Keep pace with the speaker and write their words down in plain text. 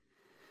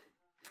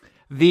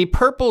The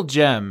purple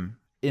gem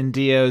in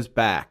Dio's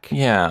back.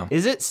 Yeah.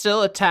 Is it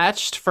still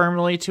attached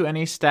firmly to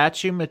any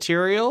statue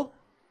material?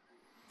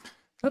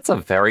 That's a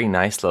very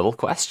nice little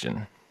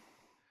question.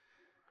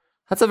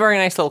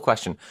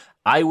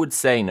 I would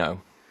say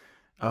no.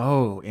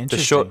 Oh,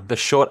 interesting. The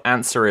short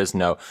answer is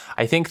no.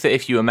 I think that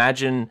if you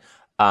imagine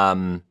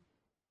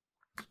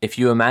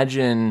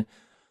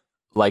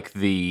like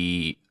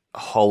the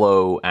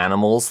hollow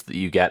animals that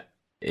you get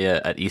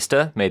at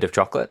Easter made of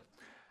chocolate,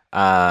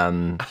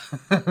 and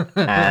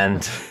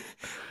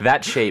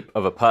that shape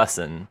of a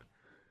person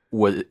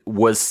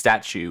was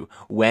statue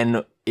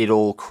when it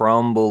all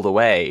crumbled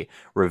away,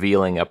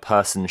 revealing a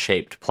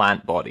person-shaped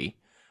plant body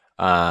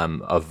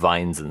of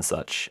vines and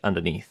such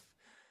underneath.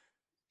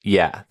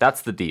 Yeah,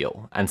 that's the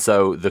deal. And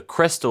so the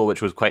crystal,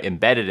 which was quite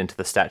embedded into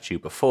the statue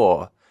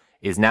before,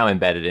 is now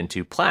embedded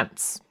into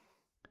plants.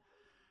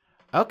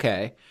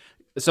 Okay.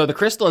 So the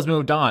crystal has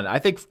moved on. I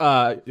think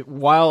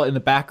while in the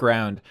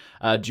background,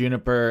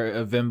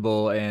 Juniper,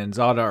 Vimble, and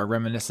Zada are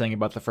reminiscing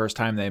about the first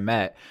time they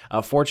met,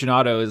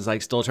 Fortunato is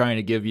like still trying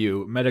to give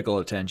you medical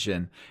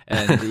attention.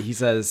 And he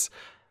says,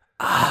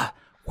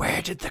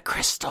 where did the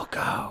crystal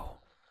go?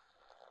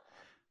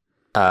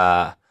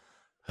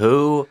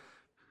 Who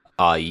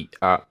are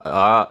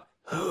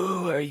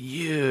who are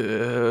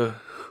you?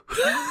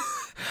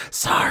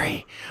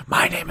 Sorry,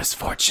 my name is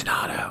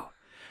Fortunato.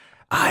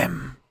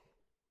 I'm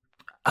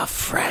a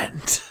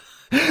friend.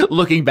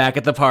 Looking back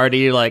at the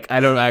party, like, I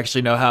don't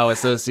actually know how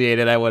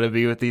associated I want to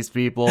be with these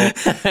people.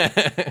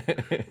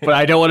 But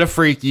I don't want to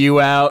freak you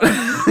out.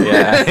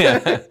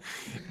 Yeah.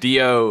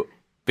 Dio,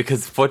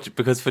 because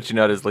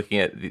Fortunato's looking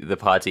at the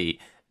party,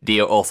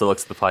 Dio also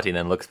looks at the party and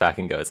then looks back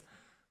and goes,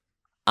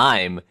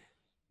 I'm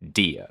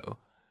Dio.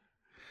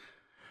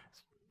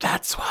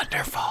 That's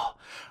wonderful.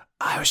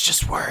 I was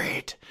just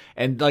worried.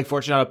 And like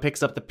Fortunato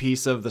picks up the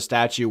piece of the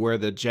statue where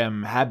the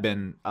gem had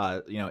been,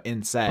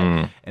 inset,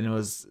 and it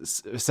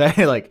was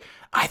saying like,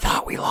 "I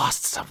thought we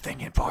lost something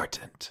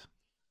important."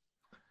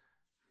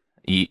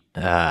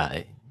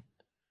 Are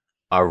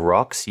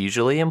rocks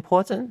usually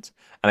important?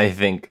 And I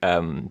think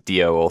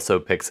Dio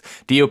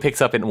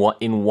picks up in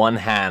one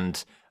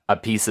hand a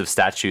piece of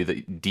statue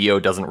that Dio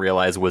doesn't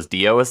realize was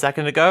Dio a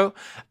second ago,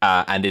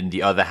 and in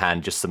the other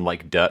hand just some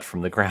like dirt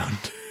from the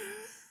ground.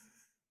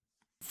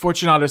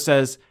 Fortunato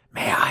says,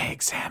 "May I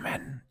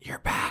examine your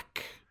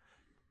back?"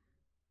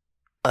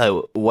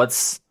 Oh,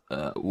 why?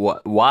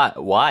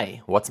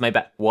 What's my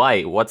back?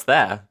 Why? What's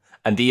there?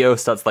 And Dio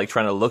starts like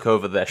trying to look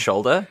over their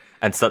shoulder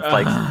and starts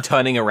like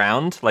turning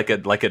around like a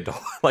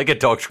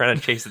dog trying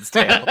to chase its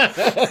tail.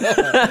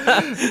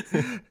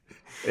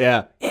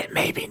 Yeah. It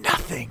may be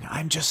nothing.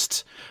 I'm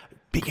just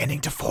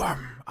beginning to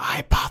form a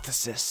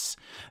hypothesis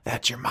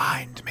that your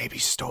mind may be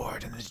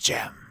stored in the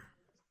gem.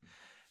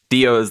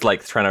 Dio is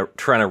like trying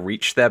to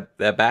reach their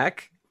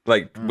back,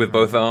 like with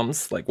both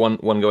arms, like one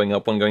going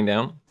up, one going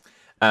down,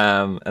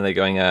 and they're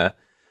going,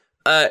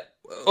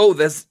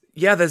 there's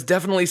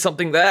definitely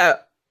something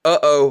there.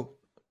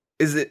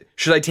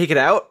 Should I take it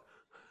out?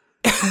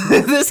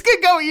 This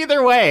could go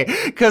either way,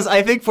 because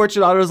I think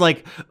Fortunato's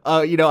like,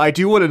 I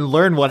do want to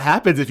learn what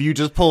happens if you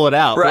just pull it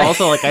out. Right. But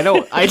also, like, I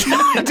don't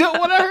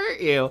want to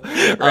hurt you.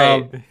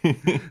 Right.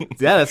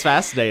 Yeah, that's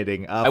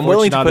fascinating. I'm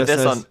willing to put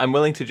this on. I'm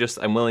willing to just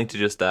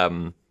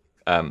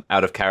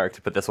out of character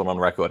put this one on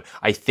record.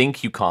 I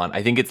think you can't.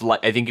 I think it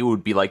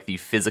would be like the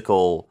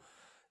physical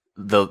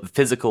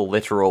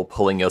literal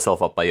pulling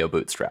yourself up by your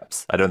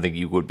bootstraps. I don't think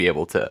you would be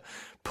able to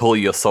pull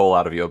your soul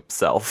out of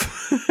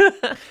yourself.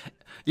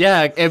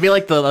 Yeah, it'd be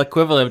like the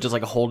equivalent of just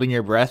like holding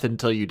your breath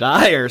until you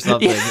die or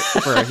something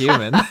for a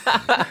human.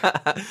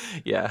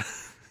 Yeah.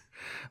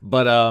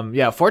 But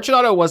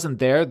Fortunato wasn't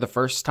there the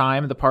first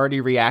time the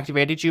party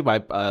reactivated you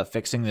by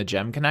fixing the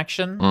gem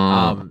connection.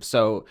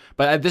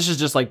 But this is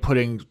just like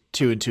putting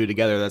two and two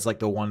together. That's like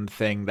the one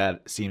thing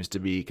that seems to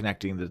be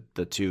connecting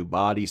the two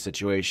body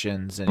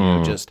situations,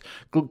 and just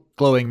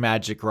glowing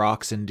magic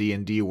rocks in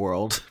D&D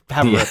world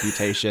have a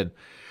reputation.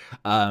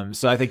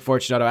 So I think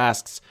Fortunato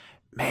asks,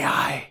 "May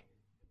I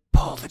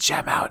pull the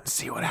gem out and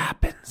see what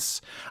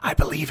happens? I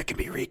believe it can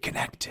be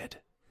reconnected."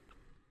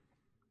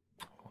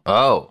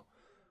 Oh.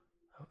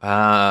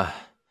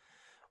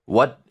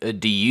 What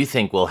do you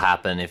think will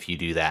happen if you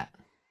do that?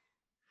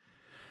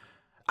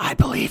 I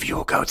believe you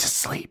will go to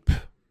sleep.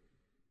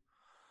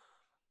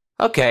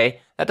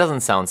 Okay, that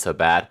doesn't sound so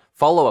bad.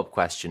 Follow-up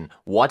question.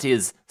 What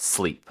is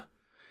sleep?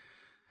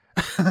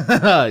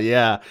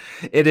 Yeah,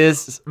 it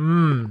is.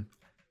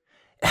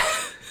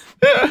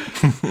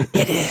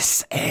 It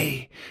is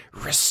a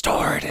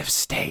restorative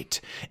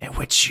state in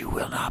which you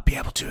will not be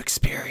able to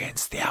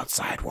experience the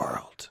outside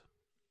world.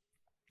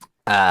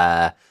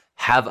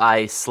 Have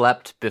I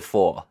slept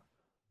before?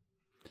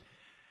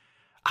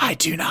 I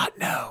do not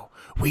know.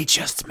 We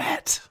just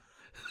met.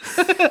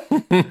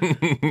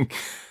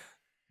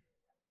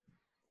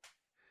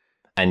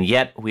 And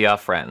yet we are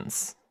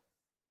friends.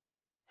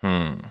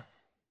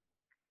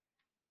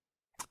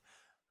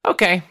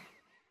 Okay.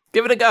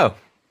 Give it a go.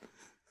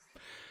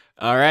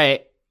 All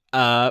right.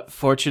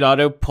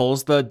 Fortunato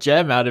pulls the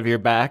gem out of your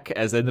back,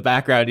 as in the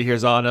background you hear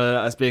Zana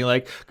us being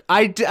like,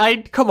 I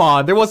come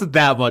on, there wasn't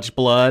that much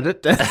blood.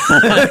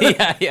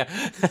 Yeah.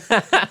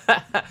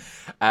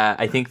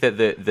 I think that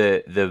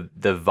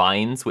the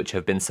vines, which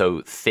have been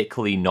so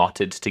thickly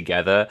knotted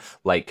together,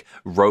 like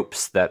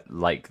ropes that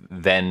like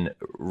then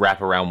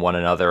wrap around one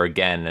another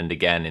again and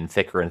again in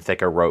thicker and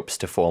thicker ropes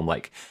to form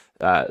like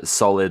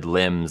solid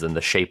limbs and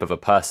the shape of a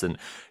person,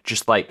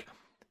 just like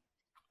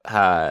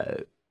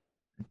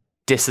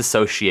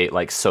disassociate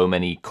like so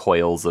many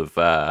coils of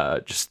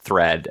just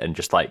thread and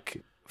just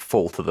like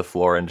fall to the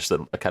floor in just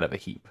a kind of a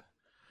heap.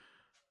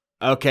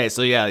 Okay,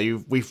 so yeah,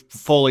 we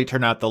fully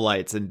turn out the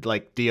lights and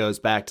like Dio's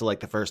back to like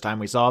the first time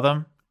we saw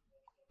them.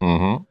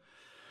 Mm-hmm.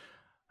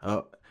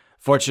 Oh,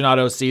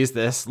 Fortunato sees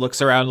this,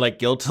 looks around like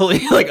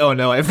guiltily, like, oh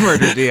no, I've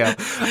murdered Dio,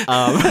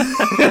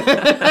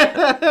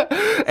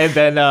 and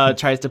then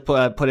tries to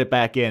put it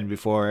back in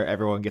before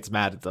everyone gets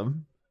mad at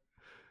them.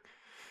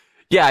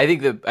 Yeah, I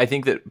think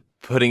that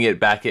putting it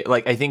back in,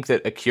 like, I think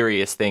that a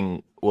curious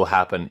thing will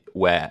happen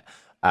where,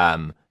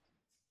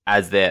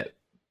 as they're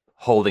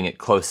holding it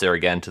closer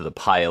again to the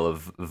pile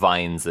of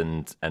vines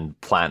and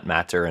plant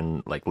matter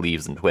and like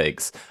leaves and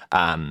twigs,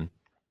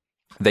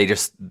 they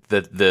just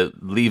the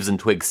leaves and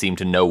twigs seem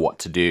to know what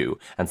to do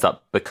and start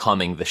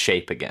becoming the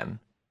shape again.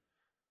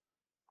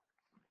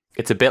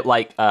 It's a bit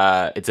like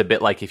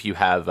if you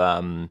have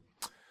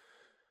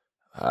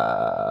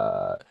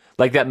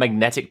like that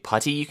magnetic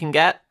putty you can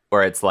get,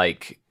 where it's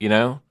like, you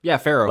know, yeah,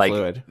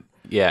 ferrofluid.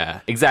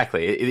 Yeah,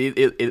 exactly.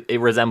 It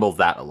resembles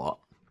that a lot.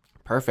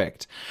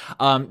 Perfect.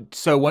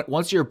 So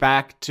once you're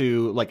back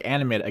to like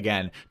animate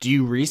again, do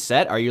you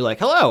reset? Are you like,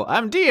 hello,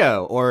 I'm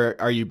Dio? Or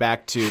are you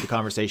back to the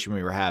conversation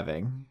we were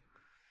having?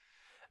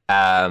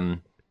 Yeah,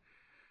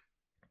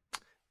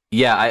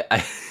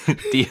 I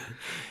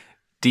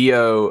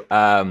Dio,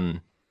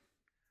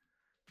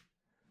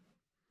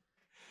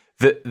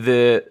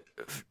 the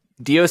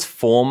Dio's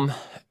form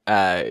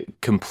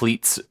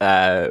completes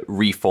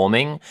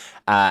reforming,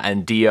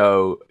 and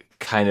Dio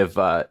kind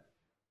of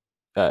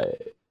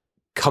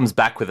comes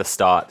back with a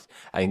start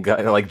and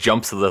like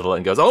jumps a little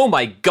and goes, "Oh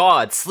my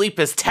God, sleep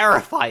is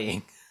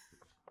terrifying."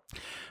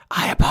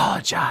 I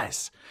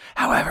apologize.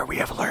 However, we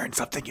have learned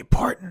something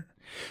important.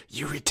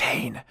 You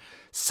retain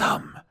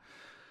some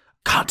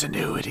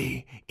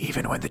continuity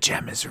even when the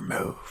gem is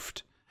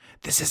removed.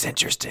 This is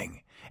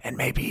interesting and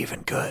maybe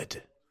even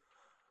good.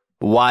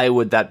 Why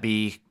would that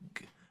be?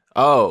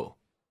 Oh,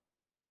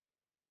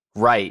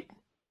 right.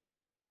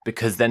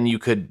 Because then you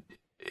could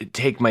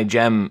take my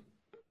gem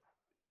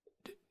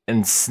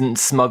and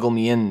smuggle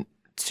me in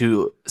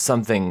to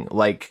something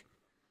like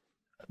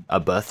a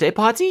birthday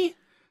party?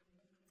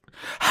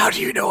 How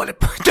do you know what a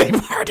birthday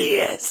party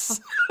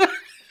is?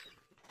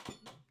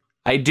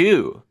 I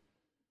do.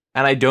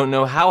 And I don't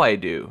know how I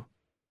do.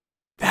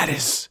 That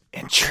is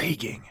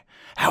intriguing.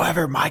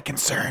 However, my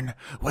concern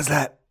was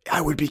that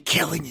I would be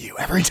killing you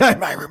every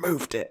time I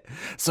removed it.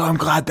 So I'm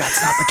glad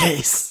that's not the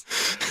case.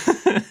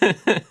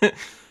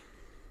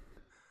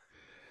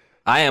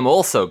 I am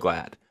also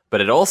glad,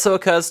 but it also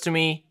occurs to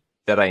me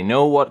that I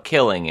know what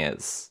killing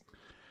is.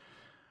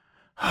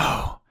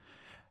 Oh,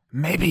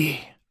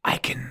 maybe I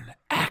can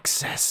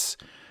access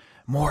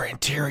more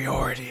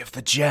interiority of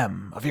the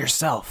gem of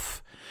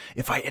yourself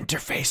if I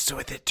interface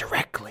with it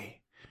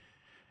directly.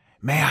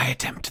 May I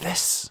attempt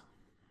this?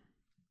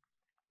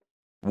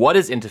 What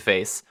is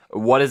interface?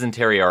 What is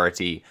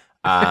interiority?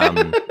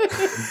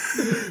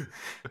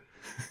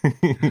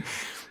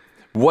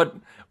 What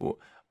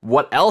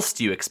else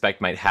do you expect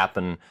might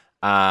happen?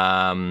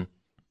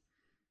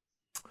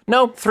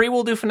 No, 3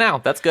 will do for now.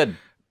 That's good.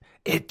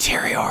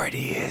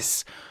 Interiority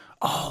is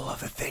all of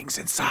the things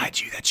inside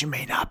you that you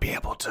may not be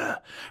able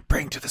to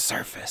bring to the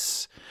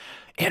surface.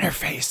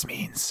 Interface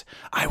means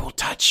I will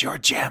touch your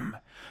gem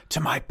to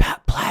my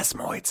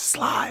plasmoid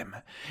slime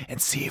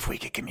and see if we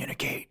can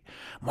communicate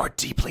more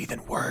deeply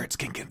than words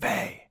can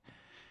convey.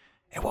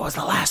 And what was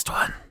the last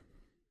one?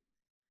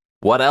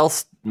 What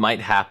else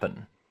might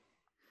happen?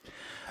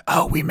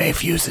 Oh, we may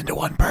fuse into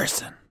one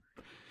person.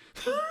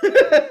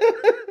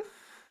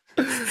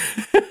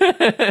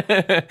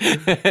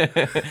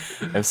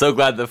 I'm so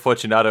glad that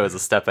Fortunato is a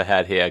step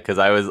ahead here, because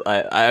I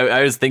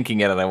was thinking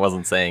it and I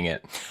wasn't saying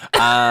it.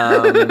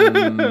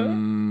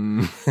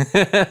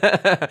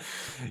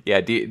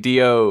 Yeah,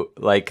 Dio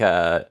like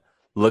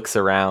looks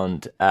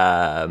around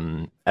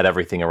at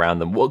everything around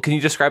them. Well, can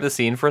you describe the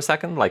scene for a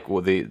second, like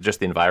just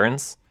the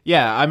environs?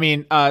 Yeah, I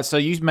mean, so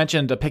you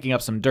mentioned picking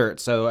up some dirt,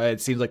 so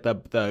it seems like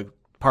the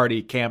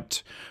party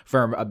camped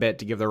for a bit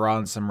to give the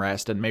Ron some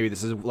rest, and maybe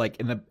this is like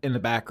in the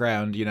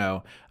background, you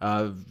know,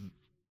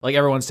 like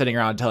everyone's sitting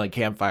around telling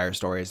campfire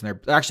stories, and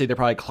they're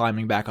probably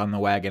climbing back on the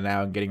wagon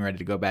now and getting ready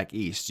to go back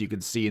east. You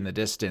can see in the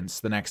distance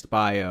the next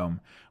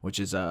biome, which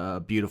is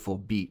a beautiful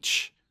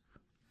beach.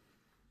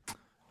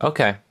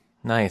 Okay,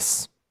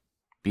 nice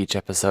beach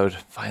episode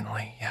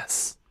finally.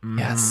 Yes,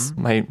 yes,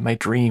 my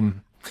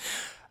dream.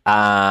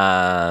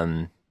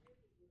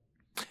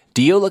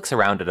 Dio looks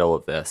around at all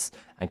of this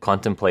and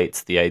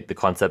contemplates the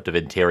concept of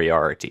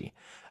interiority.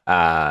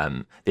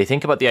 They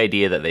think about the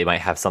idea that they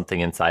might have something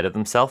inside of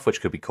themselves,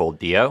 which could be called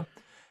Dio,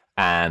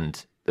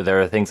 and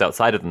there are things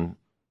outside of them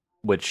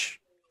which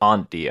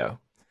aren't Dio.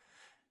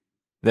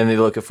 Then they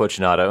look at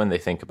Fortunato and they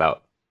think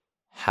about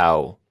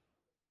how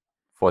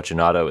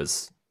Fortunato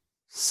is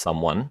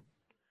someone,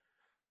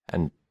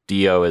 and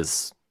Dio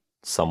is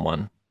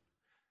someone,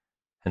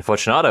 and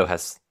Fortunato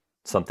has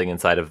something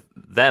inside of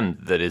them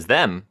that is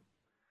them,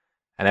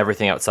 and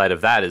everything outside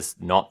of that is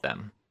not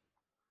them.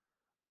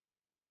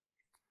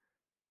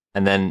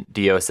 And then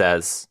Dio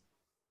says,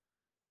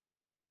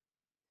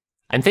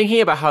 I'm thinking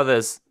about how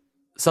there's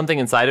something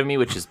inside of me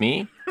which is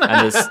me,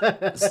 and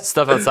there's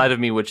stuff outside of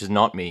me which is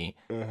not me,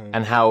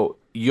 and how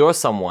you're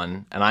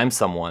someone and I'm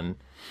someone,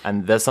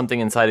 and there's something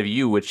inside of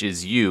you which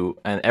is you,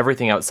 and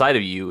everything outside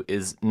of you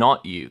is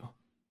not you.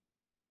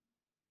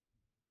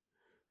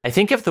 I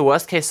think if the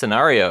worst case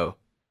scenario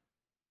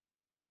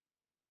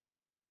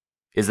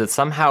is that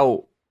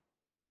somehow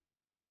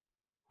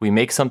we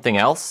make something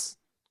else,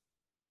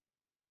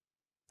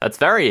 that's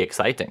very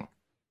exciting.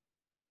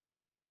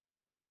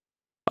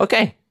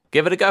 Okay,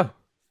 give it a go.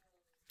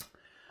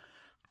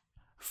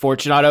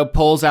 Fortunato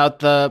pulls out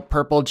the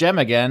purple gem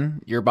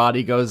again. Your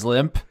body goes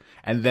limp,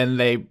 and then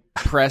they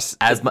press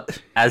as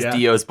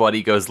Dio's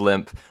body goes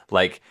limp,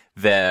 like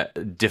their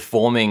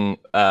deforming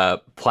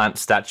plant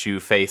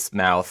statue face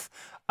mouth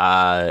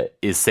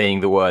is saying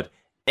the word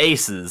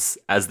aces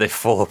as they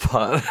fall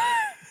apart.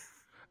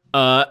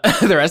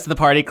 The rest of the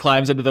party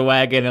climbs into the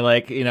wagon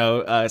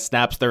and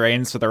snaps the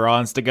reins for the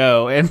Rons to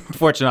go. And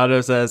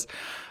Fortunato says,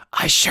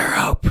 I sure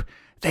hope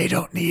they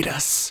don't need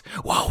us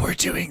while we're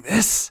doing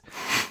this.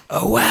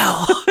 Oh,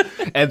 well.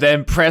 And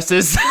then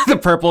presses the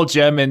purple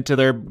gem into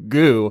their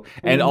goo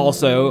and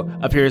also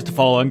appears to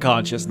fall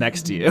unconscious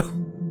next to you.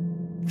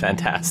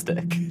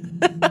 Fantastic.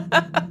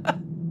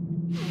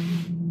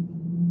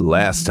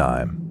 Last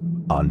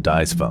time on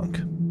Dice Funk.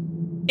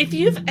 If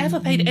you've ever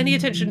paid any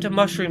attention to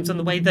mushrooms and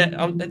the way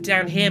that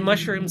down here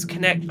mushrooms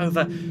connect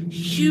over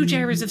huge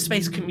areas of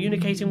space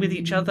communicating with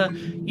each other,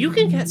 you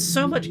can get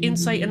so much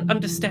insight and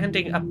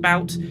understanding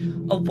about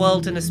a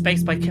world and a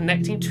space by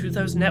connecting to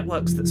those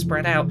networks that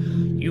spread out.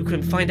 You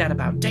can find out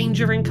about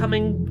danger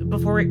incoming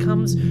before it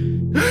comes.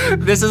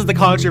 This is the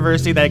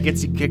controversy that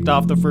gets you kicked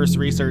off the first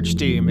research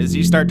team, is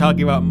you start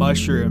talking about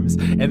mushrooms,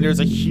 and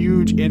there's a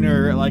huge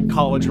inner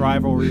college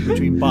rivalry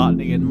between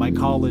botany and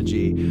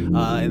mycology,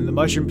 and the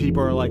mushroom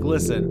people are like,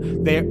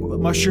 listen,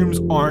 mushrooms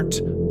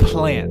aren't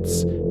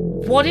plants.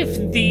 What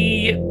if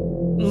the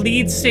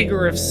lead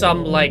singer of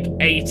some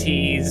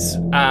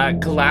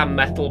 80s glam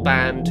metal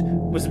band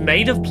was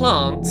made of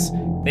plants?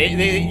 I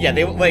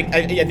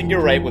think you're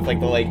right with the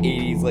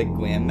 80s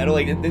glam metal.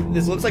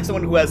 This looks like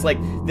someone who has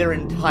their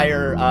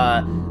entire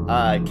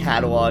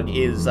catalog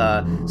is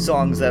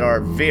songs that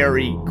are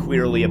very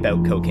clearly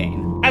about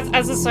cocaine.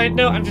 As a side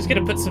note, I'm just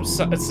gonna put some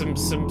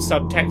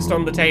subtext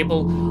on the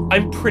table.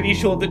 I'm pretty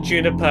sure that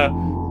Juniper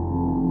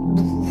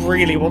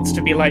really wants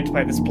to be liked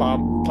by this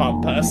plant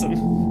person.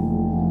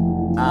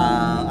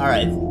 All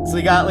right. So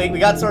we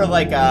got sort of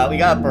we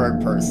got a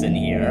bird person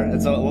here.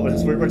 And so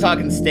we're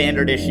talking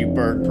standard issue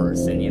bird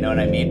person. You know what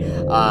I mean?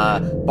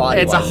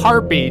 It's a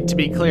harpy, to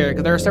be clear,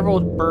 because there are several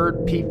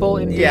bird people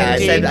in D&D. Yeah,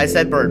 I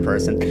said bird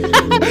person.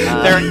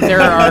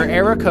 There are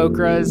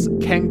Aarakocras,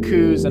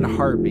 Kenkus, and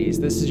harpies.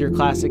 This is your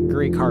classic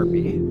Greek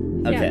harpy.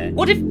 Okay. Yeah.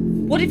 What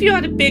if you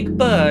had a big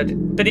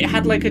bird, but it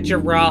had a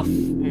giraffe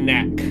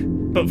neck,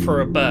 but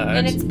for a bird?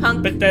 And it's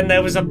punk. But then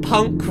there was a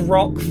punk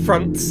rock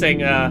front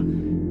singer.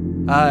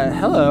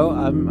 Hello,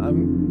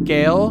 I'm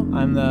Gail.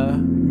 I'm the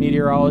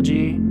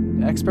meteorology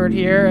expert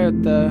here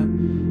at the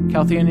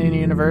Calthenian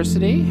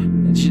University.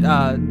 And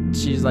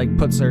she's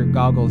puts her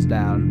goggles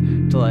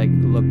down to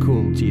look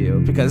cool to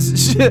you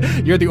because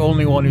you're the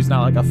only one who's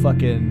not a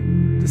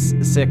fucking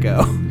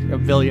sicko, a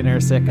billionaire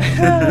sicko.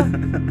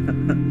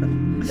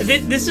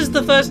 This is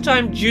the first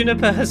time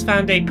Juniper has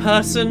found a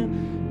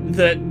person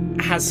that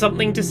has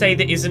something to say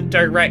that isn't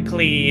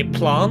directly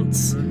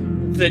plants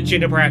that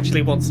Juniper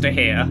actually wants to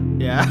hear.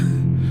 Yeah.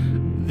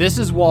 This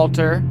is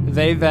Walter,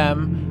 they,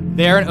 them.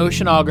 They're an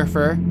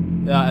oceanographer.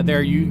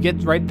 You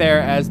get right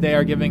there as they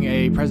are giving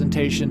a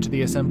presentation to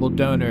the assembled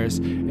donors,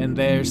 and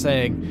they're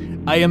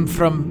saying, I am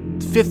from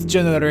 5th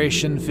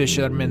generation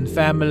fisherman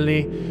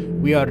family.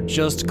 We are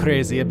just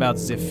crazy about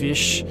the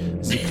fish,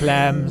 the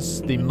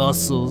clams, the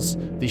mussels,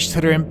 the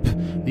shrimp,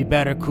 the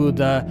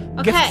barracuda.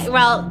 Okay,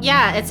 well,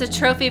 yeah, it's a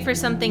trophy for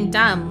something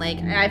dumb.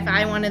 If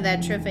I wanted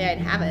that trophy, I'd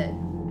have it.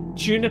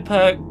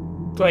 Juniper,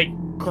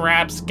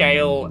 grabs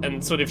Gale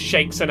and sort of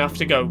shakes enough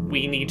to go,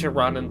 we need to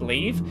run and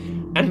leave,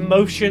 and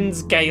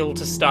motions Gale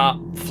to start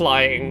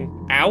flying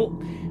out.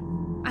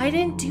 I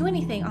didn't do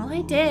anything. All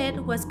I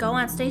did was go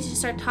on stage and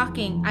start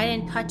talking. I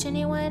didn't touch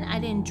anyone. I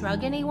didn't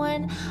drug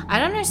anyone. I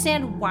don't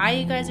understand why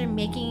you guys are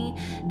making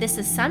this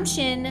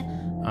assumption.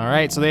 All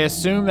right, so they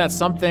assume that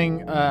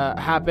something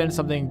happened,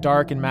 something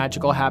dark and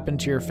magical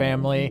happened to your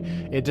family.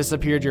 It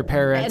disappeared your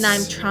parents. And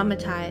I'm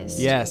traumatized.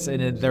 Yes,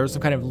 and there was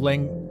some kind of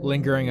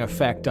lingering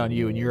effect on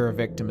you, and you're a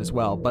victim as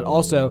well. But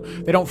also,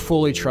 they don't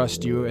fully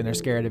trust you, and they're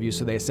scared of you,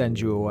 so they send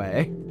you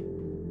away.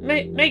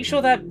 make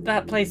sure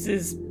that place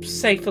is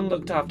safe and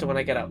looked after when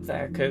I get up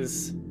there,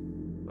 because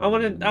I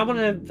want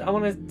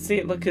to see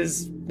it look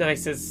as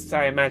nice as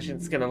I imagine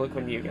it's gonna look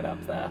when you get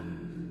up there.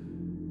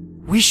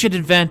 We should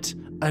invent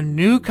a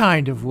new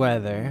kind of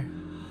weather.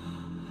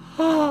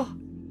 Oh,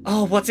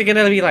 what's it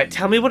gonna be like?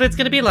 Tell me what it's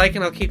gonna be like,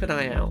 and I'll keep an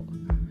eye out.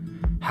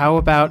 How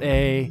about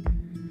a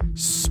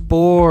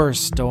spore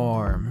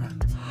storm?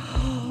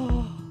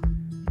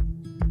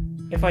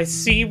 If I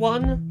see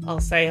one, I'll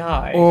say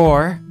hi.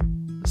 Or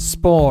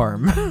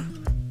sporm.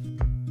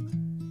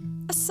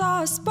 I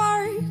saw a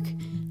spark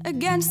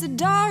against the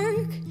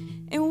dark,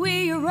 and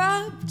we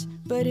erupt,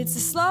 but it's a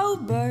slow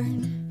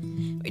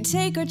burn. We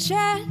take our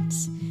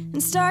chance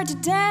and start to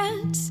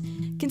dance,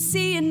 can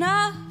see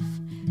enough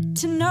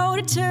to know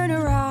to turn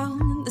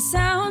around. The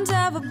sound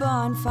of a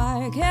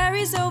bonfire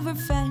carries over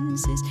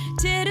fences,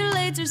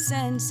 titillates our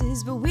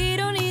senses, but we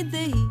don't need the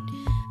heat.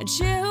 A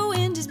chill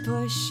wind is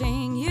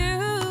pushing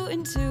you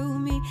into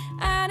me,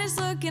 and it's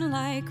looking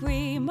like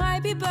we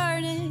might be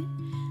burning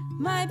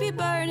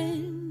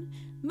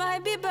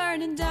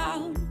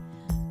down.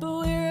 But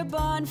we're a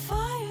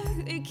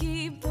bonfire, we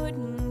keep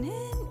putting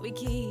in.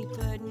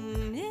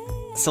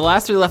 So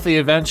last we left the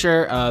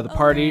adventure, the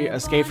party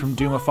escaped from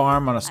Duma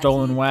Farm on a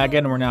stolen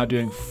wagon. We're now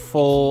doing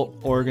full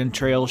Oregon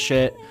Trail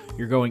shit.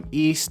 You're going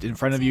east. In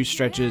front of you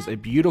stretches a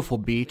beautiful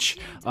beach.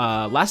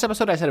 Last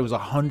episode I said it was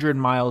 100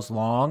 miles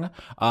long.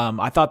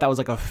 I thought that was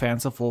like a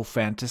fanciful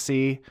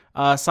fantasy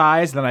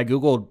size. Then I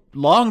Googled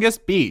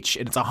longest beach,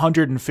 and it's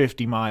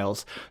 150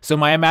 miles. So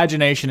my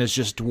imagination is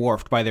just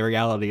dwarfed by the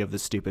reality of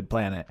this stupid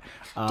planet.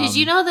 Did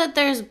you know that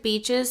there's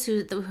beaches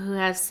who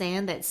have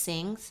sand that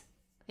sings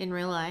in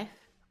real life?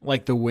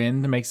 Like the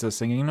wind makes a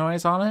singing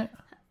noise on it?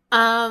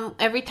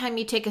 Every time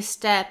you take a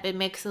step, it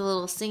makes a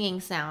little singing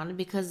sound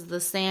because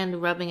the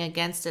sand rubbing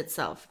against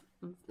itself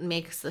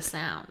makes the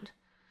sound.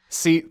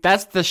 See,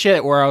 that's the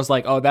shit where I was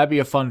like, oh, that'd be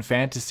a fun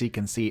fantasy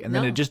conceit. And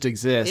then it just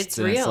exists. It's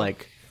and real. It's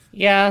like,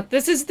 Yeah,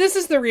 this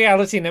is the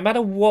reality. No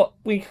matter what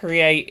we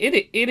create,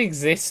 it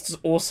exists,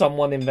 or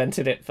someone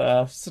invented it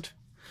first.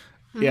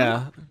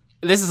 yeah.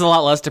 This is a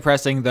lot less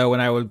depressing, though,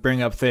 when I would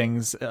bring up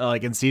things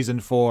like in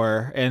season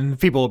 4, and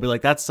people will be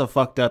like, that's a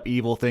fucked up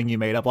evil thing you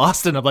made up,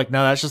 Austin. I'm like,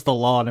 no, that's just the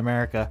law in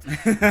America.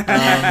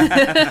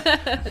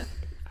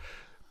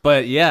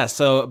 But yeah,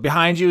 so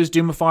behind you is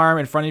Duma Farm.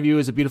 In front of you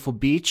is a beautiful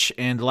beach.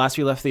 And the last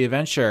we left the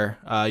adventure,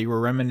 you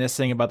were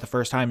reminiscing about the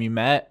first time you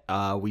met.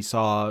 We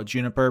saw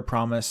Juniper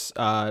promise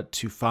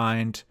to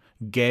find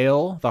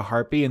Gale, the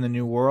harpy in the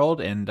New World.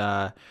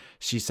 And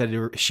she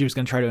said she was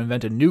going to try to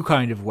invent a new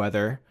kind of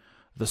weather,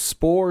 the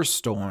spore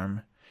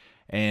storm.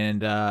 And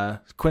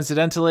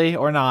coincidentally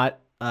or not,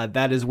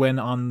 that is when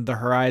on the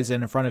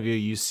horizon in front of you,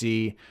 you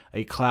see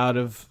a cloud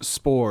of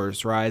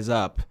spores rise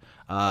up.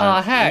 Heck,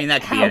 I mean,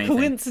 that could be how anything.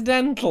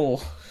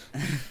 coincidental.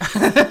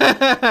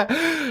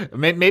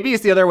 Maybe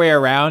it's the other way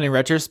around in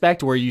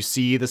retrospect, where you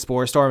see the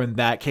spore storm and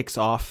that kicks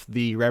off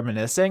the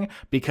reminiscing,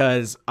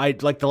 because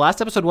the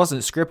last episode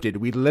wasn't scripted.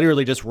 We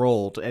literally just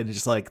rolled and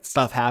just like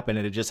stuff happened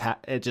and it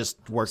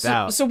just worked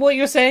out. So what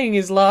you're saying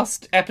is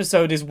last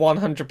episode is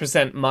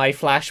 100% my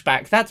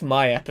flashback. That's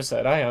my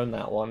episode. I own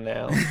that one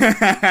now.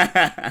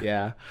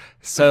 Yeah.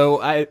 So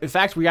in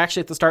fact, we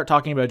actually have to start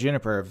talking about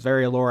Juniper. A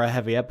very Laura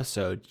heavy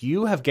episode.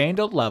 You have gained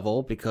a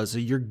level because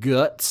of your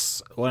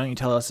guts. Why don't you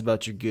tell us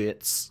about your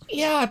guts?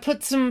 Yeah, I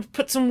put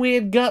some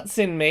weird guts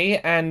in me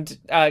and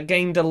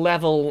gained a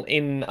level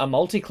in a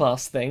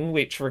multi-class thing,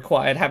 which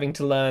required having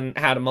to learn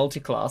how to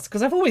multi-class,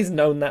 because I've always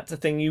known that's a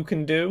thing you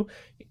can do,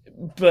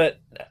 but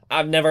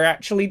I've never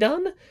actually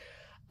done.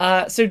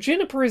 So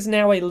Juniper is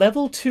now a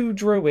level 2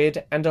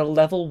 druid and a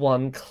level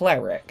 1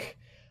 cleric.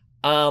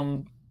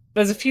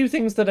 There's a few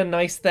things that are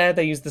nice there.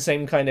 They use the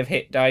same kind of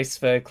hit dice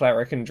for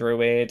cleric and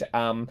druid.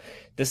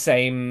 The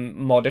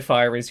same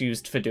modifier is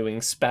used for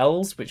doing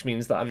spells, which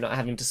means that I'm not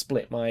having to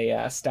split my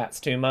stats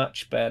too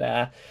much.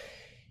 But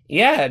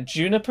yeah,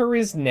 Juniper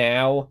is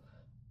now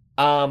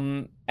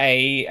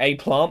a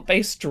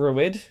plant-based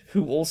druid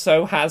who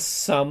also has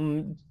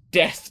some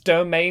Death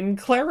Domain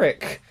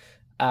cleric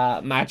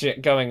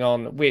magic going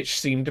on, which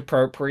seemed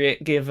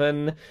appropriate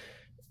given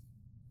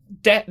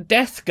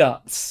death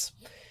guts.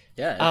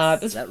 Yeah,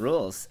 that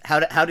rules. How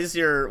does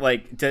your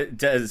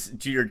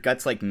do your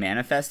guts like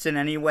manifest in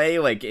any way?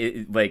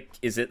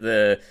 Is it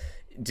do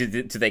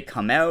they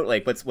come out?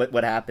 Like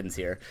what happens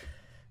here?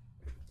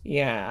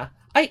 Yeah,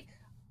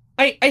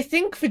 I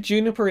think for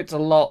Juniper it's a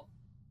lot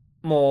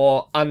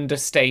more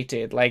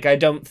understated. Like, I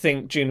don't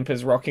think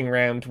Juniper's rocking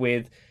around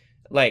with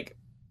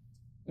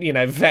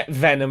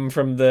Venom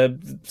from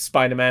the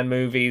Spider-Man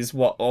movies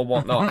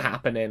whatnot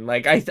happening.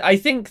 Like, I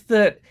think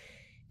that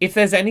if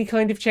there's any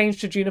kind of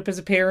change to Juniper's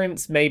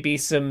appearance, maybe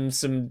some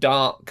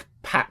dark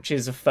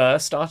patches of fur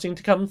starting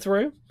to come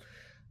through.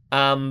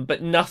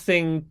 But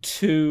nothing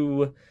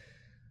too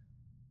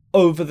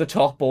over the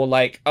top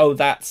or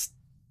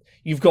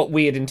you've got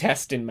weird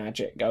intestine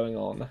magic going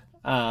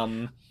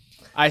on.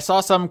 I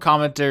saw some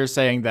commenters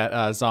saying that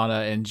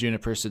Zana and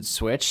Juniper should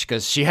switch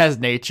because she has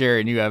nature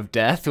and you have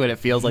death when it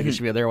feels like it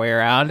should be the other way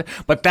around.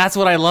 But that's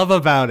what I love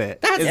about it.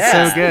 It's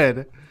so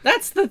good.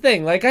 That's the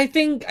thing. Like, I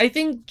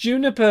think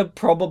Juniper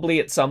probably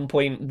at some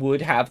point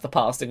would have the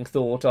passing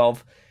thought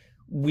of,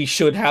 we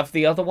should have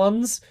the other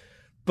ones.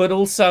 But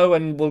also,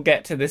 and we'll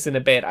get to this in a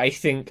bit, I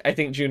think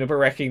Juniper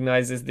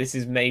recognizes this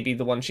is maybe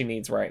the one she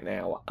needs right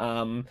now.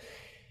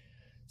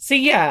 So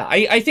yeah,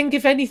 I think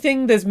if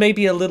anything, there's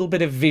maybe a little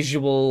bit of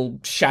visual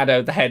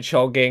Shadow the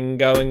Hedgehogging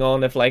going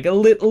on, of like a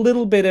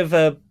little bit of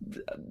a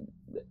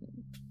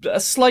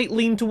slight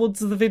lean towards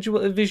the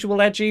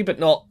visual edgy, but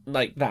not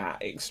like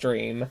that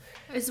extreme.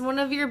 Is one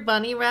of your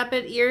bunny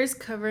rabbit ears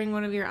covering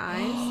one of your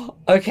eyes?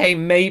 Okay,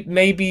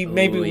 maybe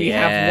we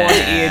have one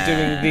ear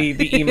doing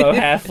the emo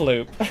hair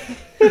flute.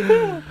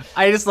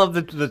 I just love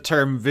the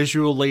term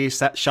visually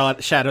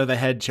Shadow the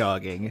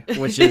Hedgehogging,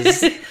 which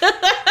is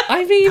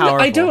I mean,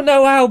 powerful. I don't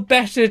know how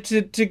better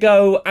to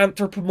go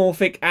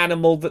anthropomorphic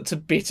animal that's a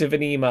bit of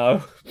an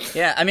emo.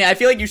 Yeah, I mean, I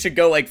feel like you should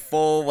go like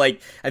full,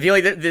 like, I feel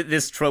like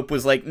this trope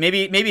was like,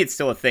 maybe it's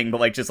still a thing,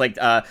 but like just like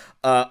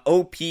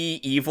OP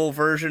evil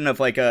version of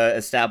like a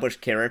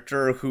established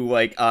character who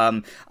like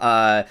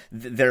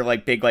their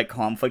like big like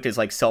conflict is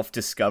like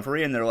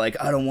self-discovery, and they're like,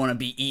 I don't want to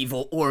be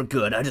evil or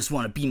good, I just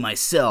want to be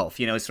myself,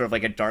 you know, sort of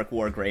like a Dark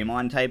War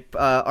Greymon type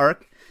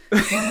arc.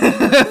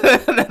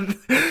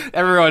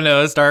 Everyone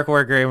knows Dark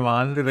War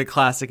Greymon, the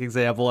classic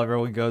example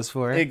everyone goes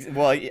for.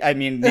 Well, I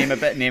mean, name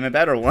a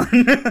better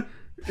one.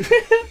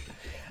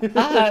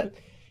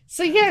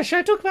 So yeah, should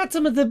I talk about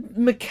some of the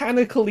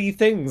mechanical-y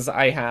things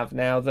I have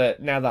now that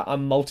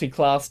I'm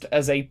multi-classed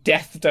as a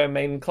Death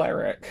Domain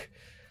cleric?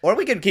 Or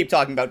we could keep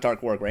talking about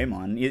Dark War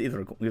Greymon.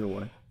 Either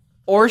way.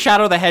 Or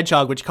Shadow the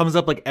Hedgehog, which comes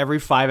up like every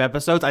 5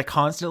 episodes. I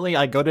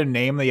go to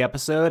name the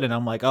episode, and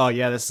I'm like, oh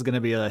yeah, this is going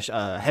to be a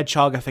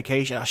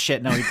hedgehogification. Oh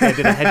shit, no, I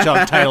did a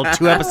hedgehog title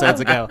 2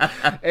 episodes ago.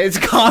 It's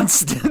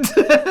constant.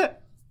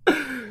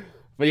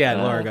 But yeah,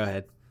 Laura, go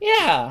ahead.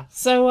 Yeah,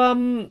 so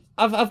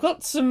I've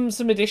got some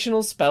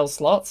additional spell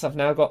slots. I've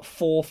now got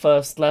 4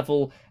 first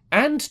level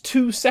and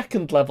 2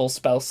 second level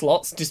spell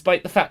slots,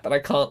 despite the fact that I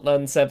can't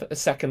learn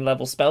second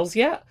level spells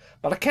yet.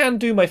 But I can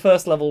do my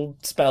first level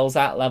spells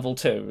at level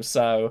 2,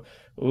 so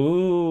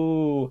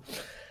ooh.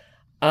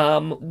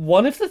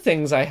 One of the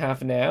things I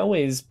have now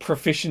is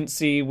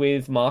proficiency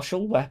with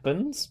martial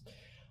weapons.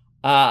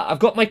 I've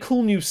got my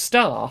cool new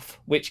staff,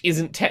 which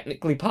isn't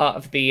technically part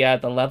of the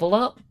level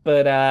up,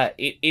 but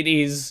it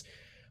is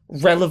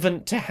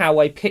relevant to how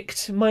I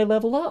picked my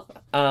level up.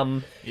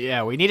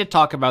 Yeah, we need to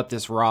talk about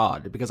this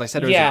rod, because I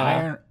said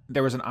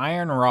there was an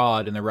iron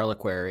rod in the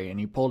reliquary, and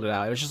you pulled it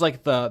out. It was just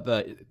like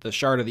the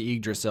shard of the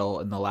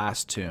Yggdrasil in the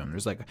last tomb.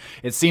 There's like,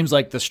 it seems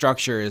like the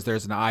structure is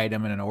there's an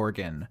item and an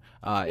organ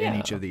in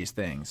each of these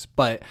things.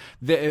 But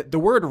the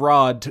word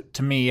rod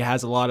to me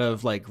has a lot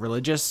of like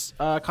religious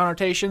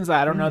connotations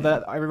that I don't know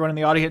that everyone in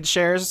the audience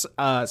shares.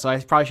 So I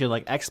probably should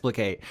like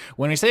explicate.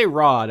 When we say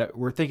rod,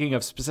 we're thinking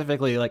of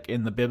specifically like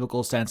in the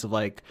biblical sense of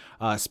like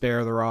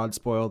spare the rod,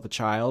 spoil the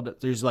child.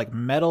 There's like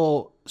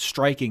metal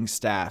striking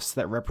staffs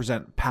that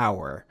represent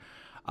power.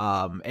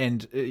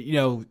 And you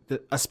know,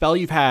 a spell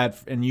you've had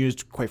and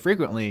used quite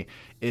frequently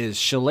is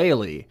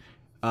Shillelagh,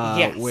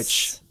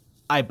 which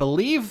I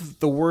believe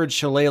the word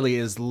Shillelagh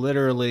is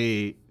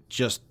literally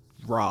just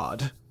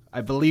rod. I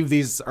believe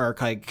these are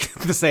like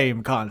the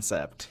same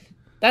concept.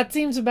 That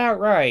seems about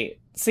right.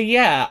 So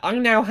yeah, I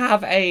now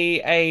have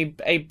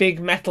a big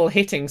metal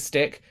hitting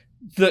stick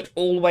that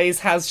always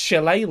has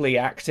Shillelagh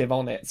active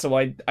on it, so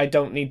I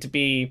don't need to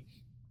be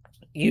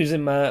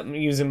using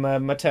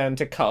my turn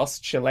to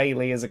cast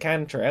Shillelagh as a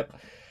cantrip,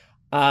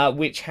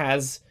 which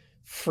has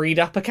freed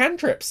up a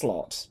cantrip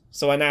slot.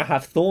 So I now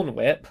have Thorn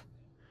Whip.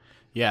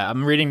 Yeah,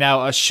 I'm reading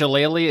now. A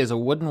Shillelagh is a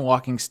wooden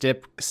walking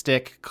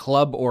stick,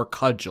 club, or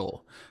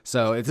cudgel.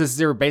 So this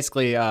is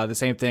basically the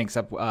same thing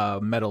except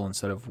metal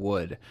instead of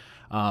wood.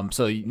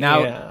 So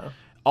now,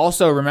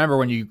 also remember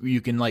when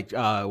you can like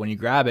when you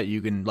grab it,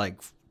 you can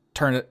like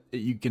turn it,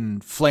 you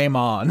can flame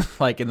on,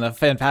 like in the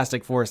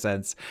Fantastic Four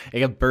sense. It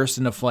can burst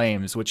into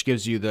flames, which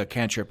gives you the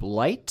cantrip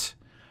light.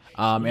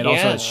 And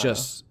also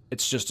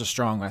it's just a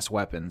strong ass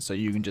weapon, so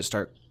you can just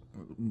start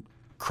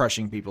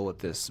crushing people with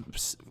this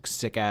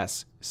sick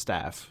ass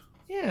staff.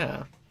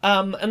 Yeah.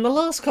 And the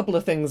last couple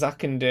of things I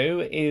can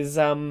do is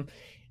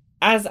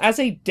as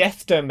a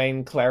Death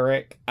Domain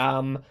cleric,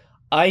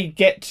 I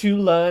get to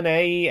learn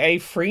a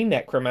free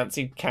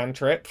necromancy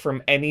cantrip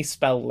from any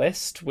spell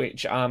list,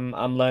 which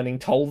I'm learning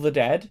Toll the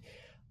Dead.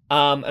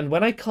 And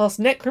when I cast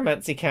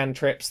necromancy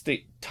cantrips that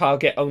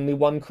target only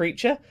one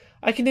creature,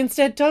 I can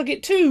instead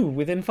target 2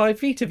 within 5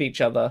 feet of each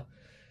other.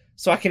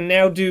 So I can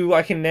now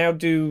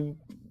do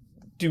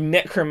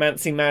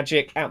necromancy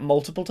magic at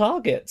multiple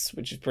targets,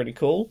 which is pretty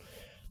cool.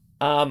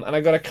 And I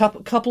got a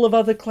couple of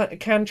other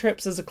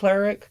cantrips as a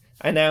cleric.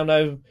 I now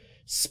know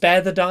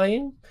Spare the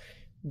Dying,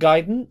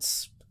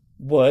 Guidance,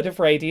 Word of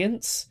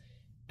Radiance,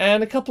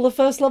 and a couple of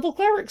first level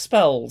cleric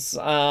spells.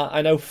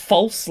 I know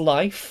False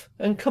Life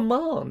and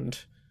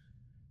Command.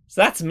 So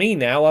that's me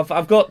now.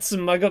 I've got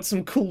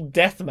some cool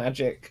death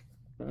magic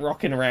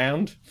rocking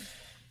around.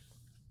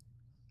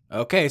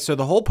 Okay, so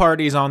the whole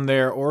party's on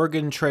their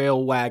Oregon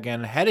Trail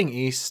wagon heading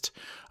east.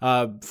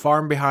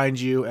 Farm behind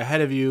you,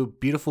 ahead of you,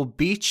 beautiful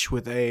beach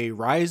with a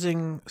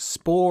rising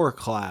spore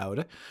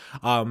cloud.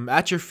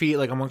 At your feet,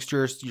 like amongst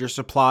your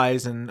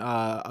supplies and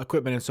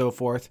equipment and so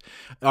forth,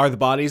 are the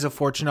bodies of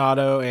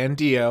Fortunato and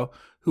Dio,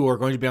 who are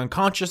going to be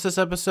unconscious this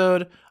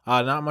episode.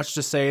 Not much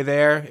to say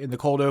there. In the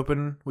cold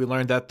open, we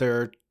learned that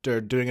they're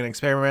doing an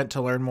experiment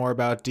to learn more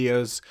about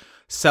Dio's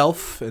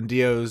self and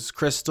Dio's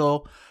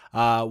crystal.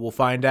 We'll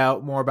find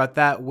out more about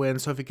that when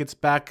Sophie gets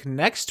back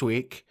next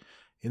week.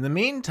 In the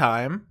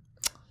meantime,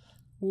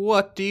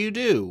 what do you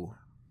do?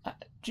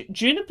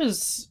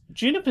 Juniper's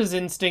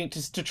instinct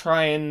is to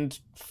try and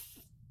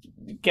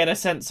get a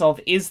sense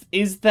of is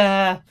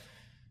there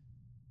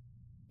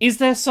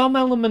some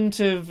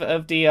element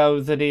of Dio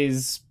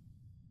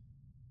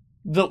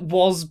that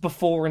was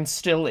before and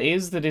still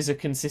is a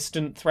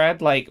consistent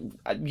thread? Like,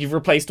 you've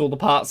replaced all the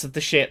parts of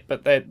the ship,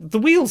 but the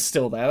wheel's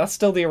still there. That's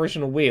still the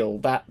original wheel.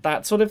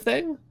 That sort of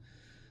thing.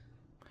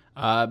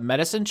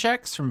 Medicine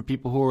checks from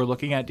people who are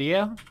looking at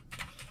Dio.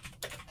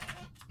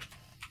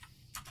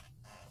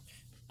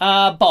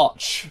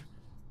 Botch.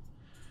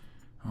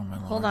 Oh my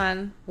lord. Hold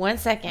on 1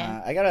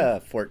 second. I got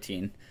a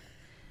 14.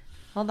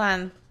 Hold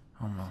on.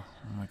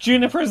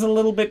 Juniper's a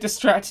little bit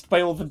distracted by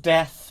all the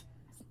death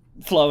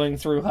flowing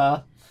through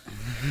her.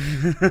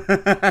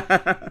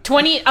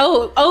 20.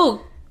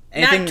 Oh.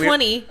 Anything Not weird?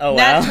 20. Oh,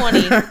 Not wow.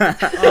 20.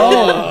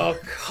 Oh,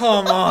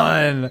 come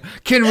on.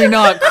 Can we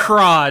not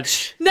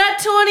crotch? Not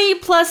 20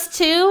 plus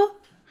 2.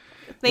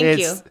 Thank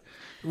you.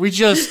 We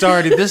just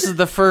started. This is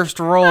the first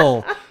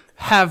roll.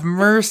 Have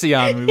mercy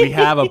on me. We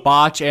have a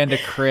botch and a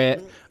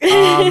crit.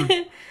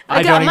 I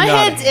I don't got even my know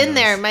how to head's handle in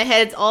there. this. My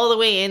head's all the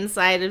way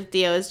inside of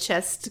Dio's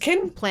chest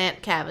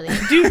plant cavity.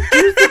 Do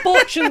the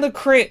botch and the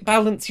crit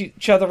balance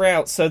each other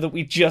out so that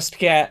we just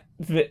get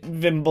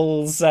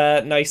Vimble's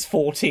nice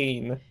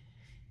 14?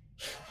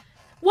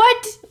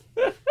 What?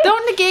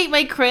 Don't negate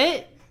my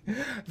crit.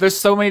 There's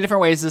so many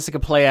different ways this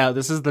could play out.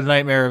 This is the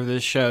nightmare of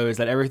this show, is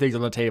that everything's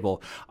on the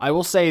table. I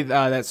will say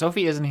that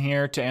Sophie isn't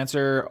here to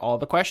answer all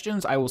the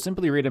questions. I will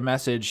simply read a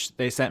message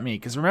they sent me.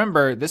 Because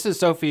remember, this is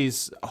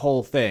Sophie's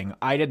whole thing.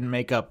 I didn't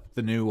make up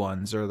the new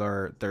ones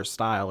or their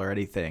style or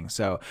anything.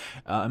 So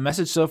a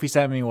message Sophie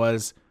sent me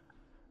was,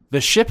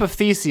 "The ship of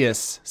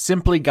Theseus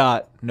simply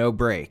got no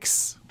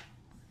brakes."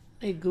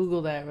 I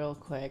Googled that real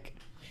quick.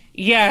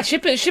 Yeah,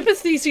 ship of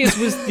Theseus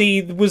was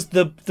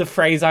the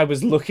phrase I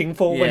was looking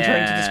for when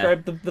trying to Yeah.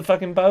 describe the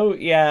fucking boat.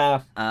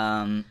 Yeah.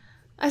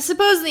 I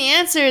suppose the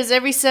answer is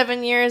every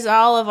 7 years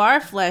all of our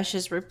flesh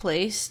is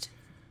replaced.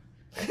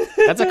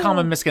 That's a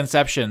common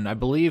misconception. I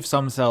believe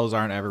some cells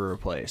aren't ever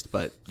replaced,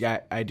 but yeah,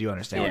 I do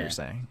understand what you're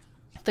saying.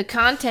 The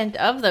content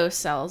of those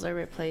cells are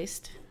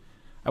replaced.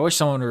 I wish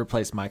someone would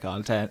replace my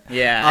content.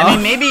 Yeah, I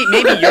mean, maybe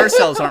your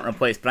cells aren't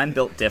replaced, but I'm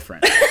built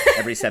different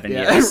every 7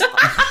 years.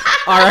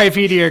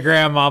 R.I.P. to your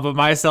grandma, but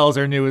my cells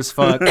are new as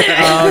fuck.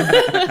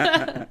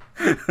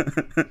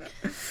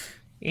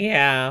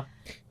 Yeah.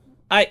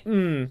 As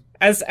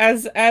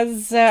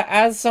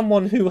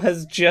someone who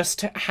has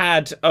just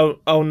had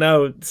oh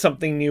no,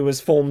 something new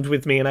has formed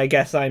with me, and I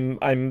guess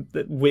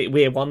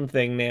we're one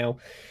thing now.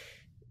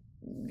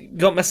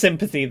 Got my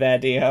sympathy there,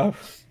 Dio.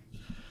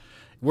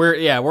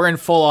 We're in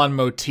full on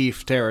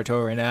motif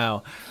territory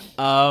now.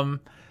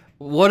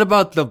 What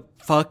about the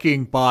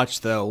fucking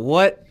botch though?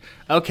 What?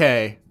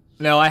 Okay,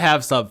 no, I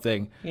have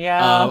something.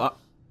 Yeah.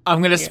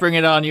 I'm gonna spring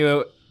it on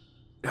you.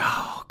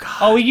 Oh god.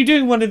 Oh, are you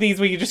doing one of these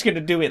where you're just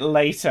gonna do it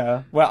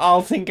later? Where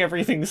I'll think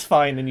everything's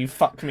fine and you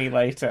fuck me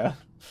later?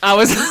 I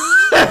was.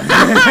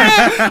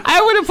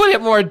 I would have put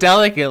it more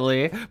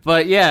delicately,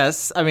 but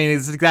yes, I mean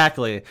it's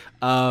exactly.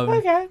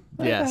 Okay.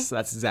 Yes,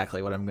 that's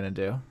exactly what I'm gonna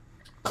do.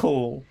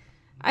 Cool.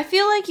 I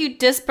feel like you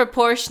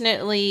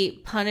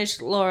disproportionately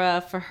punished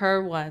Laura for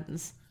her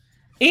ones.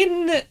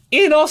 In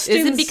Austin's,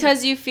 Is it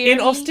because you fear in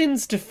me?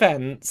 Austin's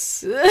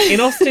defense,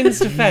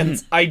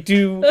 I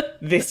do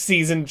this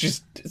season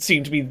just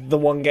seem to be the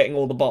one getting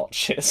all the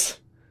botches.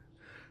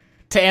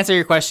 To answer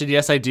your question,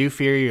 yes, I do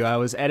fear you. I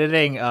was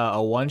editing a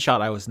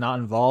one-shot I was not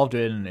involved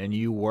in, and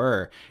you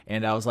were.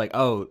 And I was like,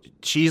 oh,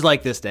 she's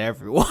like this to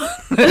everyone.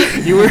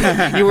 you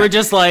were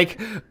just like,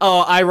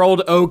 oh, I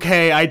rolled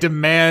okay. I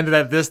demand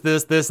that this,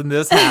 and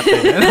this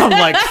happen. And I'm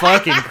like,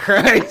 fucking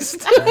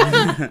Christ.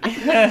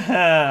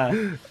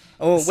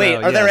 Oh wait,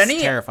 So, are there yes, any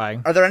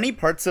terrifying. Are there any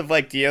parts of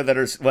like Dio that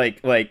are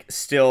like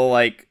still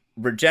like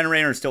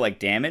regenerating or still like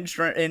damaged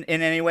in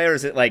any way, or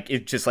is it like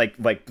it's just like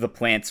the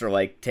plants are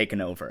like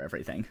taking over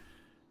everything?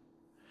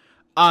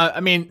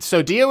 I mean,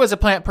 so Dio is a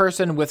plant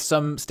person with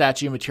some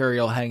statue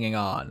material hanging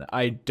on.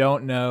 I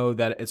don't know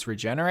that it's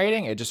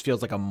regenerating. It just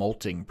feels like a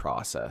molting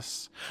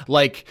process.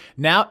 Like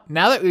now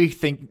that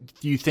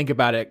you think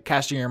about it,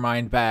 casting your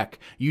mind back,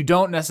 you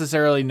don't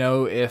necessarily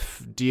know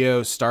if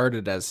Dio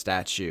started as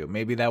statue.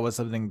 Maybe that was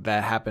something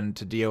that happened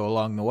to Dio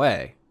along the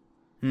way.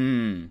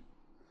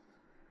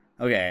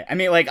 Okay. I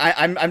mean, like,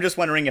 I'm just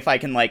wondering if I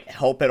can, like,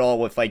 help at all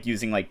with, like,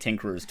 using, like,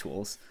 Tinkerer's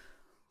tools.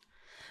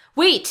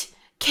 Wait,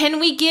 can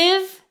we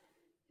give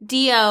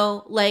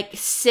Dio like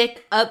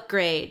sick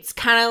upgrades?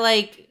 Kind of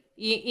like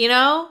you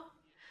know,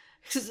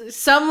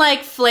 some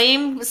like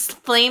flame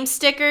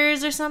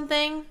stickers or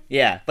something.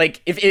 Yeah,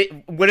 like if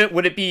it would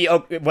it be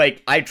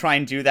like I try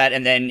and do that,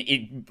 and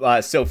then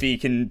Sophie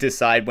can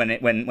decide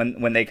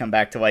when they come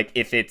back to like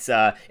if it's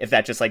if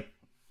that just like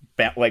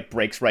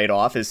breaks right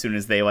off as soon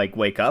as they like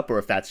wake up, or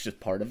if that's just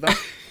part of them.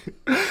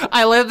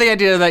 I love the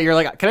idea that you're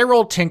like, can I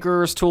roll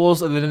Tinkerer's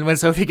tools? And then when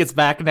Sophie gets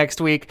back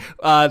next week,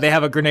 they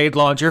have a grenade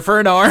launcher for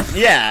an arm.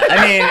 Yeah,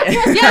 I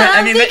mean, yeah,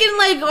 I'm thinking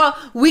like, well,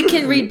 we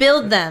can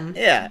rebuild them.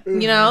 Yeah,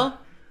 you know.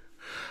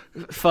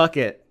 Fuck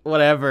it,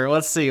 whatever.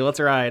 Let's see. Let's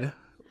ride.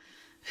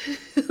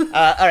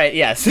 All right.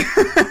 Yes.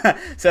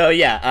 So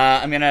yeah,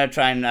 I'm gonna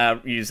try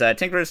and use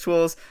Tinkerer's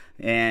tools,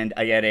 and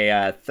I get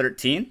a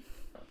 13.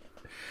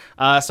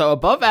 So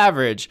above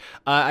average,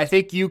 I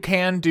think you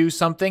can do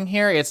something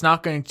here. It's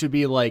not going to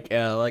be like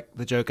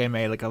the joke I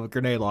made, like a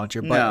grenade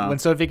launcher. But when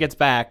Sophie gets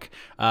back,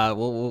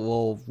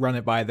 we'll run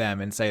it by them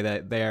and say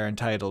that they are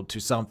entitled to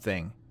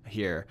something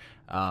here.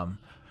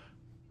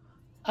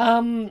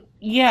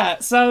 Yeah.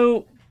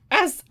 So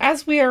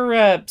as we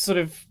are sort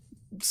of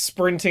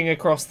sprinting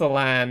across the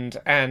land,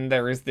 and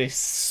there is this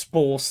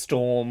spore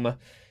storm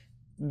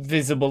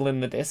visible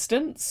in the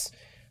distance,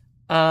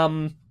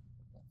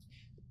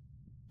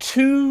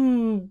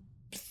 two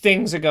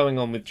things are going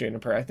on with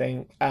Juniper, I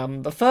think.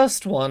 The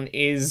first one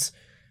is,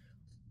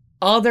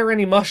 are there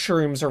any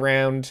mushrooms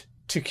around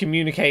to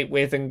communicate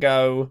with and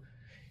go,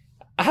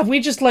 have we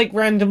just like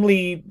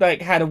randomly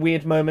like had a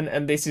weird moment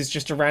and this is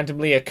just a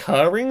randomly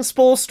occurring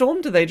spore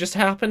storm? Do they just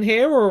happen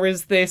here, or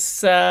is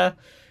this not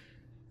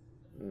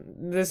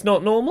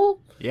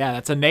normal? Yeah,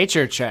 that's a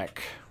nature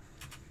check.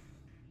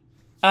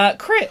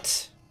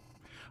 Crit.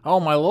 Oh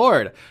my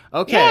lord.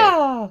 Okay.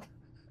 Yeah.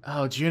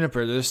 Oh,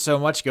 Juniper, there's so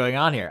much going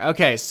on here.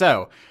 Okay,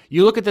 so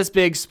you look at this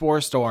big spore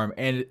storm,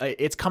 and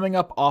it's coming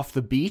up off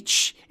the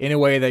beach in a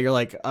way that you're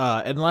like,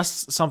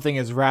 unless something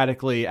is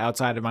radically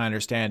outside of my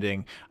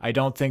understanding, I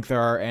don't think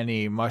there are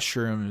any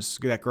mushrooms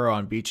that grow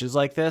on beaches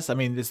like this. I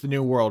mean, it's the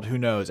new world. Who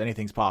knows?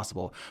 Anything's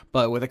possible.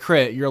 But with a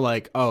crit, you're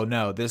like, oh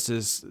no, this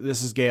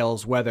is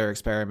Gale's weather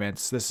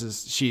experiments.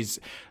 She's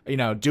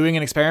doing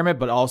an experiment,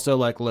 but also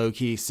like low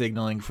key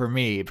signaling for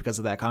me because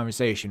of that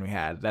conversation we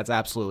had. That's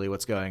absolutely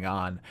what's going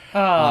on.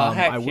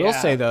 I will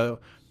say though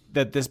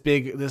that this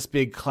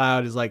big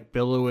cloud is like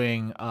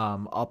billowing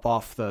up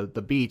off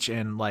the beach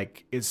and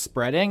like is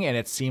spreading, and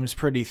it seems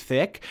pretty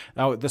thick.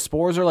 Now the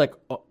spores are like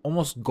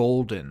almost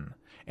golden,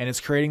 and it's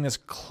creating this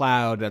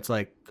cloud that's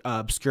like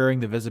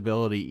obscuring the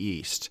visibility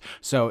east.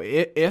 So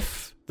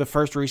if the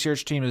first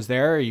research team is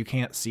there, you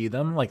can't see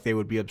them, like they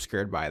would be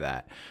obscured by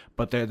that.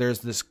 But there's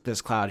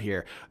this cloud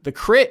here. The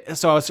crit,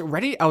 so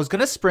I was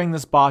gonna spring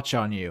this botch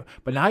on you,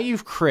 but now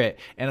you've crit,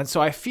 and so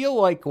I feel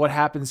like what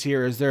happens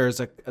here is there's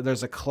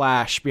a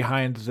clash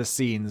behind the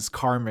scenes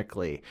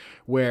karmically,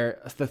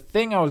 where the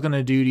thing I was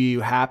gonna do to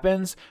you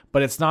happens,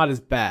 but it's not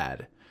as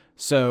bad.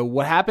 So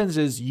what happens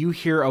is you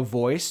hear a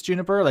voice,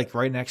 Juniper, like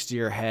right next to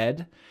your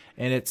head,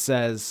 and it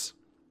says,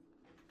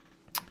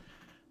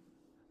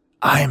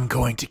 "I'm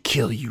going to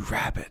kill you,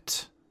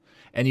 rabbit."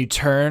 And you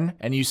turn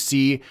and you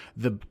see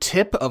the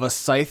tip of a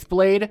scythe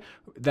blade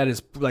that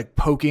is like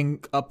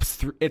poking up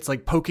through. It's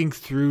like poking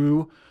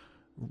through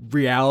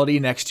reality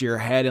next to your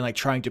head and like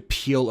trying to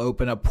peel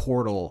open a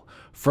portal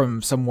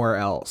from somewhere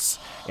else.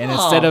 And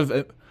instead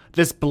of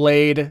this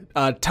blade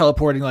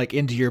teleporting like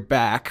into your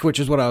back, which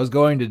is what I was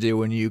going to do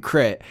when you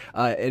crit,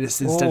 it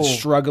is instead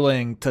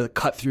struggling to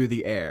cut through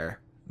the air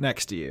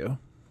next to you.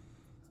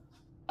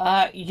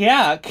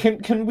 Yeah.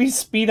 Can we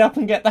speed up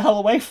and get the hell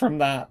away from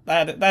that?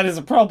 That is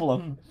a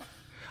problem.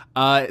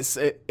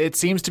 It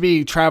seems to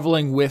be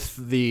traveling with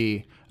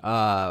the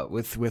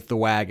with the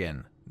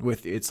wagon.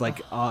 It's like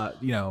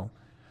the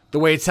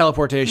way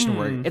teleportation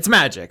works. It's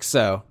magic,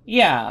 so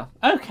yeah.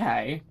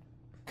 Okay.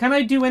 Can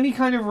I do any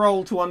kind of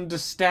roll to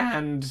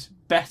understand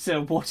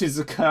better what is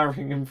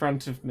occurring in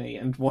front of me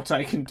and what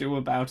I can do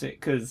about it?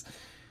 Because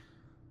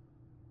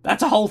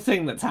that's a whole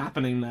thing that's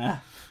happening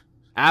there.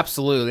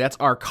 Absolutely, that's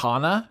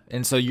Arcana,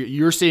 and so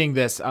you're seeing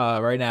this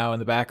right now in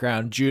the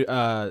background.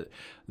 Zana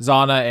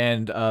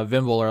and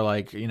Vimble are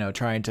like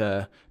trying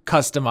to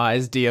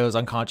customize Dio's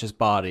unconscious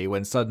body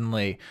when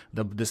suddenly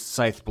this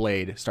scythe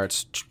blade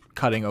starts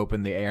cutting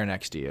open the air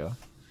next to you.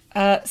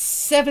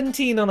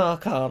 17 on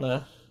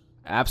Arcana.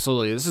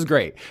 Absolutely. This is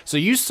great. So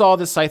you saw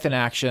the scythe in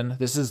action.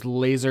 This is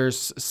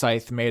Laser's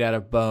scythe made out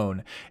of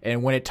bone.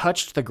 And when it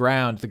touched the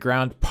ground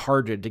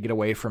parted to get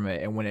away from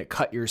it. And when it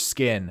cut your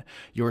skin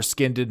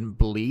didn't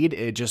bleed.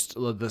 It just,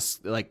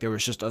 there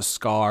was just a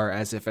scar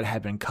as if it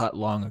had been cut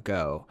long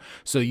ago.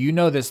 So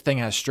this thing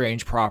has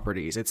strange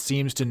properties. It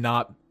seems to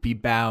not be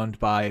bound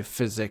by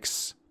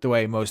physics the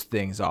way most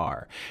things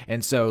are.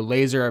 And so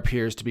Laser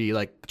appears to be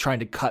like trying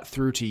to cut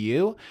through to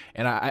you.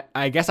 And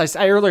I guess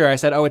I earlier I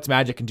said, oh, it's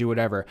magic and do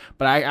whatever.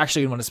 But I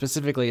actually want to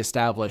specifically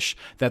establish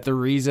that the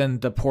reason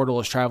the portal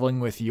is traveling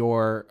with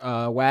your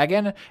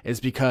wagon is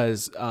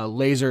because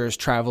Laser is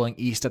traveling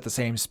east at the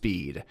same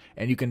speed.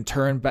 And you can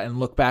turn back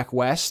and look back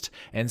west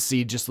and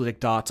see just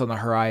like dots on the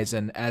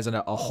horizon as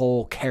a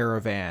whole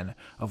caravan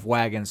of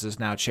wagons is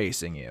now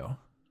chasing you.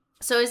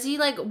 So is he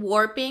like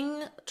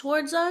warping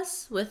towards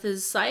us with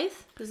his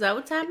scythe? Is that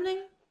what's happening?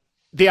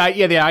 The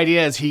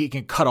idea is he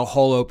can cut a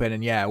hole open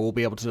and we'll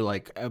be able to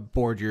like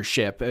board your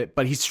ship.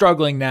 But he's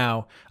struggling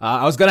now.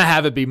 I was gonna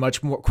have it be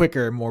much more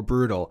quicker and more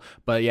brutal,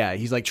 but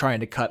he's like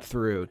trying to cut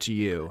through to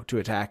you to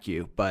attack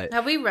you. But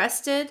have we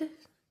rested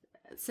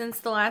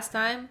since the last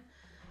time?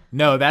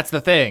 No, that's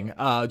the thing.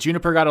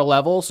 Juniper got a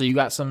level, so you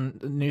got some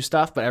new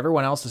stuff, but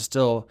everyone else is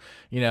still,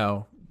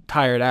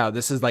 tired out.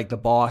 This is like the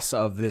boss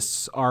of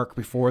this arc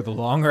before the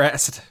long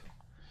rest.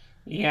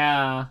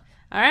 Yeah.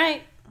 All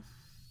right.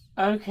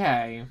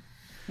 Okay.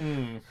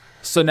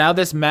 So now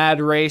this mad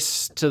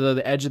race to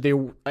the edge of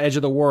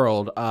the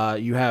world.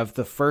 You have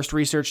the first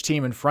research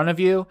team in front of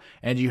you,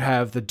 and you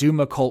have the Doom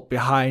Occult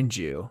behind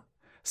you.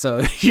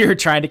 So you're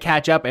trying to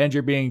catch up, and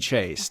you're being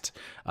chased.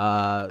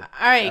 All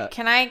right.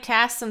 Can I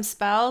cast some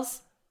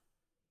spells?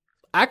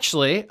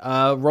 Actually,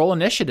 roll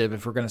initiative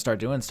if we're going to start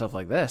doing stuff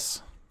like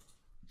this.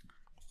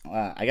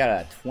 I got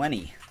a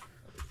 20.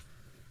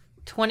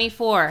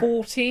 24.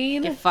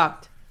 14? Get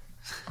fucked.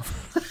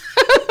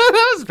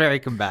 That was very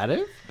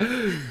combative.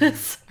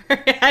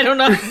 Sorry, I don't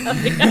know.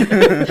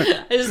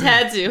 I just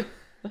had to.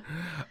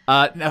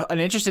 Now, an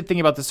interesting thing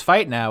about this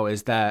fight now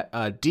is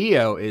that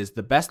Dio is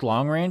the best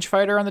long-range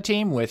fighter on the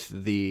team with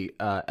the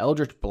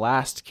Eldritch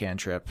Blast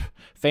cantrip,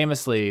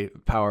 famously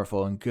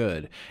powerful and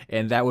good,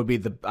 and that would be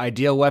the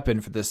ideal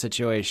weapon for this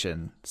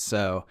situation.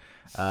 So,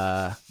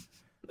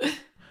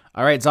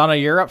 all right, Zana,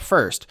 you're up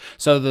first.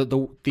 So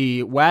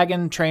the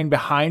wagon train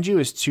behind you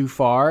is too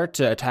far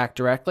to attack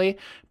directly,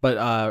 but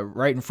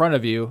right in front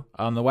of you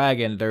on the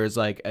wagon, there's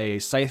like a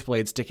scythe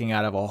blade sticking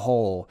out of a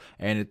hole,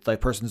 and it's like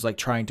person's like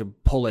trying to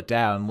pull it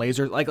down.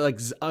 Laser like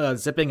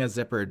zipping a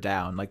zipper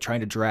down, like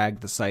trying to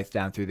drag the scythe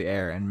down through the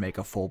air and make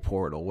a full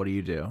portal. What do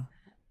you do?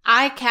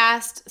 I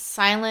cast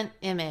Silent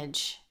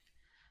Image,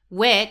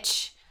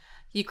 which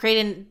you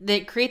create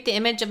the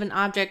image of an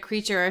object,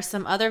 creature, or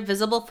some other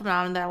visible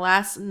phenomenon that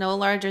lasts no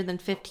larger than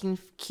 15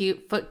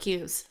 foot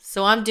cubes.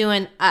 So I'm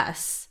doing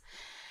us.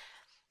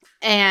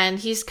 And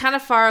he's kind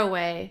of far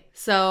away.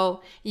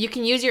 So you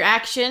can use your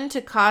action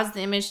to cause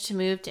the image to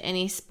move to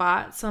any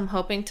spot. So I'm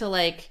hoping to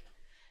like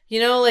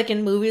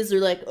in movies they're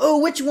like, oh,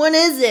 which one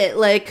is it?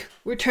 Like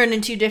we're turned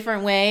in two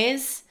different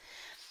ways.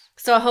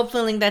 So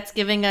hopefully that's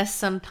giving us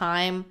some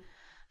time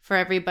for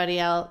everybody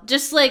else.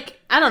 Just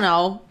like, I don't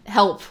know,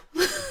 help.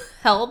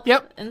 Help.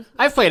 Yep.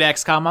 I've played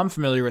XCOM. I'm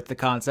familiar with the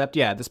concept.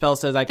 Yeah, the spell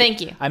says I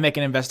make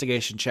an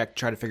investigation check to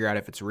try to figure out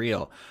if it's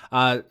real.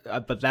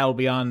 But that'll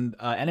be on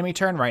enemy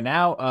turn right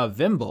now.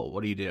 Vimble,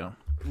 what do you do?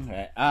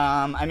 Okay.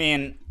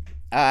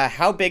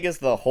 How big is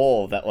the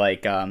hole that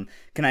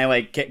can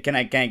I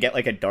get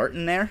like a dart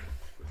in there?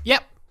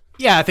 Yep.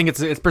 Yeah, I think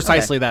it's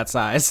precisely that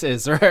size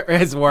is where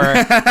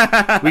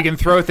we can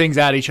throw things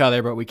at each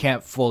other, but we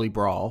can't fully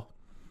brawl.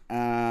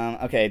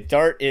 Okay,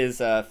 dart is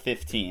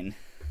 15.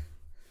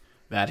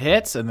 That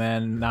hits, and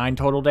then 9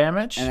 total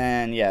damage. And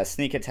then,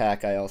 sneak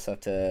attack, I also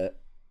have to...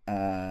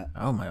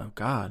 oh my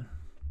god.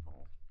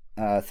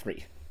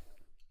 3.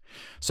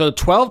 So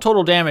 12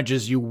 total damage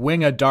as you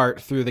wing a dart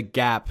through the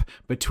gap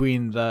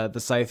between the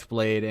scythe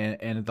blade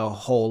and the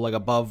hole, like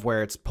above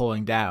where it's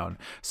pulling down.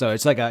 So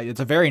it's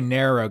a very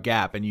narrow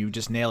gap, and you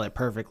just nail it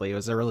perfectly. It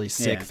was a really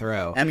sick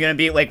throw. I'm gonna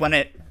be like when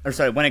it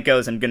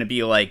goes, I'm gonna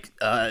be like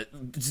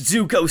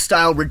Zuko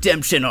style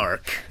redemption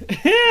arc.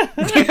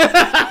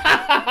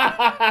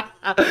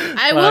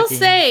 I will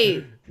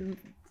say,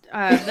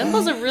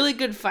 Vimble's a really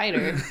good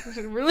fighter.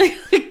 Really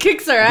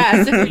kicks our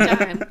ass every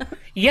time.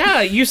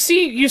 Yeah, you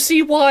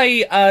see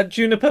why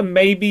Juniper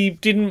maybe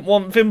didn't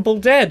want Vimble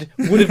dead.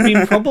 Would have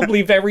been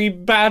probably very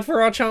bad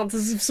for our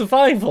chances of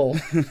survival.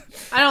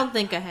 I don't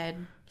think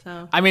ahead.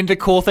 So I mean, the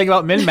cool thing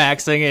about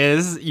min-maxing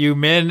is you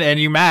min and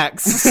you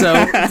max.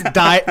 So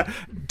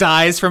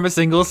dies from a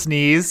single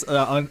sneeze,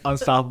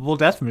 unstoppable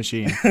death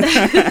machine.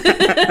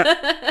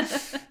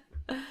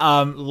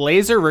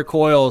 Laser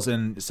recoils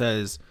and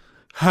says,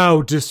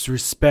 "How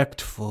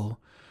disrespectful.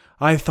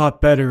 I thought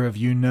better of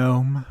you,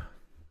 gnome."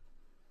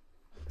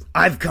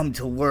 I've come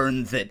to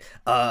learn that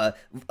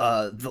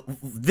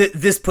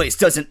this place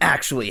doesn't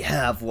actually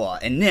have law,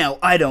 and now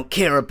I don't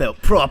care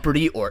about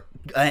property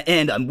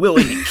and I'm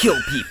willing to kill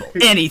people.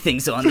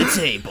 Anything's on the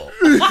table.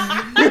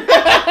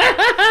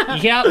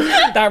 Yep,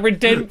 that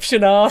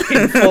redemption arc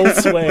in full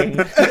swing.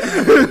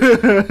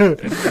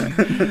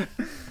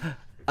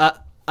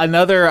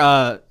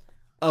 Another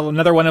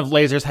one of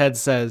Laser's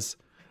heads says,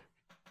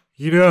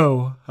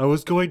 I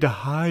was going to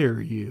hire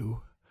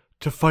you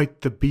to fight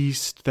the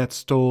beast that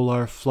stole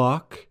our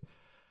flock.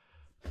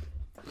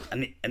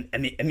 I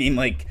mean,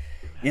 like,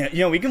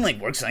 Yeah, we can like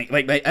work something.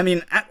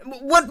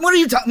 What are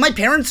you talking? My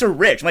parents are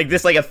rich. Like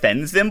this, like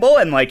offends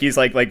Zimble, and like he's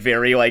like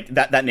very like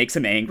that makes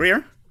him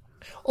angrier.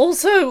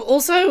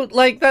 Also,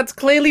 like that's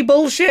clearly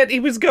bullshit. He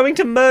was going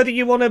to murder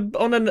you on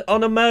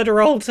a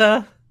murder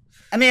altar.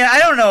 I mean, I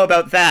don't know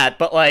about that,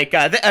 but like,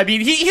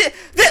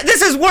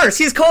 this is worse.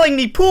 He's calling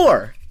me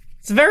poor.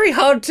 It's very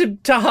hard to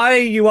hire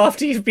you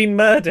after you've been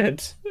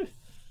murdered.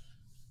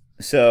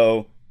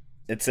 So,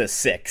 it's a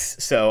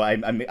 6. So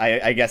I'm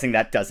guessing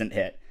that doesn't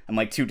hit. I'm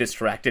like too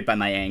distracted by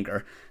my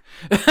anger.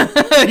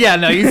 Yeah,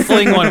 no, you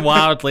fling one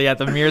wildly at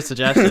the mere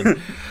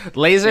suggestion.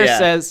 Laser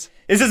says,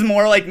 "This is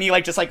more like me,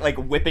 like just like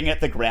whipping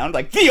at the ground,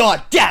 like the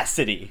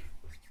audacity."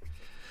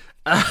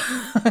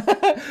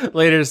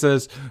 Later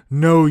says,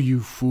 "No,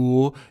 you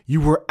fool.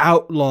 You were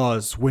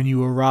outlaws when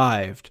you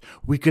arrived.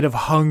 We could have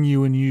hung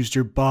you and used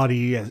your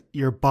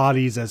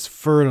bodies as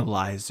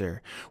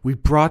fertilizer. We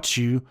brought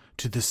you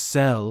to the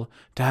cell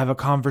to have a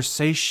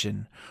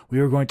conversation.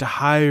 We were going to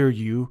hire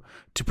you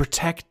to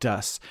protect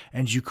us,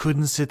 and you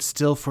couldn't sit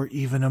still for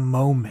even a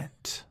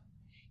moment."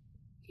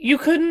 You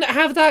couldn't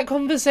have that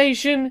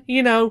conversation,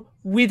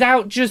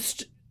 without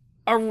just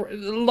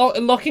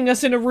locking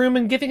us in a room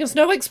and giving us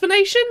no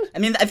explanation? I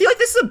mean, I feel like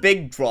this is a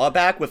big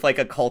drawback with like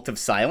a cult of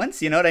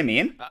silence, you know what I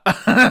mean? I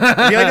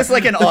feel like it's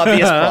like an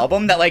obvious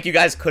problem that like you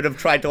guys could have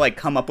tried to like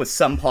come up with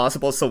some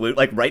possible solution,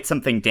 like write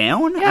something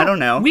down? Yeah, I don't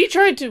know. We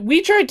tried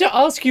to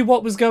ask you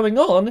what was going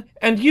on,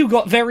 and you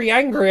got very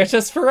angry at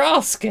us for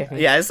asking.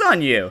 Yeah, it's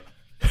on you.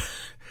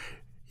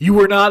 You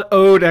were not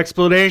owed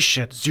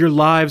explanations. Your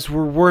lives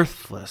were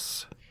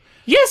worthless.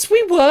 Yes,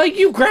 we were.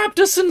 You grabbed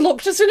us and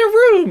locked us in a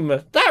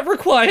room. That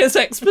requires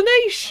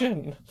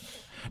explanation.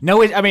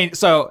 No,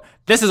 so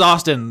this is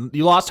Austin.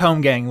 You lost home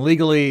gang.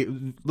 Legally,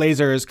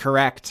 Laser is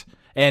correct.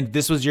 And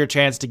this was your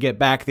chance to get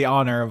back the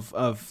honor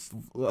of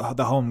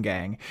the home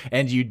gang.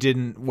 And you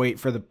didn't wait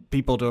for the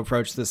people to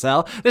approach the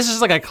cell. This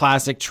is like a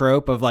classic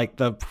trope of like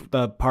the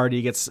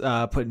party gets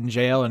put in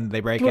jail and they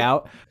break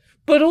out.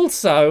 But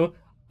also,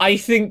 I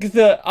think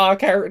that our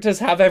characters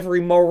have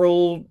every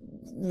moral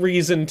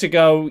reason to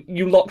go,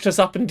 you locked us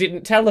up and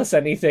didn't tell us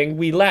anything,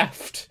 we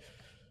left.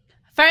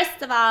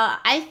 First of all,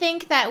 I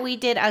think that we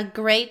did a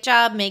great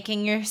job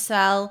making your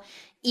cell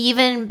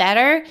even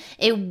better.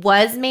 It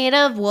was made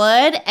of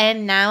wood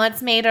and now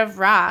it's made of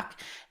rock.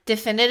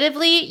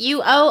 Definitively,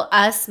 you owe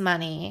us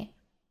money.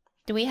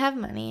 Do we have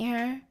money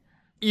here?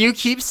 You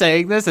keep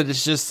saying this and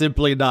it's just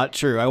simply not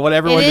true. I want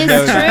everyone to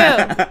know true.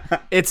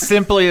 That. It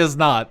simply is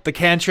not. The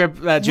cantrip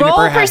that Juniper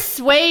Roll has.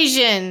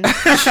 persuasion.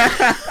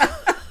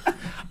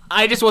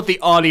 I just want the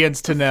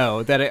audience to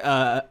know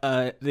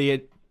that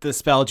the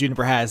spell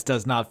Juniper has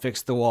does not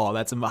fix the wall.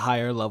 That's a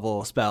higher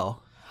level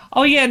spell.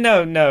 Oh yeah,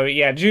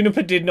 yeah,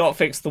 Juniper did not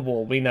fix the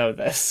wall. We know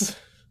this.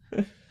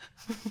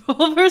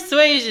 Roll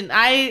persuasion.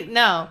 I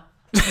know.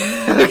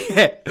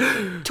 Okay.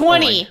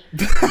 20.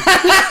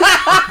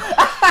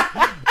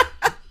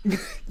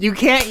 You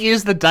can't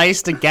use the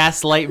dice to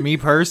gaslight me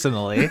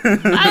personally.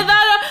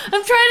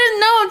 I'm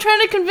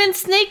trying to convince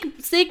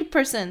Snake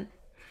person.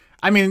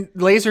 I mean,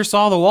 Laser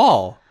saw the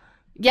wall.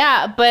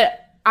 Yeah, but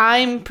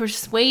I'm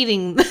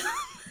persuading.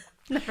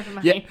 Never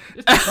mind. Yeah.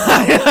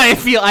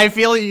 I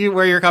feel you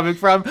where you're coming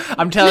from.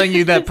 I'm telling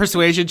you that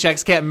persuasion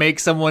checks can't make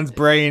someone's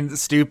brain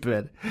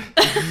stupid.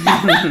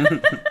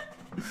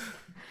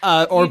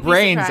 Or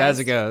brains, as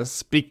it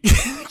goes.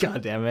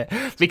 God damn it.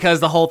 Because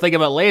the whole thing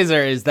about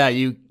Laser is that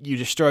you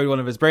destroyed one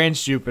of his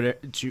brains, Juniper?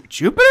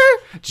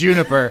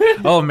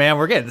 Oh man,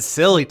 we're getting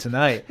silly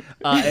tonight.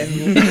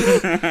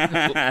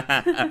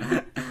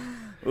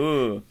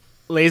 Ooh.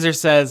 Laser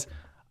says,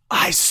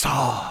 "I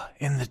saw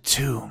in the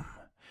tomb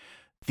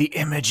the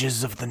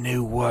images of the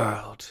new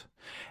world,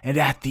 and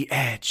at the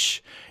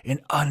edge, an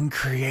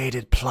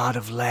uncreated plot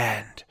of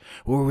land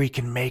where we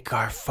can make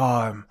our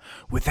farm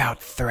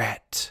without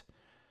threat."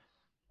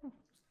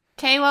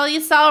 Okay, well, you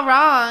saw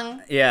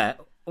wrong. Yeah.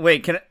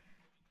 Wait, can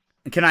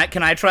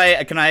I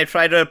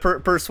try to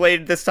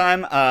persuade this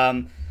time?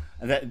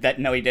 That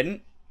no, he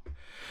didn't.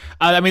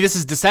 I mean, this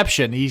is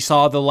deception. He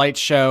saw the light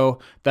show,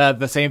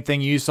 the same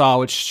thing you saw,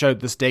 which showed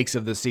the stakes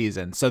of the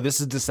season. So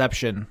this is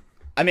deception.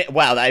 I mean,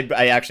 wow,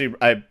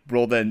 I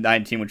rolled a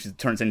 19, which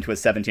turns into a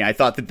 17. I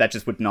thought that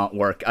just would not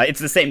work. It's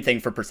the same thing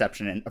for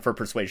perception and for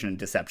persuasion and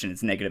deception.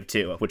 It's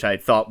 -2, which I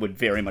thought would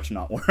very much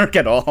not work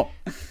at all.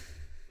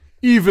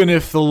 Even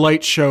if the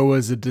light show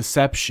was a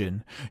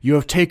deception, you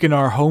have taken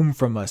our home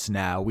from us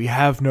now. We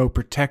have no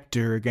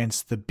protector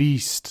against the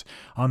beast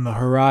on the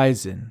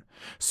horizon.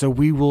 So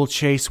we will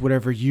chase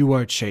whatever you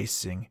are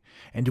chasing,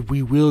 and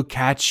we will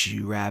catch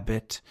you,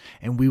 Rabbit,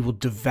 and we will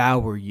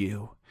devour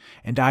you,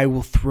 and I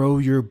will throw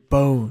your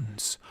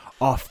bones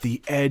off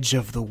the edge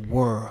of the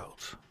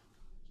world.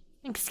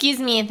 Excuse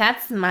me,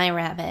 that's my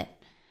rabbit,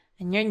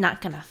 and you're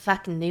not gonna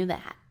fucking do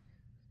that.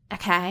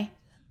 Okay?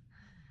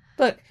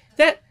 Look,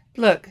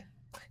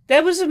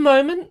 there was a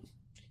moment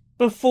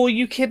before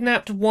you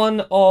kidnapped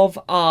one of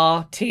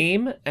our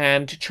team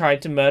and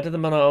tried to murder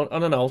them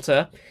on an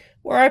altar,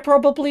 where I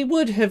probably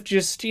would have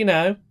just,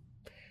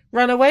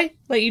 run away,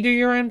 let you do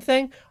your own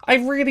thing. I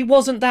really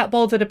wasn't that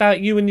bothered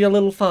about you and your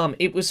little farm.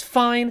 It was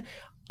fine.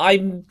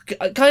 I'm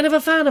kind of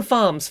a fan of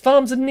farms.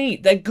 Farms are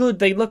neat. They're good.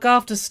 They look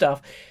after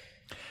stuff.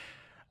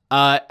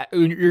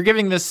 You're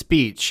giving this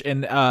speech,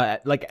 and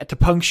like to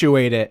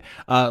punctuate it,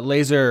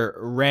 Laser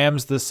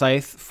rams the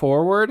scythe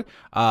forward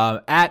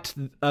at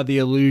the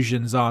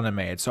illusion Zana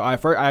made. So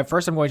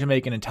first I'm going to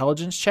make an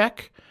intelligence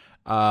check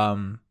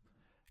to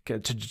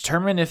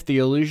determine if the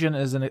illusion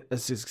is a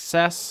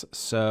success.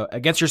 So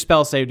against your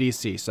spell save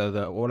DC.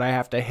 So what I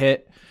have to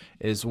hit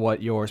is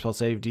what your spell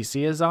save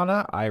DC is,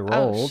 Zana. I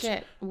rolled. Oh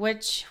shit!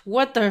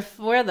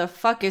 Where the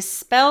fuck is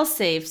spell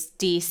saves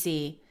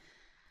DC?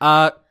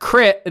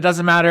 Crit, it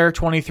doesn't matter.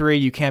 23,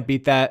 you can't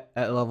beat that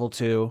at level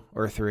 2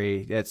 or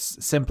 3.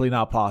 It's simply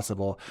not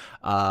possible.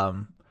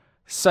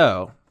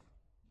 So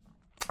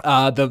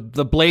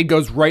the blade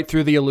goes right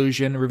through the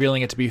illusion,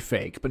 revealing it to be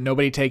fake, but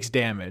nobody takes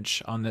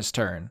damage on this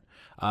turn.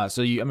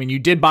 So you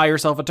did buy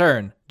yourself a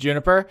turn,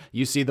 Juniper.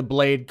 You see the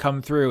blade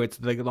come through. It's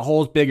the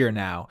hole's bigger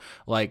now.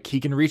 Like he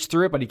can reach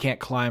through it, but he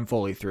can't climb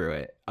fully through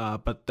it.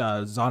 But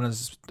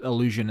Zana's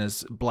illusion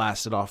is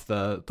blasted off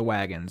the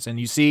wagons, and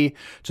you see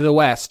to the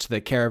west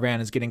the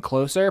caravan is getting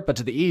closer, but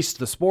to the east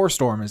the spore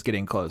storm is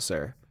getting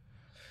closer.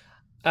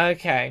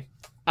 Okay.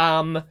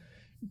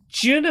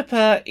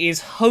 Juniper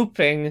is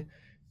hoping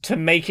to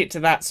make it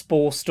to that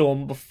spore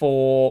storm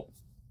before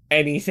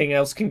anything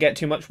else can get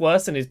too much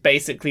worse, and is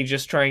basically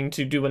just trying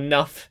to do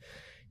enough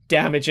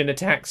damage and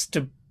attacks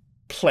to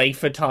play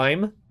for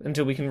time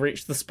until we can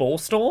reach the spore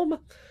storm.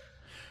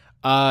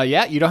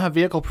 Yeah, you don't have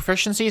vehicle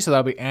proficiency, so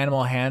that'll be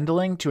animal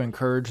handling to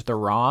encourage the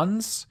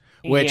Rons,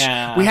 which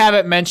we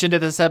haven't mentioned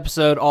in this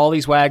episode. All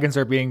these wagons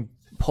are being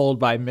pulled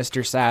by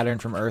Mr. Saturn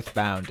from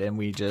Earthbound, and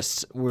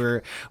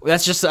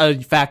that's just a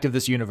fact of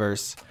this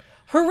universe.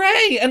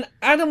 Hooray! An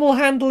animal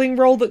handling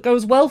roll that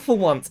goes well for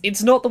once.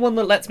 It's not the one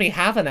that lets me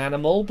have an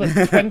animal, but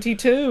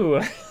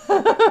 22.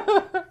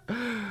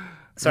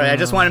 Sorry, I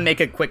just want to make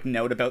a quick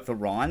note about the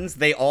Rons.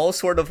 They all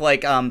sort of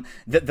like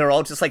they're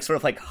all just like sort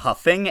of like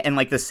huffing, and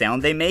like the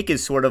sound they make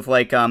is sort of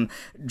like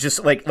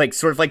just like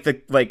sort of like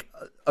the like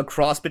a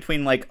cross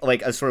between like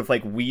a sort of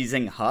like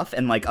wheezing huff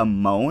and like a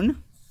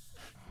moan.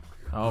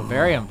 Oh,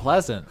 very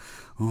unpleasant.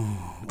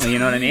 You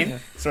know what I mean?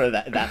 Sort of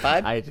that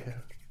vibe. I do.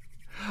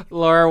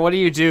 Laura, what do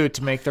you do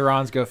to make the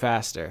Rons go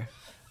faster?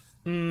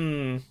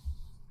 You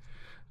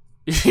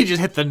just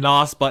hit the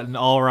NOS button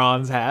all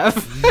Rons have.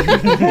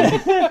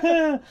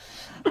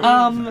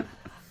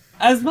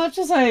 As much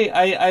as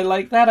I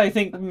like that, I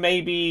think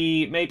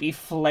maybe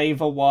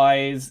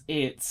flavor-wise,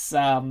 it's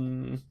how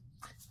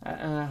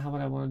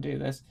would I want to do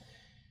this?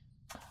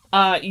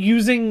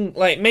 Using,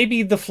 like,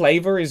 maybe the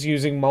flavor is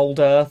using mold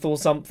earth or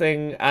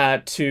something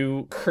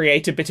to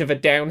create a bit of a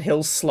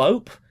downhill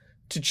slope,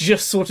 to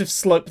just sort of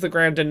slope the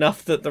ground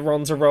enough that the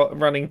Rons are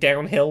running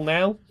downhill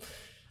now.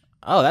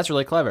 Oh, that's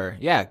really clever.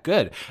 Yeah,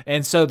 good.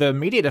 And so the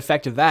immediate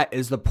effect of that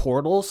is the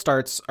portal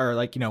starts, or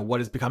like,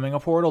 what is becoming a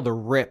portal, the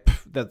rip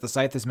that the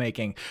scythe is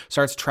making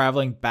starts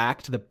traveling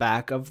back to the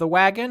back of the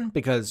wagon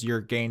because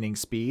you're gaining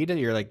speed,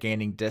 you're like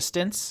gaining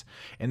distance,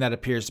 and that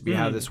appears to be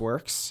how this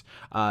works.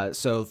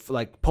 So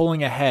like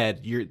pulling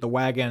ahead, the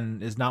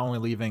wagon is not only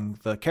leaving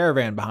the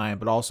caravan behind,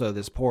 but also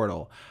this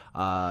portal.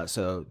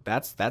 So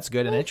that's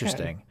good and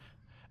interesting.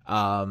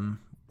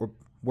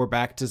 We're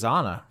back to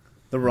Zana.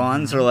 The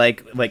Rons are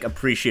like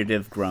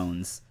appreciative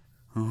groans.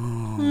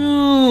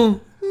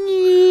 Not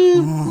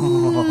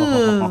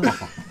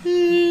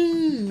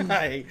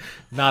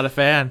a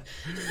fan.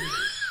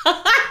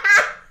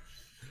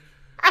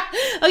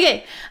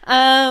 Okay.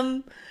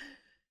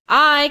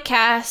 I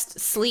cast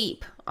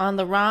sleep on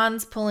the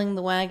Rons pulling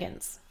the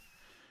wagons.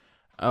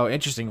 Oh,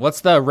 interesting. What's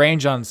the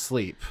range on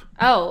sleep?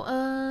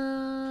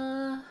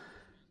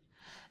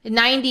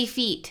 90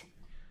 feet.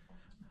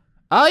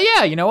 Oh,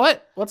 yeah. You know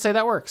what? Let's say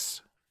that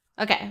works.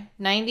 Okay,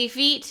 90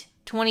 feet,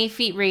 20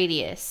 feet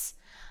radius.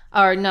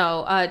 Or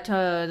no,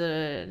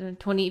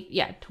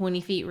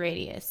 20 feet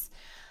radius.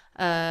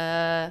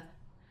 Okay,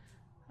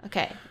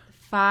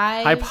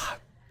 5.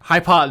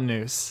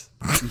 Hypotenuse.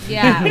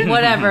 Yeah,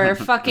 whatever.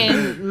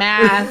 Fucking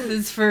math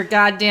is for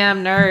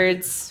goddamn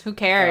nerds. Who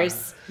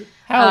cares?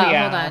 Hell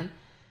yeah. Hold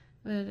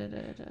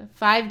on.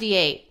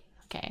 5d8.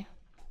 Okay.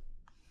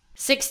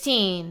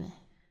 16.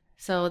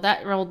 So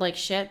that rolled like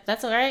shit.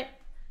 That's all right.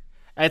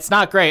 It's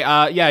not great.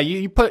 Yeah,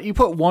 you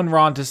put one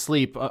Ron to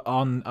sleep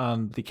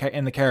in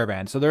the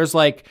caravan. So there's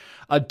like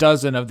a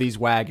dozen of these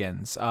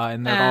wagons,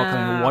 and they're all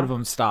coming. One of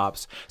them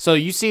stops. So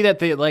you see that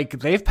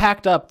they've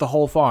packed up the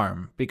whole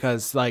farm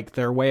because like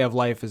their way of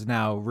life is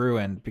now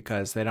ruined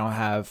because they don't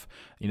have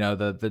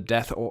the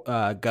death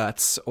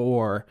guts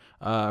or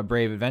a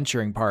brave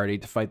adventuring party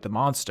to fight the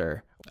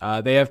monster.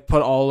 They have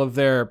put all of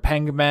their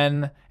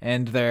pengmen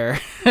and their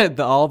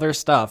all their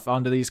stuff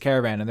onto these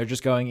caravan, and they're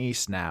just going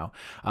east now.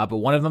 But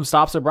one of them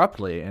stops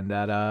abruptly, and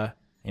that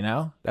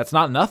that's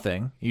not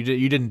nothing.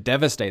 You didn't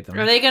devastate them.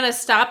 Are they gonna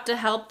stop to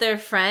help their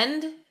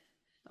friend,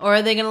 or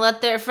are they gonna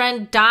let their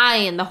friend die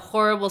in the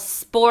horrible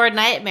spore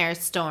nightmare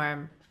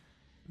storm?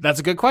 That's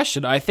a good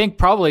question. I think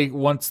probably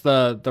once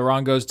the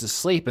Ron goes to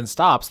sleep and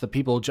stops, the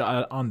people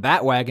on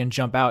that wagon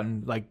jump out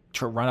and like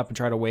run up and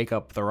try to wake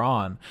up the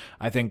Ron.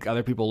 I think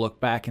other people look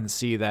back and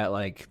see that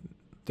like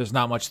there's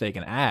not much they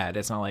can add.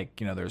 It's not like,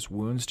 there's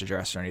wounds to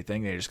dress or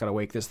anything. They just got to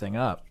wake this thing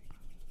up.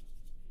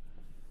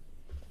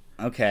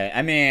 Okay.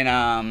 I mean,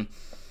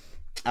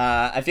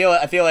 I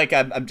feel like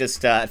I'm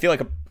just I feel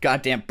like a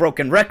goddamn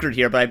broken record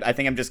here, but I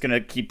think I'm just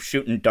gonna keep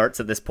shooting darts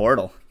at this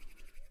portal.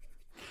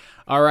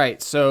 All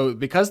right, so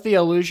because the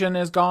illusion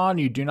is gone,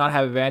 you do not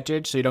have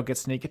advantage, so you don't get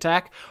sneak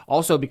attack.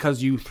 Also,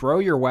 because you throw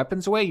your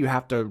weapons away, you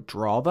have to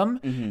draw them,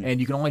 and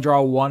you can only draw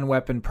one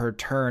weapon per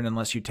turn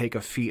unless you take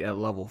a feat at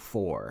level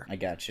 4. I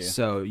got you.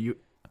 So you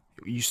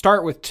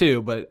start with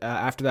 2, but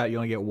after that you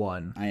only get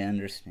 1. I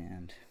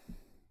understand.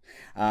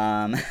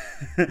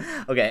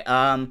 Okay.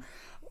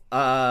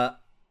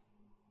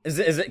 Is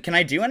it? Can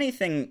I do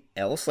anything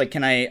else? Like,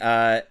 can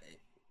I?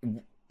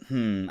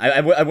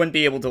 I wouldn't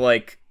be able to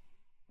like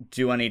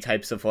do any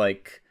types of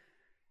like.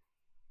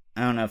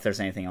 I don't know if there's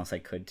anything else I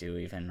could do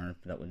even, or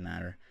that would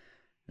matter.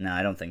 No,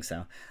 I don't think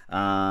so.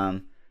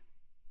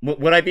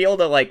 Would I be able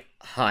to like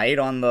hide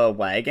on the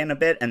wagon a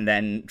bit and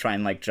then try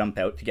and like jump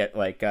out to get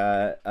like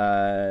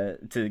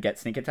to get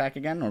sneak attack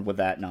again, or would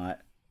that not?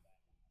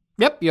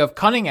 Yep, you have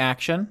cunning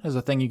action as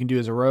a thing you can do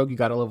as a rogue. You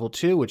got a level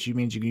 2, which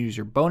means you can use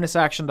your bonus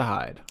action to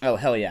hide. Oh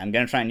hell yeah! I'm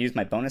gonna try and use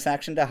my bonus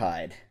action to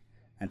hide.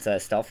 That's a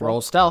stealth roll.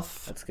 Roll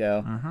stealth. Let's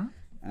go.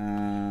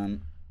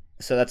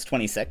 So that's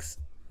 26.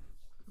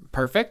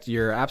 Perfect.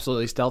 You're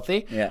absolutely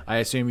stealthy. Yeah. I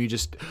assume you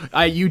just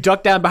you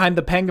duck down behind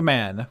the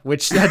Pengman,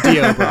 which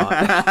Dio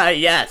brought.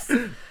 Yes.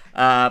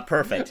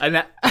 Perfect.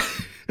 And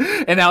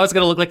now it's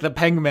gonna look like the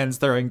Pengman's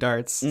throwing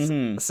darts.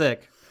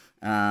 Sick.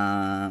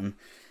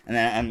 And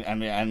then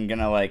I'm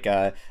gonna like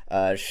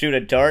shoot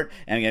a dart,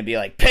 and I'm gonna be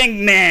like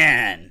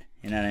Pengman.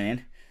 You know what I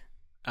mean?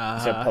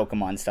 So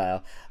Pokemon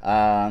style.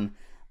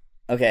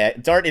 Okay.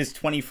 Dart is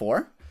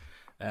 24.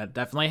 That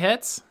definitely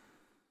hits.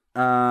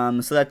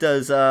 So that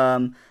does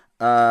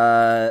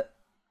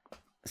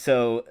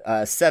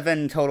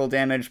 7 total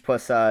damage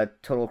plus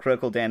total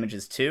critical damage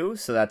is 2,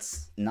 so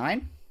that's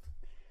 9.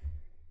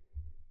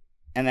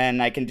 And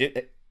then I can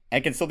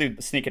still do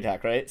sneak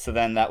attack, right? So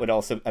then that would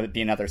also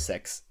be another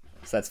 6.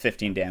 So that's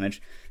 15 damage.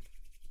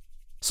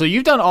 So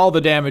you've done all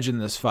the damage in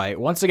this fight.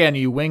 Once again,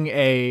 you wing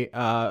a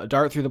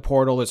dart through the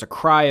portal. There's a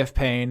cry of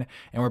pain,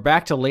 and we're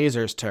back to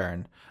Laser's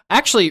turn.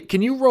 Actually,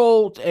 can you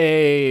roll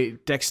a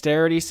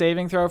dexterity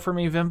saving throw for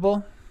me,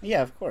 Vimble?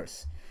 Yeah, of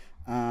course.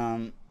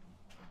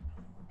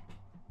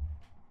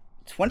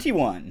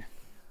 21.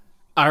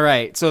 All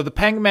right. So the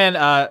Pengman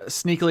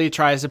sneakily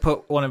tries to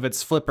put one of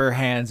its flipper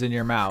hands in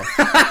your mouth.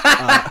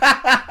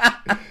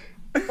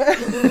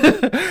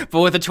 But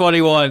with a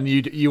 21,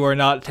 you are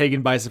not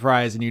taken by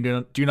surprise, and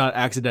you do not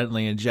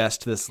accidentally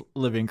ingest this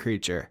living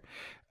creature.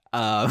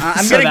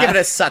 I'm gonna give it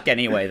a suck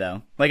anyway,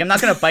 though. Like, I'm not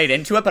gonna bite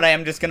into it, but I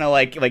am just gonna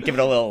like give it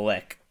a little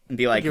lick and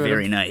be like,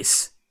 very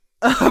nice.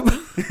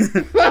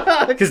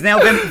 Because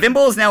now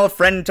Vimble is now a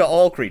friend to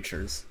all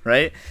creatures,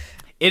 right?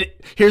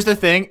 Here's the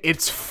thing: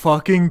 it's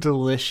fucking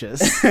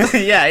delicious.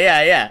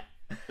 Yeah.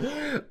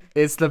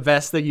 It's the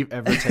best thing you've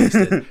ever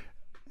tasted.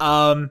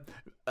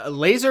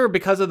 Laser,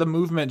 because of the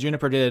movement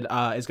Juniper did,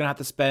 is gonna have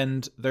to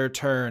spend their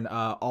turn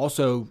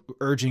also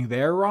urging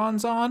their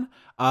Rons on.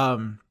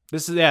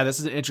 This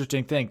is an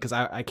interesting thing because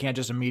I can't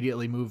just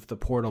immediately move the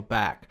portal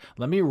back.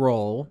 Let me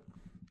roll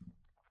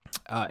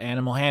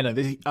animal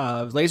handling.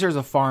 Laser is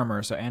a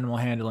farmer, so animal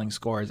handling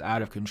score is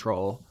out of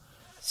control.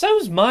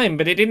 So's mine,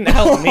 but it didn't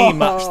help me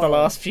much the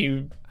last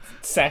few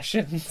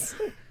sessions.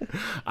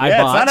 It's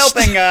not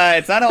helping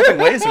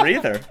Laser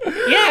either.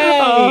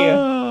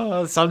 Yay!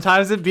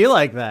 Sometimes it'd be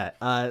like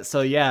that.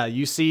 So yeah,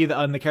 you see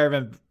on the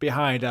caravan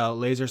behind,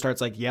 Laser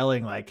starts like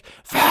yelling like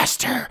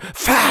faster,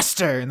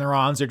 and the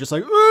Rons are just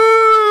like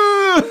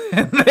ooh,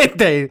 and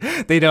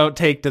they don't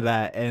take to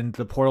that, and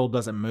the portal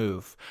doesn't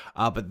move.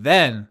 But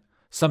then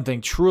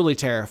something truly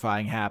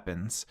terrifying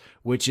happens,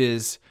 which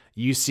is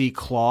you see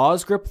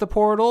claws grip the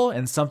portal,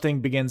 and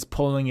something begins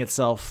pulling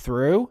itself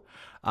through.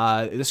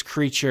 This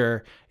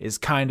creature is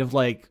kind of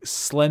like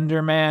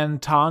Slenderman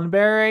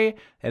Tonberry.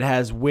 It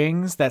has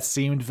wings that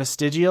seemed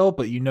vestigial,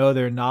 but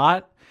they're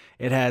not.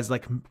 It has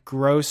like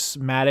gross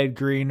matted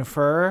green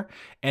fur,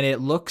 and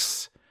it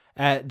looks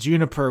at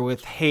Juniper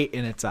with hate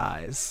in its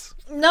eyes.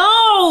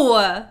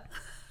 No!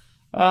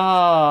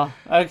 Oh,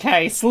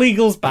 okay.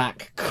 Sleagle's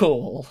back.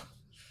 Cool.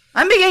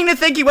 I'm beginning to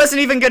think he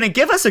wasn't even going to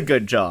give us a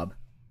good job.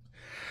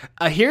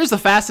 Here's the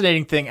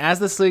fascinating thing. As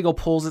the Sleagle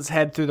pulls its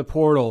head through the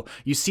portal,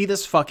 you see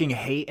this fucking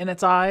hate in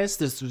its eyes,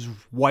 this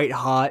white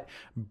hot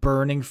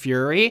burning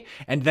fury,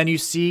 and then you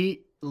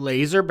see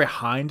Laser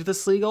behind the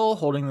Sleagle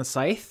holding the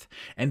scythe,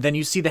 and then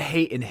you see the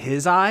hate in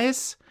his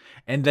eyes,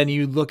 and then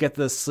you look at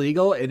the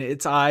Sleagle and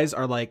its eyes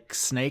are like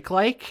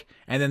snake-like,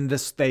 and then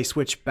they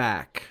switch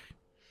back.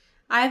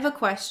 I have a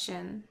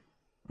question.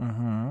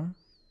 I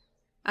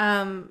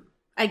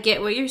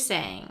get what you're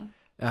saying.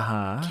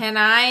 Uh-huh. Can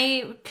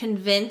I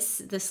convince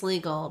this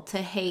Sleagle to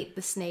hate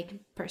the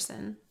snake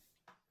person?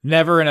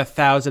 Never in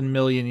 1,000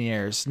 million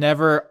years.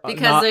 Never.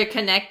 Because they're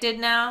connected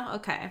now?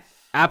 Okay.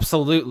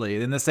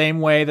 Absolutely. In the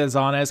same way that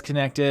Zana is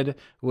connected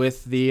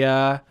with the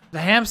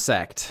Ham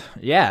Sect.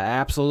 Yeah,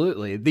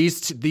 absolutely.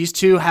 These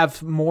two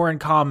have more in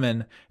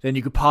common than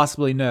you could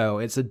possibly know.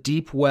 It's a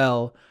deep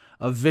well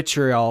of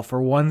vitriol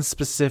for one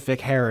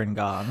specific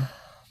Harengon.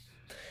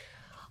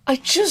 I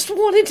just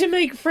wanted to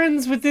make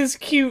friends with this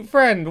cute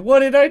friend.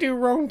 What did I do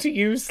wrong to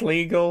you,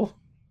 Sleagle?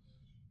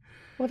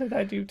 What did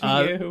I do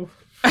to you?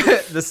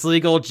 The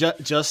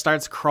Sleagle just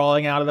starts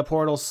crawling out of the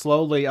portal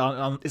slowly.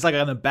 It's like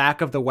on the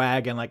back of the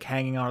wagon, like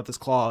hanging on with its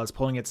claws,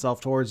 pulling itself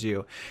towards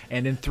you.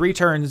 And in 3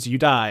 turns, you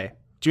die.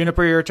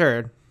 Juniper, your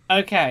turn.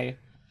 Okay.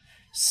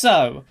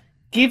 So,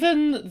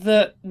 given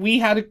that we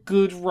had a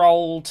good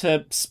roll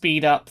to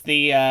speed up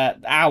the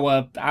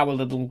our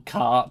little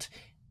cart,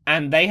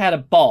 and they had a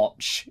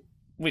botch,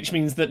 which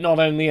means that not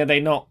only are they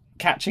not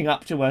catching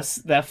up to us,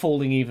 they're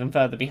falling even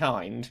further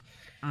behind.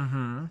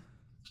 Mm-hmm.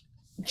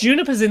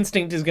 Juniper's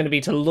instinct is going to be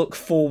to look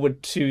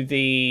forward to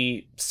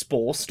the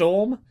Spore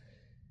Storm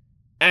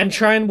and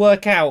try and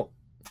work out,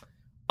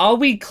 are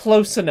we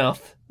close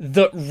enough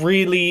that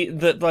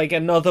like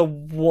another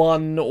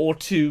 1 or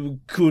 2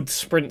 good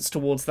sprints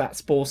towards that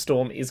Spore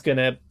Storm is going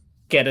to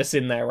get us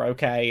in there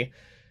okay,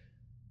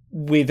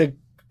 with a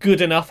good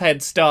enough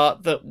head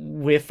start that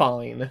we're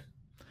fine.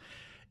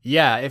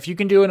 Yeah, if you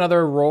can do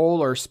another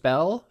roll or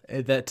spell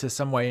that to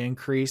some way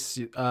increase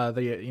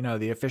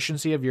the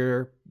efficiency of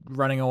your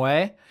running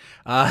away,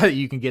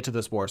 you can get to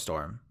the Spore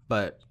Storm.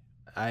 But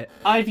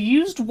I've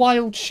used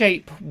Wild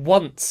Shape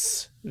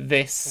once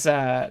this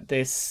long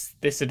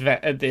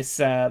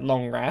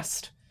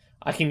rest.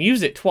 I can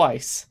use it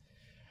twice.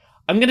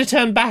 I'm going to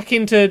turn back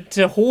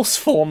into horse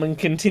form and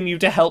continue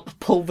to help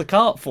pull the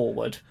cart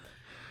forward.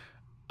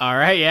 All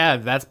right, yeah,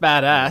 that's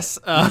badass.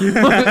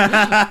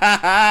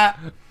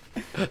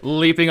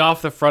 Leaping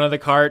off the front of the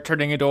cart,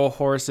 turning into a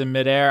horse in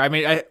midair. I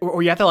mean,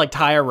 or you have to like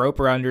tie a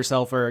rope around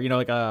yourself, or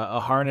like a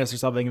harness or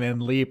something, and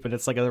then leap. And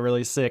it's like a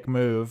really sick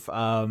move.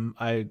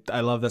 I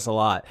love this a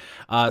lot.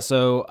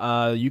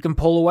 So you can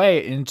pull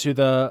away into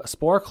the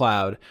spore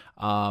cloud,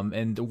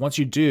 and once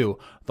you do,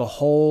 the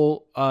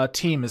whole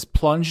team is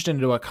plunged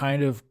into a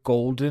kind of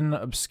golden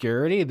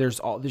obscurity. There's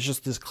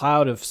just this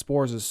cloud of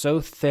spores is so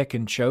thick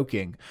and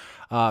choking.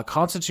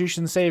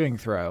 Constitution saving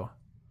throw.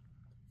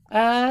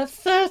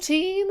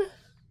 13?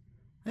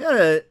 I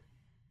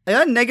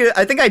got a negative.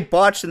 I think I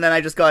botched and then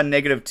I just got a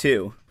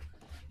 -2.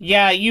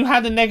 Yeah, you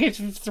had a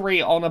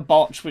 -3 on a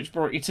botch, which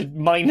brought you to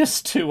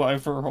 -2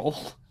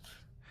 overall.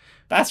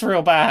 That's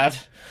real bad.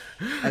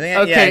 I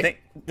think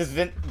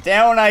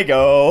down I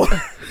go.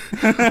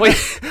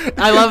 Wait,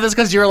 I love this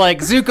because you're like,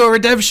 Zuko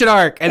redemption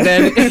arc, and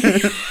then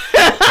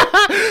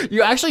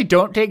you actually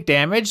don't take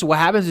damage. What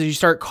happens is you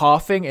start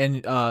coughing and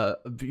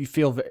you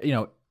feel,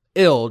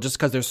 ill just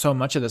because there's so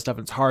much of this stuff.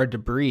 It's hard to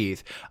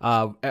breathe.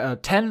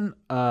 13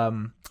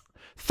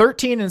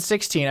 and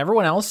 16,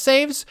 everyone else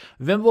saves.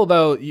 Vimble,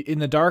 though, in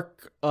the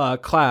dark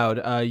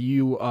cloud,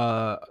 you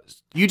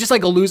just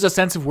like lose a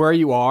sense of where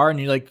you are, and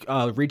you like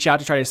reach out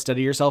to try to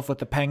steady yourself with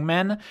the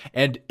Pengmen,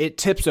 and it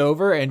tips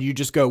over, and you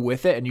just go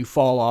with it, and you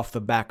fall off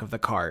the back of the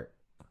cart.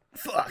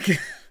 Fuck.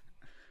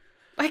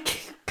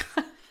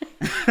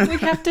 We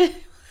have to.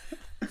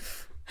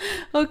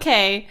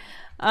 Okay.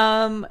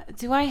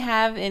 Do I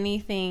have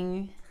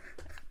anything?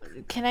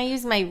 Can I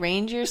use my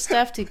ranger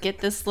stuff to get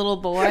this little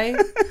boy?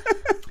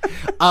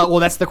 Well,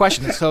 that's the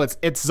question. So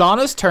it's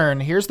Zana's turn.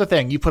 Here's the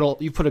thing: you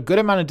put a good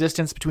amount of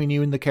distance between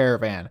you and the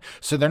caravan,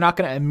 so they're not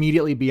going to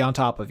immediately be on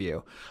top of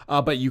you.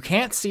 But you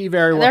can't see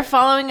very well. They're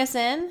following us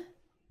in.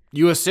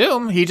 You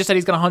assume he just said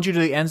he's going to hunt you to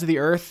the ends of the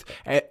earth,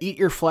 eat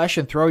your flesh,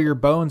 and throw your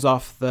bones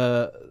off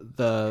the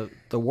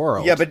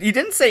world. Yeah, but you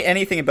didn't say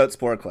anything about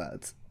spore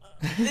clouds.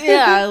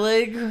 Yeah,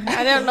 like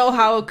I don't know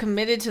how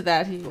committed to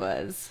that he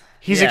was.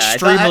 He's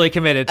extremely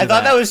committed to that. I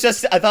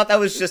thought that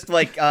was just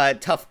like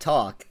tough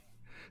talk.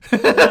 I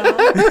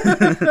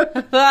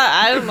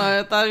don't know.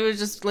 I thought he was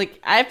just like.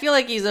 I feel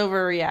like he's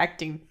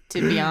overreacting, to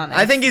be honest.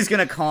 I think he's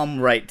gonna calm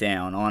right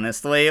down.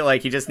 Honestly,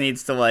 like he just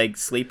needs to like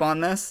sleep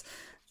on this.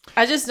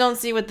 I just don't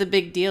see what the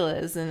big deal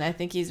is, and I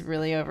think he's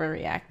really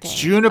overreacting.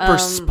 Juniper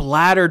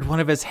splattered one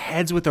of his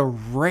heads with a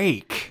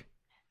rake.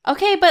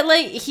 Okay, but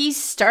like he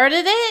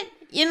started it.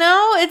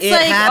 It's it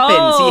like happens.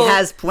 Oh, he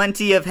has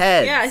plenty of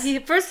heads. Yeah,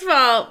 first of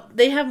all,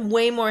 they have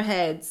way more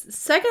heads.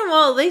 Second of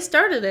all, they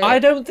started it. I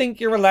don't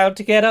think you're allowed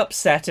to get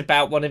upset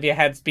about one of your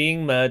heads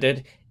being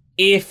murdered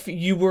if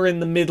you were in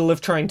the middle of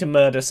trying to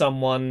murder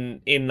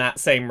someone in that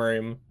same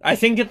room. I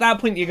think at that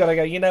point you gotta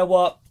go, you know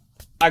what?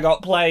 I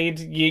got played.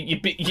 You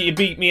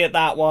beat me at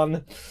that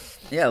one.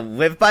 Yeah,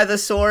 live by the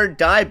sword,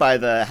 die by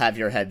the have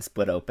your head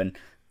split open.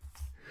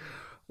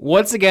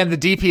 Once again, the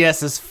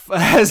DPS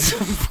has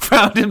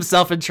found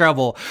himself in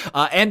trouble,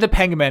 and the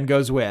Penguin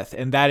goes with,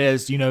 and that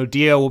is,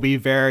 Dio will be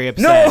very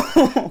upset.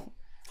 No!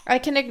 I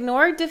can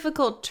ignore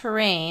difficult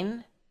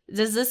terrain.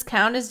 Does this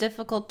count as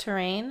difficult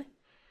terrain?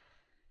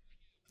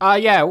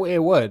 Yeah,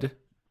 it would.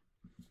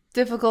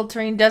 Difficult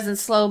terrain doesn't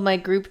slow my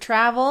group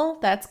travel.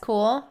 That's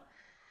cool.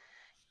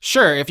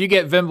 Sure, if you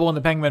get Vimble and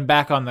the penguin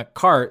back on the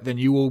cart, then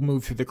you will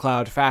move through the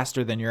cloud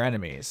faster than your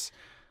enemies.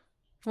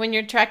 When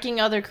you're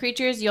tracking other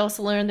creatures, you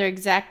also learn their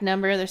exact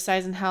number, their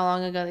size, and how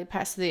long ago they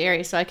passed through the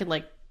area, so I could,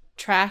 like,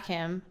 track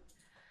him.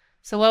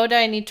 So what would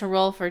I need to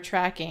roll for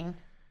tracking?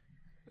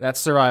 That's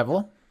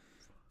survival.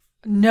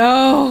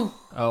 No!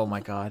 Oh my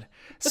god.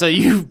 So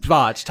you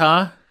botched,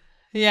 huh?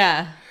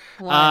 Yeah.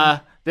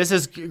 One. This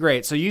is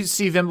great. So you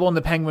see Vimble and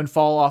the penguin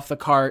fall off the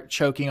cart,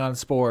 choking on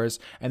spores,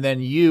 and then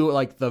you,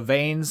 like, the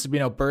veins,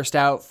 burst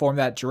out, form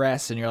that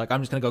dress, and you're like,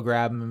 I'm just gonna go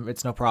grab him.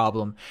 It's no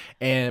problem.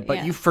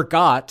 But you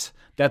forgot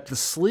that the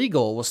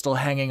Sleagle was still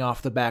hanging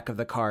off the back of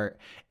the cart,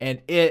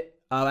 and it,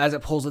 as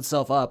it pulls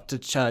itself up to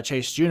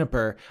chase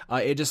Juniper,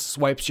 it just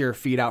swipes your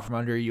feet out from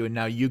under you, and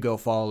now you go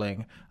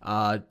falling.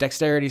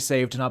 Dexterity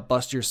save to not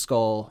bust your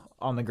skull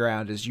on the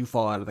ground as you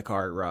fall out of the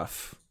cart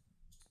rough.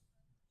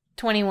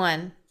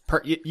 21.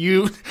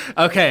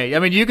 Okay. I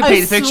mean, you can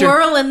paint a picture.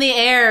 I swirl in the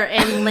air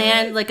and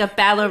land like a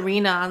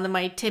ballerina on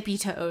my tippy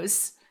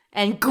toes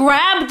and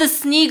grab the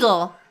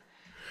Sneagle.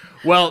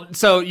 Well,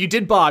 so you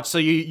did botch, so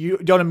you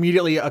don't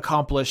immediately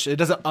accomplish. It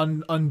doesn't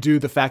undo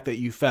the fact that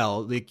you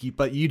fell,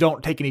 but you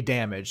don't take any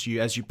damage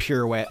as you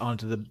pirouette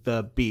onto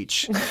the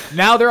beach.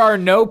 Now there are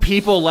no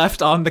people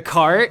left on the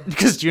cart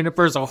because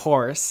Juniper's a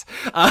horse.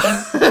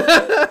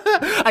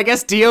 I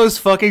guess Dio's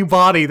fucking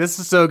body. This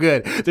is so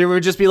good. There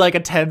would just be like a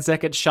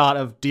 10-second shot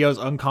of Dio's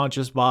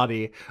unconscious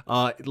body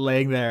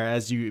laying there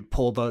as you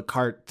pull the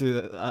cart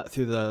through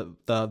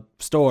the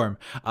storm,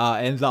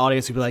 and the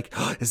audience would be like,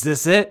 oh, "Is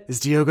this it? Is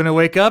Dio gonna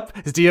wake up?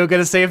 Is Dio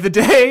gonna save the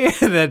day?"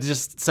 And then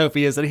just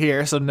Sophie isn't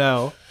here, so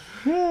no.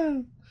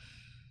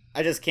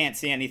 I just can't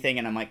see anything,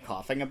 and I'm like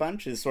coughing a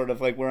bunch. Is sort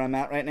of like where I'm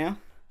at right now.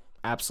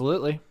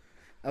 Absolutely.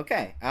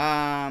 Okay.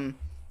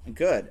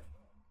 Good.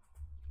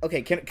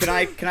 Okay. Can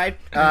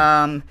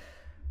I?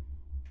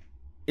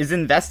 Is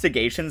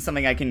investigation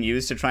something I can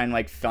use to try and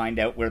like find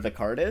out where the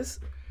card is?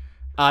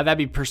 That'd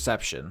be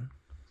perception.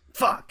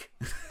 Fuck.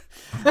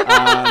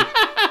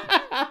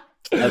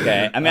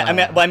 Okay. I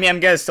mean, I'm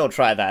gonna still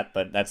try that,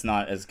 but that's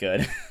not as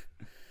good.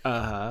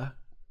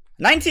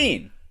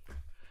 19.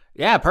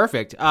 Yeah,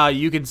 perfect.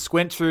 You can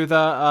squint through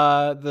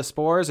the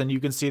spores, and you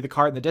can see the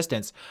cart in the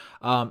distance.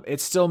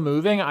 It's still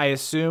moving. I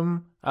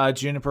assume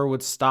Juniper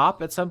would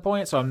stop at some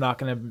point, so I'm not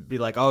gonna be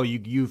like, "Oh,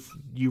 you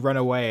run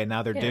away, and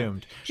now they're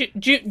doomed."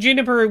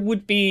 Juniper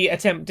would be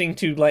attempting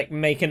to like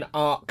make an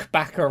arc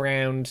back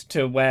around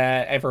to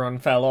where everyone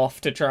fell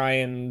off to try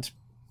and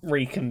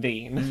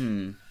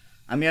reconvene.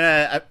 I'm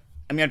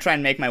gonna try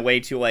and make my way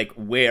to like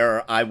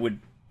where I would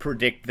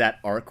predict that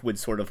arc would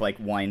sort of like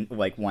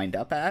wind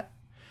up at.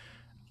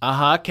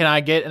 Can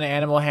I get an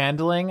animal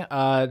handling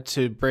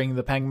to bring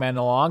the penguin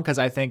along? Because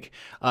I think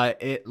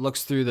it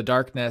looks through the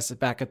darkness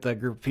back at the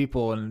group of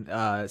people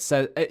and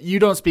says, you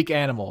don't speak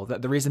animal.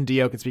 The reason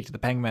Dio can speak to the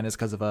penguin is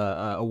because of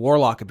a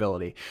warlock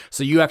ability.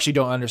 So you actually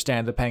don't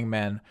understand the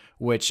penguin,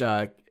 which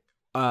I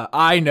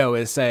know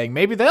is saying,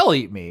 maybe they'll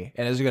eat me,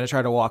 and is going to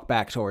try to walk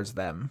back towards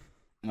them.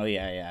 Oh,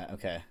 yeah,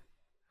 okay.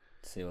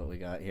 Let's see what we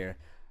got here.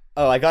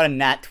 Oh, I got a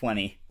nat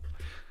 20.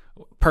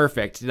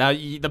 Perfect. Now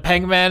the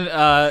penguin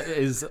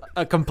is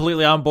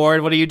completely on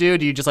board. What do?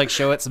 Do you just like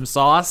show it some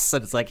sauce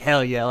and it's like,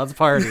 hell yeah, let's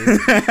party?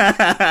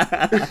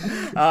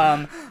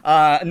 No,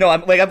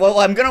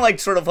 I'm gonna like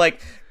sort of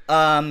like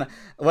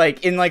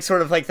in like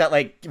sort of like that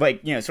like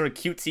sort of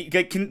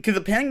cutesy. Can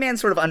the penguin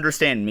sort of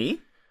understand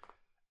me?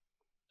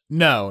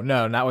 No,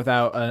 not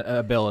without an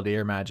ability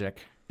or magic.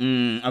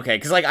 Okay,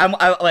 because like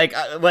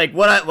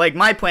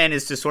my plan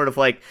is to sort of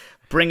like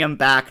bring him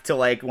back to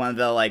like one of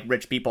the like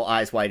rich people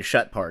eyes wide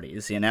shut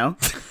parties, you know?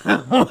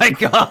 Oh my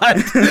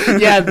god.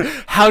 Yeah,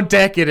 how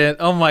decadent.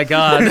 Oh my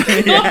god.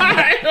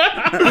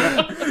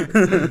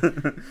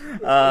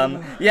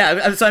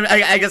 So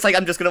I guess like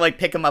I'm just gonna like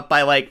pick him up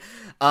by like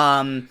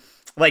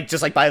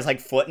just like by his like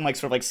foot and like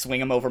sort of like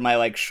swing him over my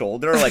like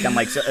shoulder, like I'm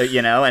like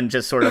and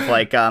just sort of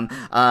like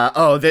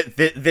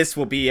this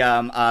will be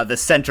the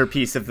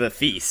centerpiece of the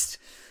feast.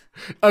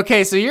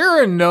 Okay, so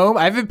you're a gnome.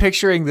 I've been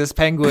picturing this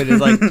penguin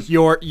as like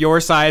your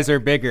size or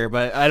bigger,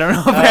 but I don't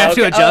know if I have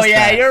to adjust. Oh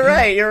yeah,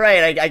 that. You're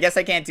right. I guess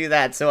I can't do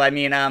that. So I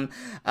mean, I'm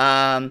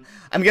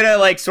gonna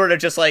like sort of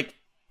just like,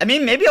 I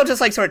mean, maybe I'll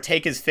just like sort of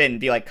take his fin and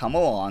be like, come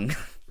along.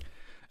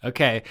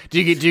 Okay. Do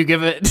you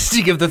give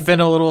the fin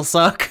a little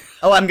suck?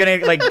 Oh, I'm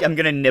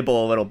gonna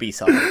nibble a little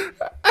piece of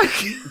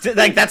it.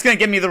 Like that's gonna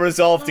give me the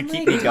resolve to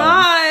keep me going.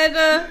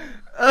 God.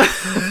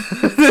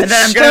 And then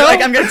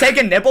I'm gonna take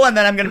a nibble, and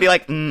then I'm gonna be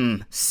like,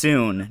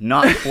 soon,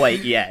 not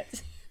quite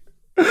yet.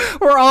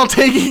 We're all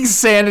taking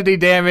sanity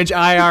damage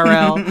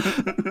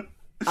IRL.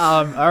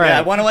 All right. Yeah,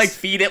 I want to like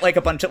feed it like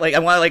a bunch of like I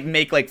want to like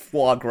make like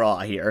foie gras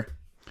here.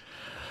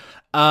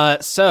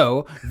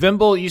 So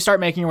Vimble, you start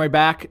making your way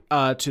back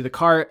to the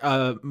cart.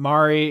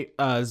 Mari,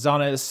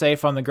 Zana is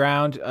safe on the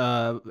ground,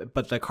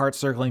 but the cart's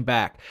circling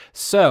back.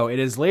 So it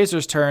is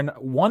Laser's turn.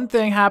 One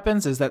thing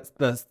happens is that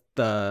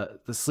the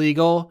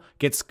Sleagle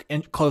gets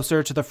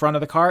closer to the front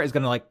of the cart, is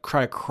going to like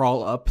try to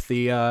crawl up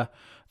the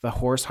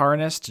horse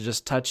harness to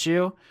just touch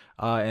you,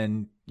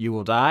 and you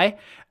will die.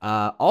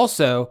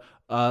 Also,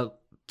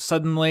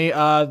 suddenly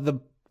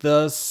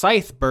the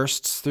scythe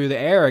bursts through the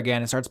air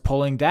again and starts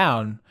pulling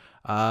down.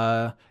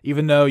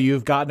 Even though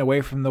you've gotten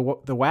away from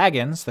the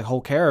wagons, the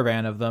whole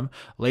caravan of them,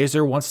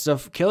 Laser wants to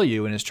kill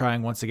you and is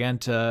trying once again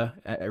to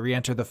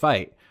re-enter the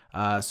fight.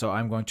 So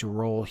I'm going to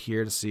roll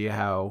here to see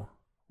how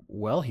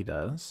well he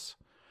does.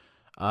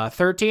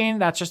 13,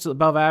 that's just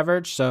above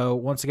average. So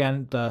once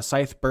again, the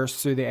scythe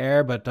bursts through the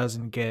air, but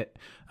doesn't get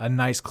a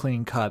nice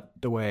clean cut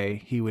the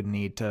way he would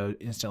need to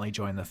instantly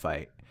join the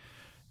fight.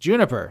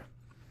 Juniper.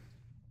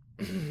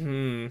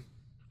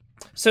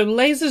 So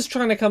Laser's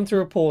trying to come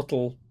through a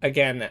portal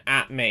again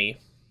at me.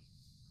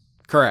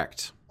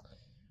 Correct.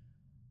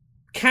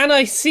 Can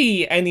I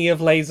see any of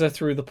Laser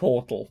through the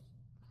portal?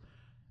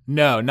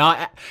 No,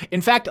 not.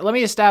 In fact, let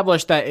me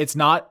establish that it's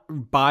not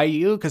by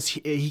you because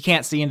he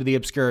can't see into the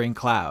obscuring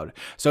cloud.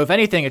 So if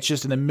anything, it's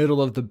just in the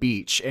middle of the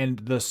beach, and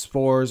the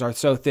spores are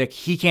so thick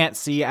he can't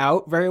see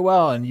out very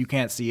well, and you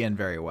can't see in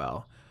very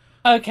well.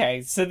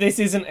 Okay, so this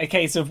isn't a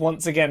case of,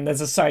 once again, there's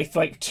a scythe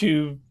like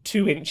two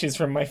inches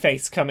from my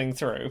face coming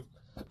through.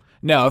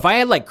 No, if I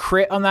had like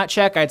crit on that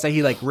check, I'd say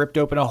he like ripped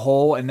open a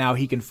hole and now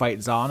he can fight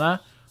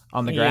Zana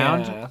on the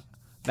ground. Yeah.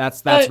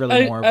 That's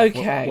really more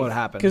okay. what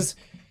happened.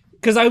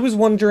 Because I was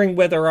wondering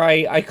whether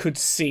I could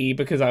see,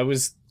 because I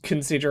was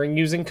considering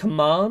using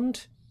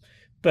command,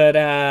 but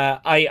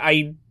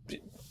I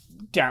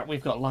doubt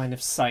we've got line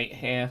of sight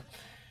here.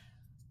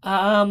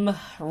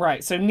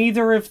 Right, so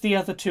neither of the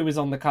other two is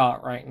on the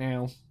cart right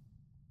now.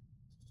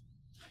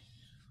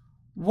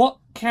 What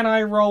can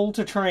I roll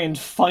to try and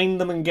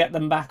find them and get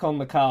them back on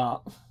the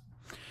cart?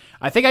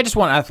 I think I just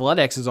want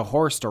athletics as a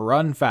horse to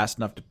run fast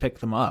enough to pick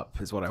them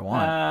up, is what I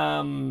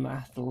want.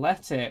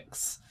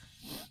 Athletics.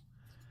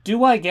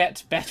 Do I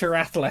get better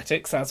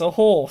athletics as a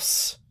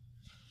horse?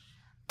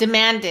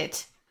 Demand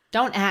it.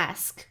 Don't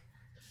ask.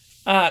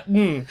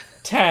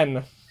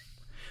 10.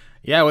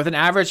 Yeah, with an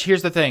average,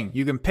 here's the thing.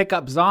 You can pick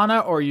up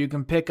Zana or you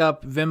can pick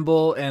up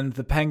Vimble and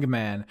the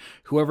Penguin.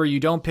 Whoever you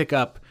don't pick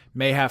up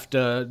may have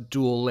to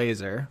duel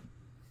Laser.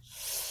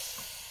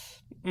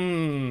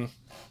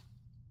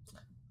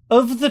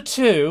 Of the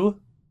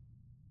two,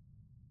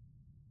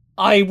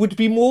 I would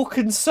be more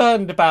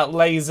concerned about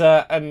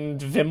Laser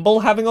and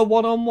Vimble having a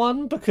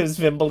one-on-one, because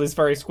Vimble is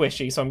very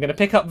squishy, so I'm going to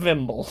pick up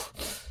Vimble.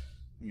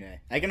 Okay.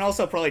 I can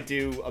also probably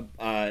do,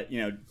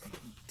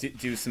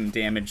 do some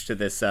damage to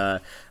this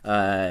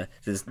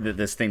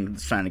this thing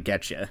that's trying to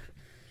get you.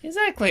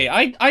 Exactly.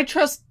 I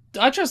trust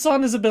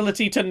Zana's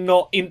ability to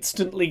not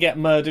instantly get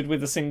murdered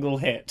with a single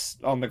hit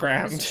on the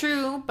ground. It's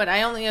true, but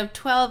I only have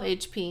 12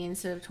 HP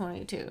instead of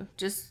 22.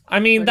 I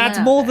mean, that's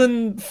more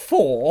than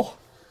 4.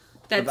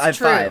 That's I have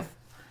true.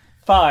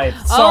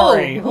 5.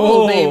 Sorry.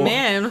 Oh, big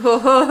man. Ho,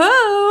 ho,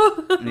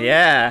 ho.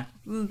 Yeah.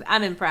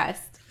 I'm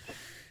impressed.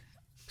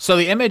 So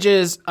the image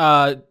is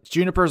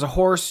Juniper's a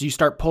horse. You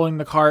start pulling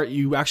the cart.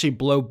 You actually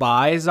blow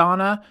by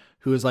Zana,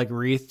 who is like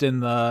wreathed in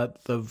the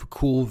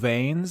cool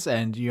veins,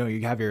 and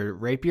you have your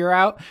rapier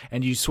out,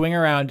 and you swing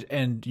around,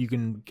 and you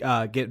can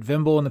get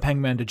Vimble and the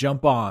Penguin to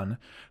jump on,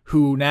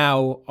 who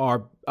now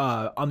are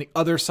on the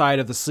other side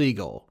of the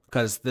Sleagle,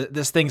 because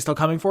this thing's still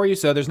coming for you.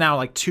 So there's now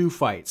like 2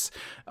 fights.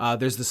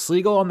 There's the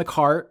Sleagle on the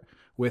cart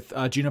with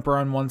Juniper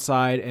on one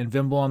side and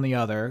Vimble on the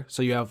other.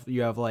 So you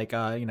have like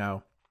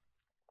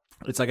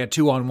it's like a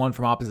 2-on-1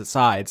 from opposite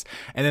sides.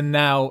 And then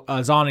now,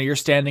 Zana, you're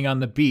standing on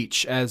the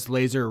beach as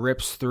Laser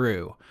rips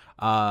through.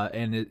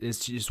 And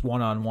it's just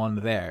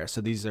 1-on-1 there. So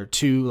these are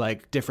 2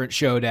 like different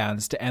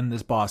showdowns to end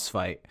this boss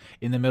fight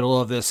in the middle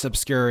of this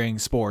obscuring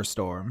spore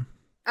storm.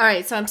 All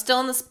right, so I'm still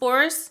in the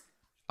spores.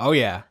 Oh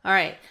yeah. All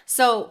right,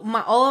 so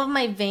all of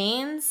my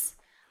veins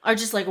are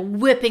just like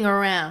whipping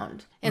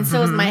around, and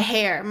so is my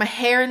hair. My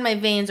hair and my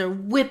veins are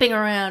whipping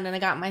around, and I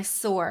got my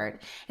sword,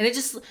 and it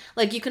just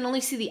like you can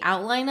only see the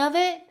outline of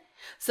it.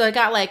 So I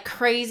got like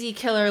crazy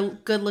killer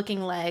good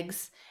looking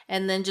legs,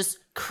 and then just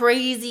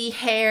crazy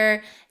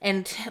hair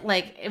and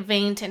like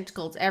vein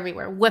tentacles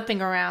everywhere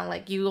whipping around.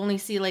 Like you only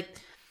see like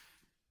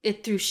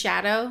it through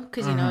shadow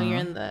because you know you're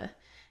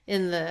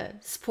in the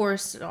spore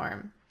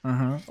storm.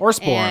 Or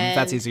spawn, if And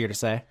that's easier to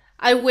say.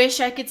 I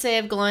wish I could say I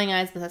have glowing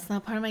eyes, but that's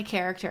not part of my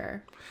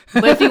character.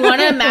 But if you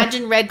want to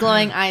imagine red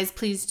glowing eyes,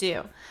 please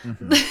do.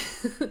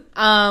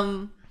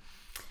 And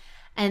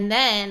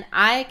then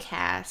I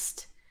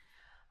cast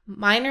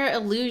Minor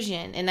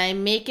Illusion, and I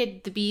make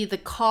it to be the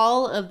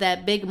call of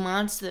that big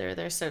monster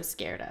they're so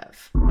scared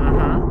of.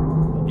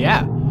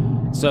 Yeah.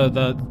 So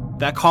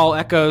that call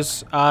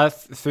echoes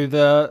through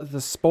the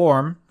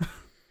sporm.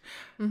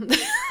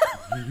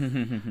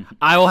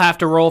 I will have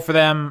to roll for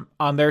them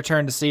on their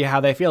turn to see how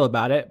they feel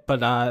about it. But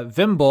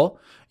Vimble,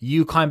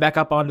 you climb back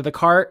up onto the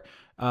cart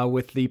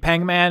with the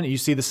Penguin. You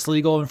see the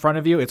Sleagle in front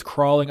of you. It's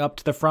crawling up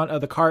to the front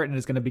of the cart and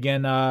is going to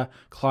begin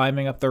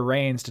climbing up the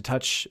reins to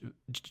touch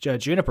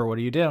Juniper. What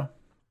do you do?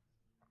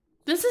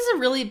 This is a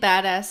really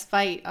badass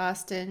fight,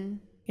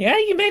 Austin. Yeah,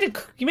 you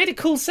made a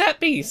cool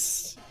set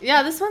piece.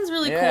 Yeah, this one's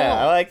really cool. Yeah,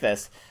 I like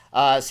this.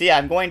 So yeah,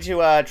 I'm going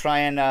to try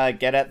and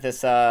get at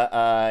this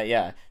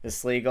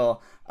this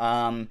Sleagle.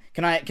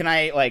 Can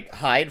I like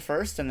hide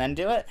first and then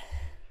do it?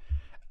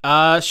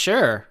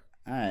 Sure.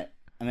 All right.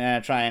 I'm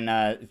gonna try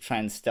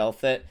and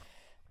stealth it.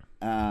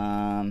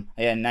 I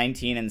got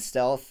 19 in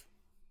stealth.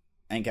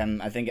 I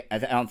don't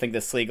think the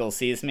Sleagle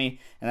sees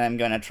me, and I'm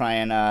gonna try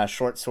and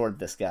short sword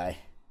this guy.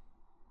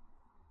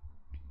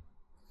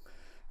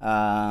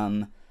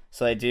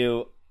 So I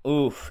do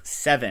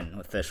 7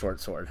 with the short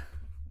sword.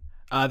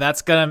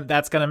 That's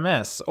gonna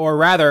miss, or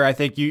rather, I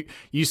think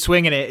you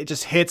swing at it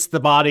just hits the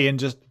body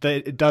and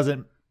it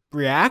doesn't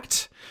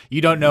react.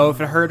 You don't know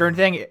if it hurt or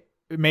anything.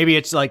 Maybe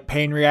it's like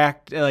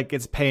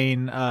its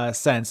pain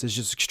sense is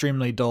just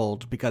extremely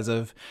dulled because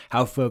of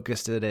how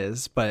focused it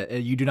is, but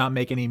you do not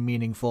make any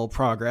meaningful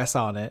progress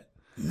on it.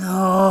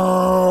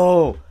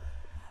 No.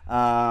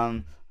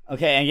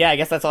 Okay, and I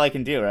guess that's all I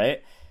can do,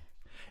 right?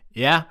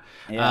 Yeah.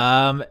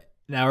 Now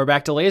we're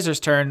back to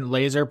Laser's turn.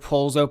 Laser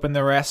pulls open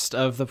the rest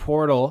of the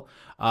portal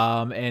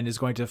and is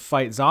going to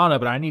fight Zana,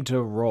 but I need to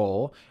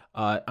roll.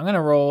 I'm going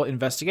to roll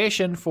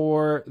investigation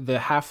for the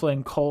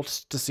halfling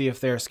cult to see if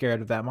they're scared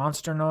of that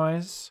monster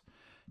noise.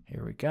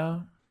 Here we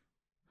go.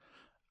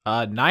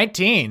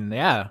 19.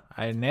 Yeah,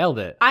 I nailed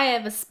it. I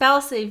have a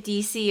spell save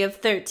DC of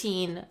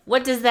 13.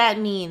 What does that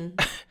mean?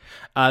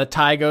 The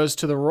tie goes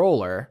to the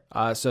roller.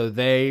 So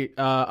they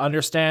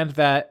understand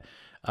that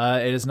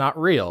it is not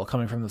real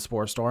coming from the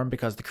Spore Storm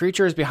because the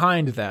creature is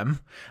behind them.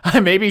 I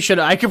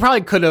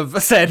could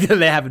have said that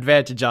they have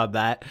advantage on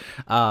that.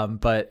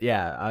 But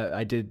yeah,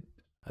 I did.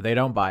 They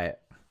don't buy it.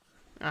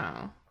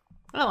 Oh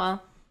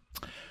well.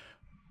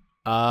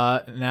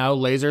 Now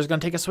Laser's gonna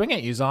take a swing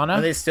at you, Zana.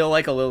 Are they still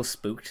like a little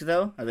spooked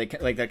though? Are they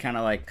like they're kind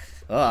of like?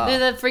 Ugh.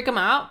 Did that freak them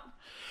out?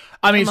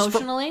 I mean,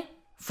 emotionally.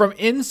 From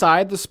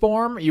inside the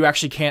Sporm, you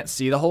actually can't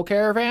see the whole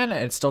caravan,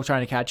 and it's still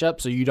trying to catch up,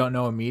 so you don't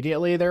know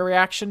immediately their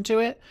reaction to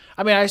it.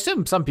 I mean, I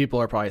assume some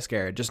people are probably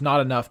scared, just not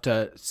enough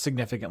to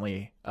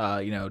significantly,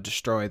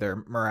 destroy their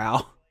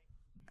morale.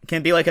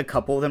 Can be like a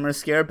couple of them are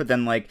scared, but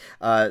then like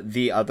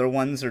the other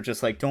ones are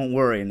just like, don't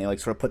worry, and they like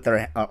sort of put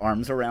their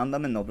arms around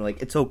them, and they'll be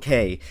like, it's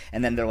okay,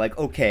 and then they're like,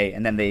 okay,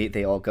 and then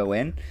they all go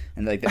in,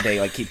 and they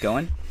keep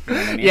going. You know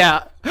what I mean?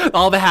 Yeah,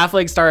 all the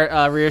halflings start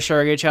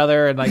reassuring each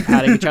other and like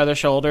patting each other's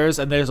shoulders,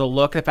 and there's a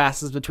look that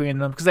passes between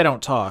them because they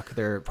don't talk.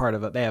 They're part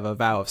of it. They have a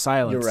vow of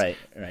silence. You're right.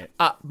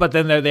 But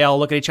then they all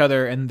look at each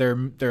other, and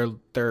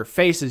their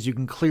faces you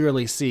can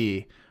clearly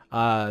see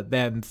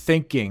them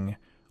thinking,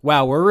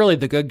 wow, we're really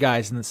the good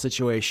guys in this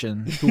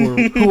situation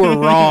who were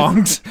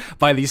wronged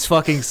by these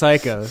fucking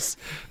psychos.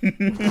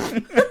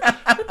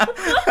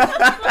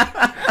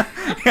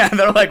 Yeah,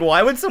 they're like,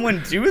 why would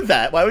someone do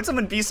that? Why would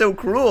someone be so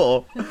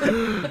cruel? Do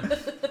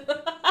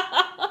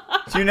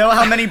you know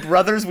how many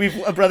brothers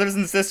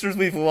and sisters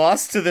we've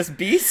lost to this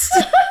beast?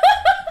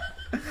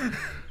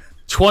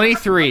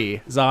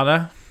 23,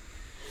 Zana.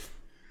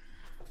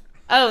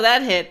 Oh,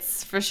 that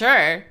hits for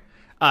sure.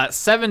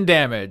 7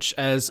 damage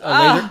as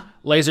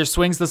laser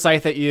swings the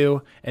scythe at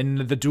you, and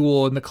the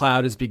duel in the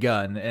cloud has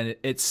begun. And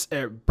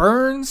it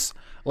burns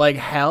like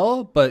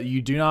hell, but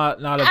you do not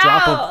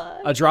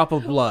a drop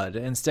of blood.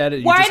 Instead,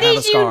 you just have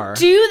a scar. Why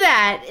did you do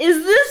that?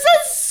 Is this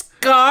a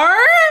scar?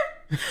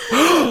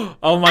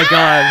 Oh my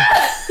god!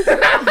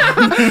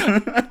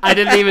 I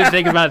didn't even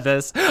think about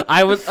this.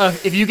 I was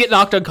if you get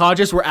knocked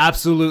unconscious, we're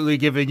absolutely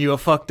giving you a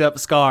fucked up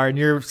scar, and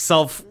your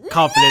self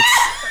confidence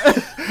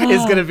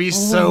is gonna be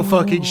so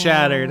fucking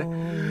shattered.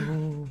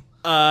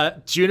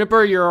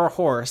 Juniper, you're a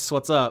horse.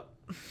 What's up?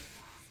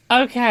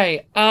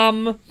 Okay,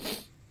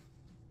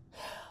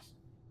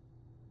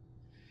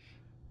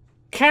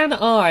 can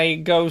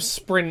I go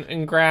sprint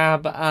and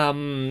grab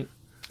Zana?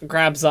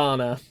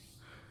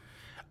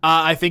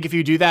 I think if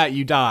you do that,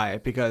 you die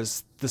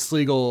because the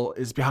Sleagle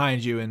is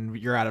behind you and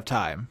you're out of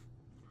time.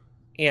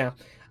 Yeah.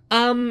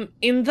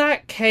 In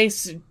that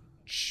case,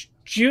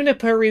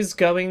 Juniper is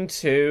going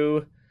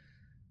to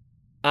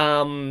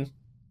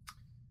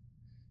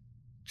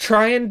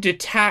try and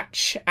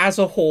detach as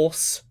a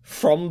horse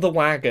from the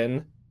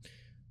wagon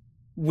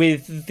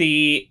with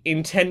the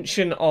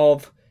intention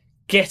of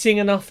getting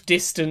enough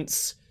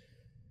distance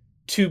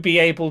to be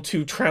able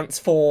to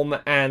transform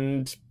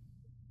and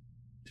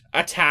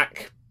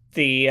attack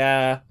the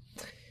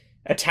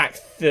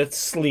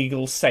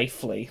Sleagle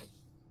safely.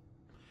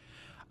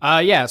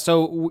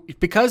 So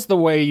because the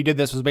way you did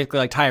this was basically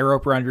like tie a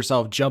rope around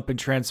yourself, jump and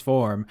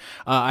transform.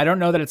 I don't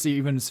know that it's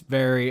even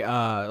very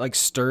like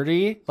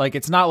sturdy. Like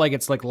it's not like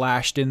it's like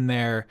lashed in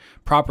there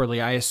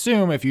properly. I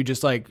assume if you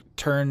just like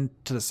turn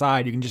to the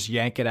side, you can just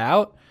yank it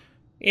out.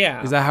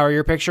 Yeah. Is that how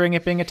you're picturing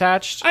it being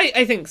attached?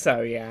 I think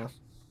so, yeah.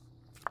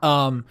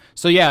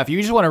 So yeah, if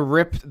you just want to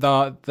rip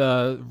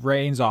the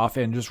reins off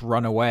and just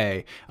run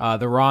away,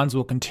 the Rons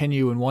will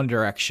continue in one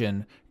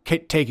direction,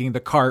 taking the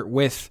cart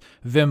with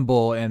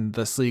Vimble and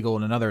the Sleagle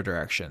in another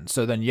direction.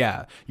 So then,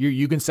 yeah,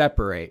 you can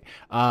separate.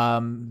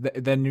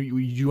 Then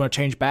you want to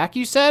change back,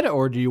 you said,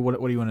 or what do you want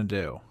to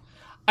do?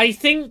 I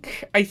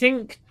think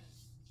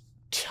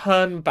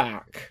turn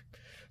back,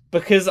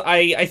 because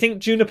I think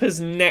Juniper's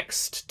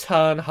next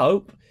turn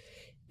hope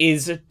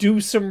is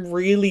do some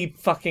really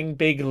fucking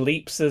big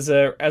leaps as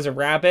a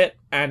rabbit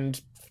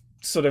and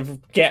sort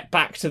of get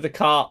back to the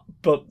cart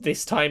but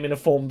this time in a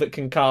form that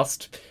can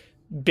cast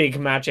big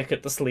magic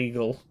at the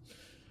Sleagle.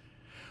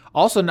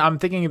 Also, I'm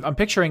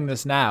picturing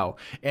this now,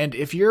 and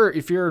if you're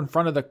in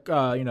front of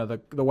the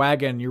the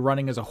wagon, you're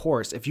running as a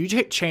horse. If you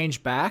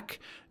change back,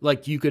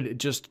 like you could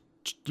just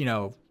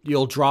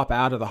you'll drop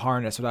out of the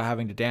harness without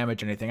having to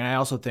damage anything. And I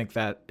also think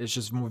that it's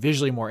just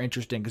visually more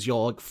interesting because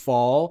you'll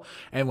fall,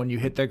 and when you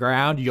hit the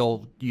ground,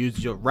 you'll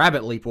use your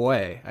rabbit leap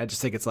away. I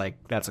just think it's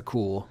like that's a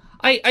cool.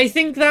 I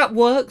think that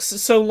works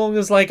so long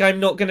as like I'm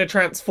not going to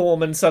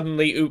transform and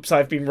suddenly, oops,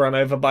 I've been run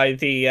over by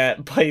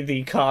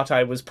the cart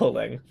I was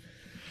pulling.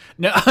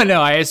 No,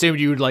 I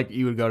assumed you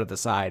would go to the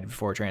side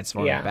before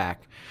transforming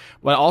back.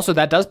 But also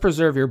that does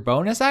preserve your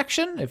bonus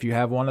action if you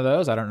have one of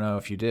those. I don't know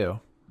if you do.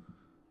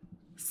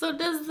 So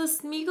does the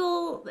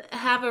Smeagol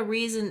have a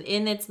reason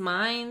in its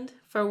mind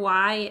for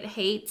why it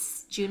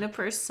hates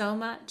Juniper so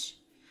much?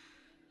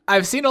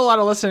 I've seen a lot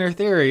of listener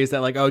theories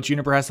that like, oh,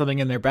 Juniper has something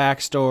in their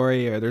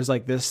backstory, or there's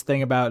like this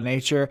thing about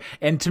nature.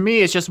 And to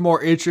me, it's just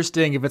more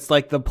interesting if it's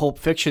like the Pulp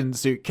Fiction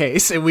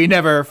suitcase and we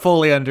never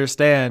fully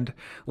understand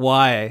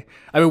why.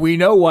 I mean, we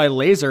know why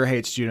Laser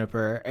hates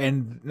Juniper,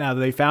 and now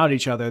that they found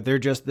each other,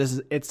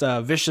 it's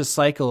a vicious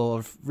cycle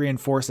of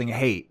reinforcing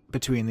hate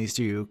between these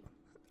two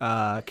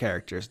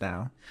characters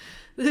now.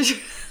 Why?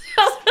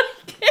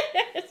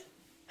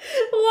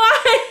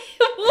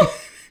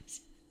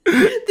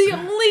 The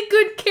only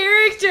good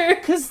character.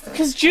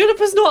 Because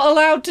Juniper's not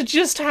allowed to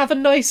just have a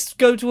nice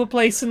go to a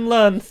place and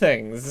learn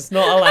things. It's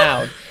not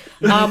allowed.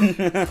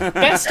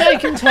 Best I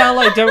can tell,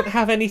 I don't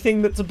have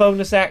anything that's a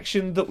bonus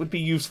action that would be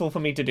useful for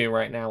me to do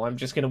right now. I'm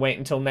just going to wait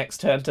until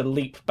next turn to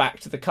leap back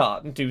to the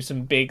cart and do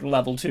some big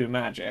level 2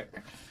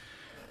 magic.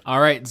 All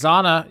right,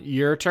 Zana,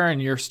 your turn.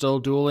 You're still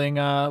dueling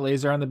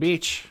Laser on the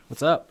beach.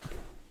 What's up?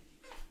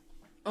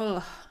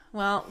 Oh,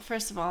 well,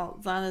 first of all,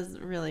 Zana's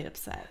really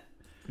upset.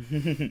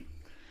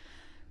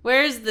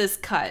 Where's this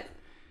cut?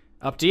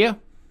 Up to you.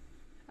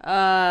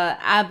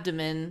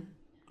 Abdomen.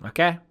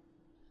 Okay.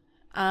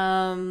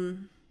 I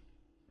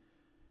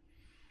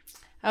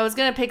was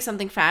gonna pick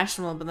something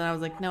fashionable, but then I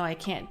was like, no, I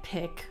can't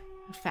pick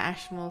a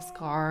fashionable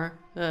scar.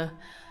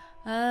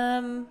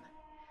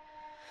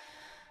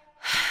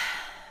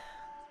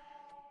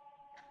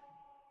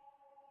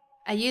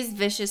 I use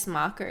vicious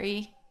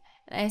mockery,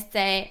 and I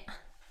say,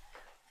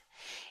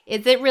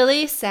 is it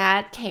really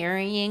sad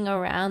carrying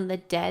around the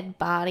dead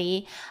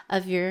body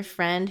of your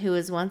friend who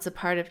was once a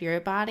part of your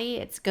body?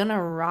 It's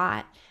gonna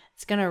rot.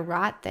 It's gonna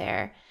rot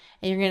there.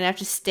 And you're gonna have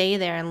to stay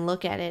there and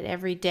look at it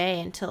every day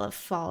until it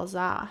falls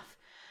off.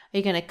 Are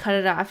you gonna cut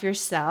it off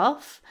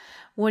yourself?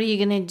 What are you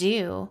gonna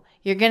do?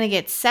 You're gonna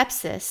get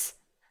sepsis.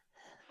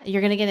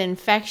 You're gonna get an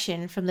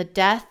infection from the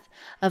death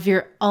of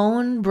your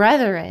own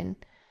brethren.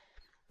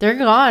 They're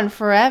gone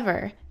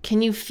forever.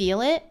 Can you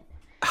feel it?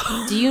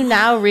 Do you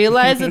now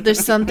realize that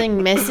there's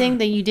something missing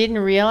that you didn't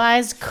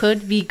realize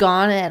could be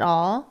gone at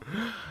all?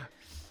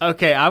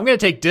 Okay, I'm going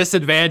to take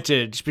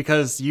disadvantage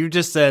because you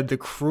just said the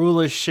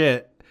cruelest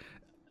shit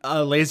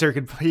a Laser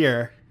could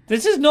hear.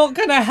 This is not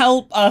going to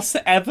help us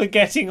ever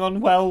getting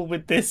on well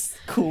with this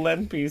cool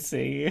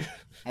NPC.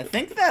 I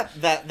think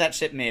that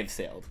ship may have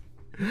sailed.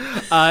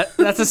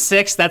 That's a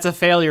 6. That's a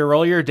failure.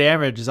 Roll your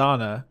damage,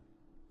 Zana.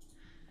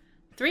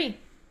 3.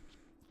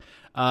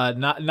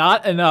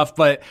 Not enough,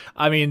 but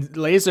I mean,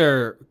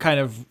 Laser kind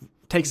of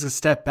takes a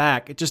step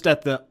back just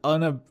at the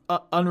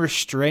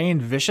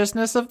unrestrained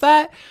viciousness of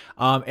that.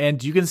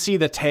 And you can see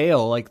the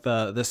tail, like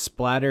the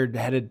splattered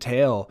headed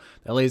tail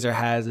that Laser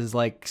has is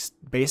like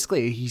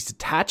basically he's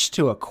attached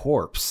to a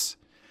corpse.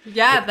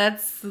 Yeah,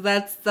 that's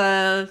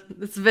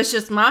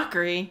vicious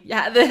mockery.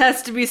 Yeah, that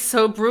has to be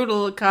so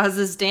brutal it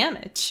causes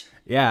damage.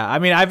 Yeah, I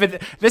mean,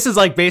 this is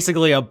like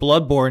basically a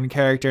Bloodborne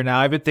character now.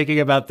 I've been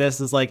thinking about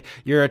this as like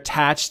you're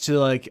attached to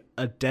like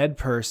a dead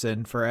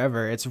person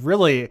forever. It's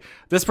really,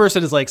 this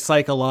person is like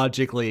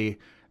psychologically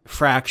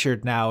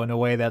fractured now in a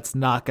way that's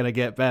not going to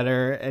get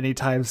better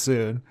anytime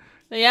soon.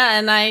 Yeah,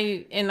 and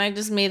I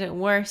just made it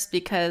worse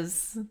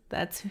because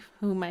that's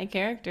who my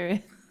character is.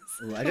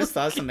 Ooh, I just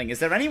thought of something. Is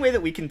there any way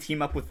that we can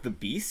team up with the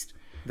Beast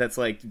that's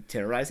like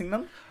terrorizing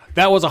them?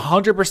 That was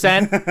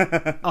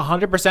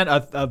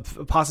 100% a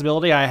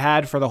possibility I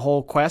had for the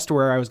whole quest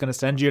where I was going to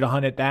send you to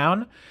hunt it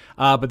down.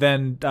 But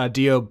then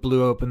Dio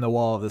blew open the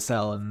wall of the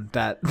cell and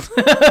that...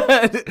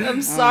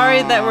 I'm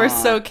sorry that we're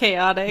so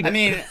chaotic. I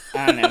mean,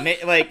 I don't know.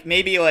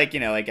 Maybe like,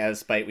 like as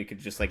spite, we could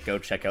just like go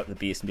check out the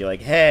Beast and be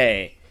like,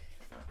 hey,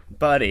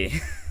 buddy.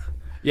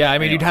 Yeah, I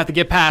mean, you'd have to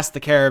get past the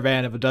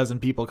caravan of a dozen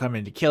people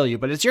coming to kill you,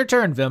 but it's your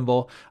turn,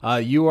 Vimble.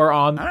 You are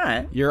on. All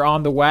right. You're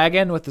on the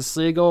wagon with the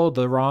Sleagle.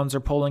 The Rons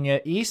are pulling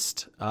it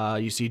east.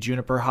 You see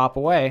Juniper hop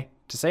away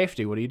to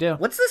safety. What do you do?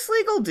 What's the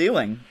Sleagle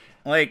doing?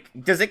 Like,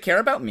 does it care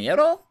about me at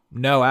all?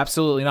 No,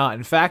 absolutely not.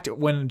 In fact,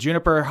 when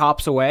Juniper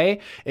hops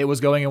away, it was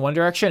going in one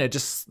direction. It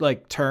just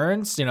like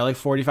turns, like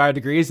 45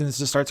 degrees and it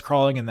just starts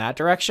crawling in that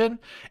direction.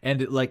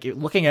 And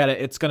looking at it,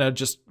 it's going to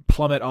just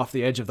plummet off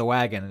the edge of the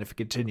wagon if it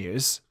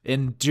continues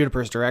in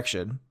Juniper's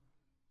direction.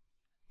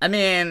 I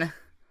mean,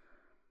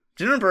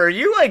 Juniper, are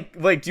you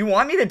like, do you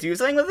want me to do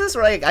something with this,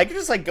 or like I could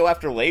just like go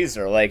after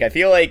Laser? Like, I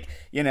feel like,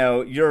 you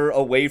know, you're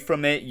away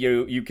from it.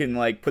 You can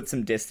like put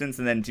some distance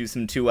and then do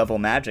some 2-level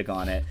magic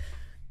on it.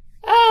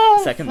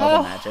 Second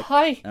level magic.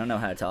 I don't know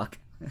how to talk.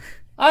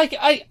 Now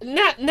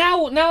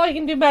I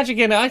can do magic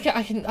in it.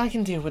 I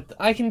can deal with the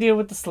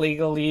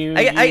Sleagle.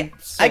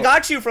 I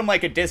got you from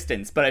like a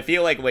distance, but I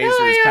feel like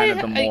Laser is kind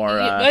of the more.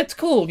 That's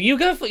cool. You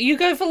go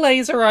for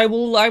Laser. I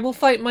will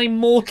fight my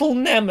mortal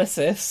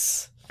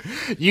nemesis.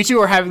 You two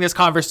are having this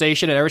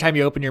conversation, and every time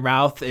you open your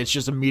mouth, it's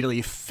just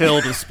immediately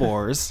filled with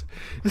spores.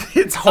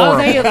 It's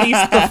horrible. Are they at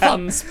least the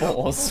fun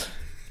spores?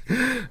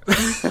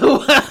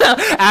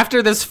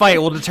 After this fight,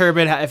 we'll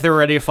determine if there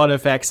were any fun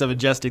effects of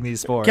ingesting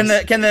these spores. Can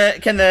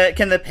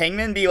the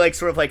penguin be like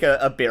sort of like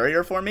a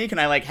barrier for me? Can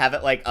I like have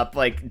it like up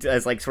like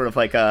as like sort of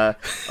like a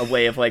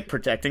way of like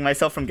protecting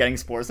myself from getting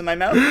spores in my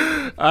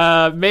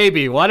mouth?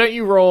 Maybe. Why don't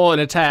you roll an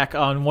attack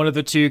on one of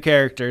the two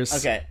characters?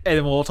 Okay,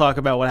 and we'll talk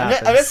about what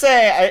happens. I'm gonna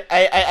say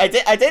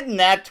I did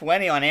nat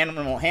 20 on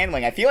animal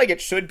handling. I feel like it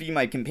should be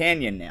my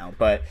companion now,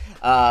 but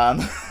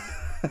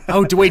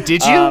Oh, wait,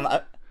 did you?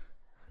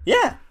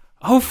 Yeah.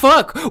 Oh,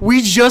 fuck.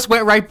 We just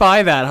went right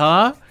by that,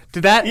 huh?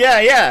 Did that?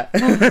 Yeah.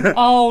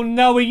 Oh,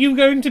 no. Are you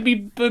going to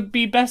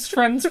be best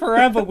friends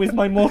forever with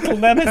my mortal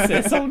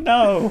nemesis? Oh,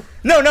 no.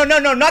 No.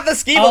 Not the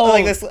Skeeble,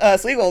 like the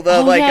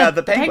Sleagle,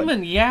 the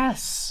penguin.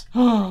 Yes.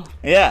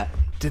 Yeah.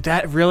 Did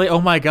that really? Oh,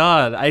 my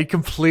God. I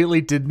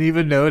completely didn't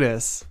even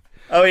notice.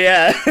 Oh,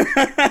 yeah.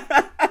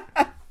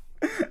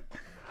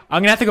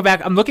 I'm going to have to go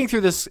back. I'm looking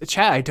through this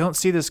chat. I don't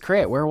see this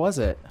crit. Where was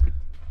it?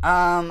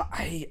 I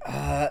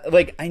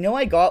know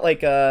I got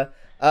like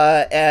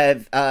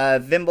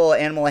Vimble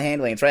animal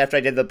handling. It's right after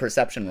I did the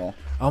perception roll.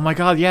 Oh my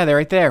god, yeah, they're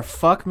right there.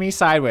 Fuck me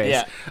sideways.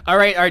 Yeah. All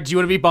right. Do you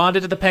want to be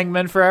bonded to the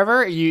penguin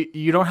forever?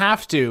 You don't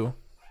have to.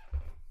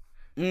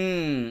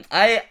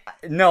 I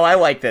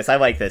like this.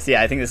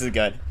 Yeah, I think this is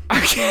good.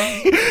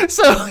 Okay.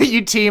 So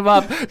you team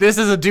up. This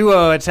is a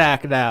duo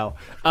attack now.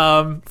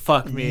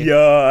 Fuck me.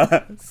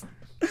 Yes.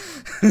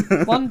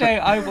 One day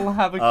I will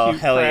have a cute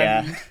hell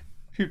friend. Yeah.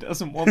 Who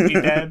doesn't want me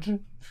dead?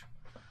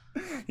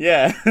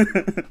 Yeah.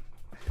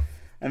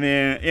 I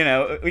mean, you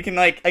know, we can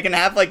like, I can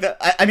have like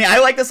I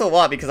like this a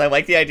lot because I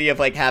like the idea of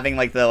like having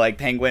like the like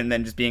penguin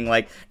then just being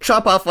like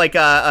chop off like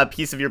a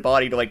piece of your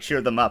body to like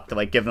cheer them up, to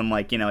like give them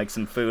like, you know, like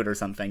some food or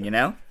something, you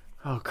know?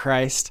 Oh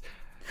Christ.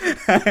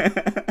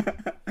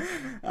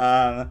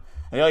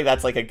 I feel like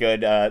that's like a good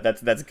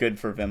that's good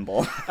for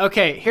Vimble.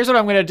 Okay, here's what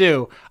I'm gonna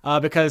do.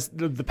 Because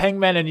the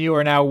Pengman and you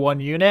are now one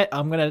unit,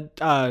 I'm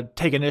gonna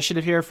take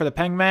initiative here for the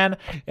Pengman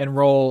and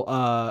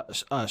roll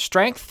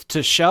strength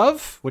to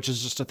shove, which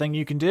is just a thing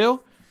you can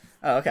do.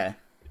 Oh, okay.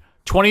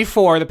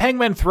 24. The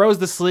Pengman throws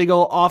the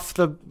Sleagle off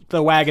the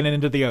wagon and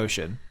into the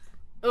ocean.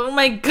 Oh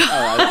my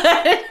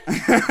god.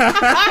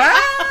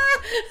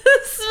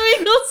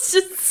 Smeagol's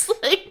just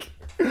like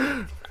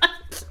I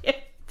can't.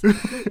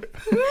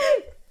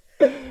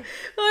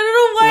 I don't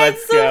know why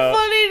Let's it's so go.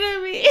 funny to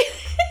me.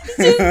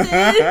 It just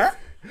is.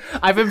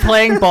 I've been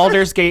playing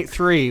Baldur's Gate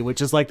 3,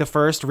 which is like the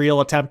first real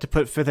attempt to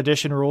put 5th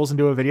edition rules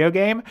into a video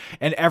game,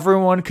 and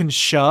everyone can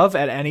shove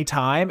at any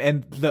time,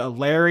 and the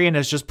Larian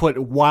has just put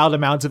wild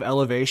amounts of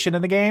elevation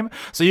in the game,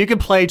 so you can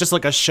play just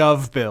like a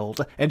shove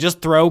build and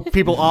just throw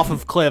people off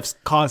of cliffs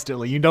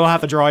constantly. You don't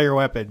have to draw your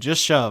weapon,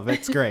 just shove.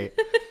 It's great.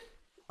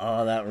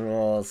 Oh, that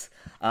rules.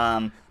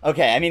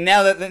 Okay, I mean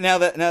now that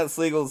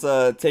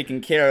Sleagle's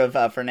taken care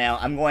of for now,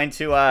 I'm going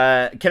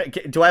to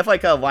do I have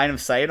like a line of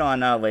sight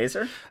on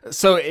Laser?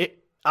 So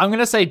I'm going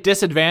to say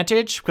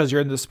disadvantage because you're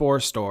in the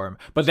Spore Storm,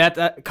 but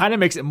that kind of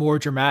makes it more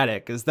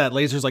dramatic, is that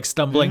Laser's like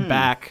stumbling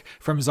back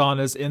from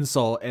Zana's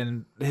insult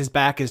and his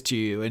back is to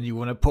you and you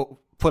want to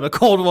put a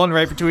cold one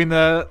right between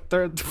the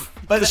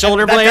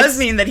shoulder blades. That does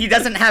mean that he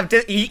doesn't have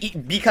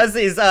because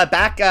his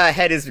back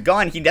head is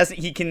gone. He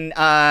can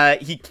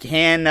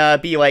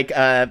be like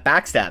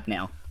backstab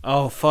now.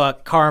 Oh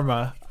fuck,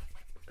 karma.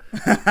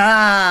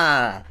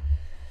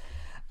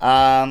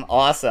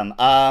 Awesome.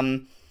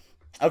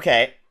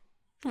 Okay.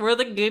 We're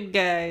the good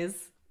guys.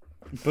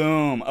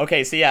 Boom.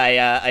 Okay, so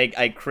yeah,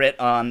 I crit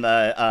on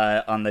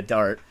the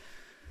dart.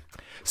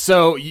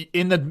 So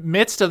in the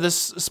midst of this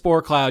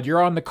spore cloud,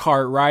 you're on the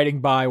cart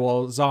riding by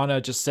while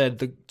Zana just said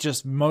the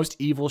just most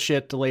evil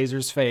shit to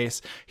Laser's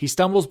face. He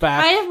stumbles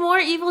back. I have more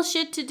evil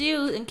shit to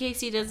do in case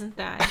he doesn't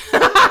die.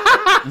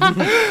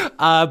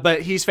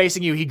 But he's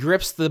facing you. He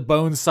grips the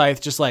bone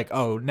scythe just like,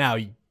 oh, now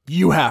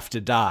you have to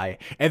die.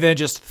 And then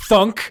just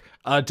thunk,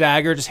 a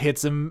dagger just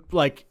hits him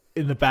like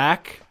in the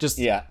back. Just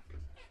yeah.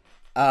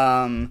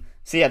 So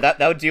yeah, that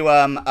would do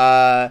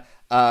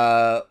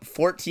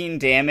 14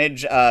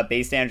 damage,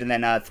 base damage, and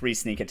then 3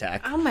 sneak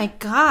attack. Oh my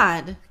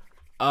god.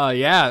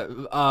 Yeah.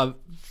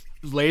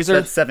 Laser.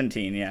 That's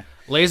 17. Yeah.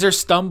 Laser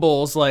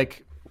stumbles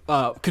like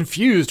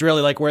confused,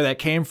 really, like where that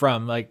came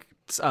from. Like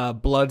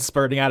blood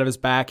spurting out of his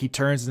back. He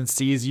turns and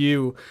sees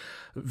you,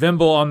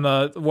 Vimble, on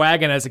the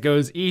wagon as it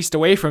goes east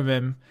away from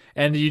him,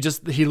 and he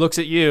looks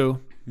at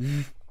you.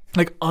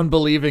 like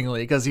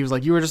unbelievingly, because he was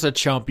like, you were just a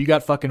chump. You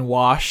got fucking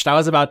washed. I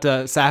was about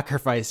to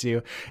sacrifice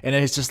you. And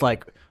then he's just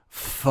like,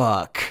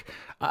 fuck.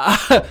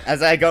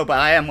 As I go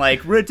by, I'm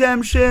like,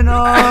 redemption.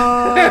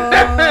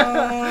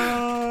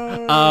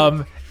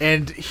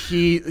 And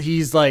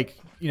he's like,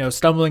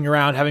 stumbling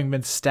around, having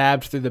been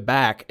stabbed through the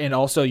back, and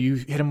also you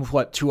hit him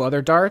with 2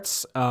 other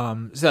darts.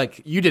 So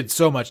like you did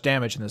so much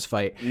damage in this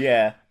fight.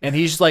 Yeah. And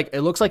he's just like,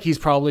 it looks like he's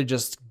probably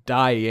just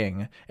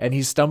dying, and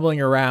he's stumbling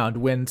around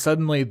when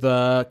suddenly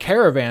the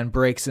caravan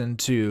breaks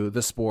into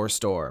the spore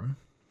storm.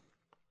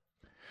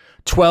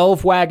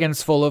 12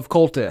 wagons full of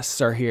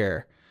cultists are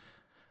here.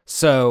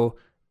 So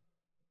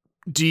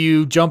do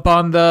you jump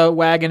on the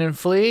wagon and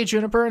flee,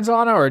 Juniper and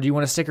Zana, or do you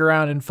want to stick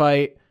around and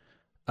fight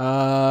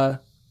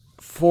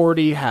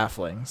 40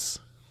 halflings?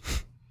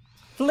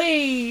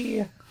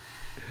 Flee!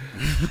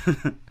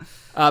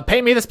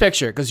 Paint me this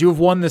picture, because you have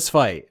won this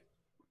fight.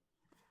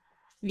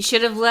 You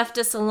should have left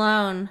us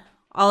alone.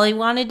 All he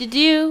wanted to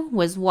do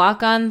was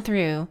walk on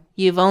through.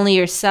 You've only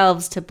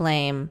yourselves to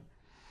blame.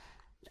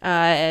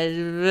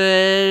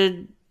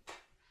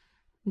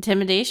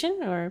 Intimidation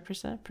or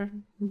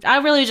I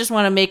really just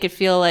want to make it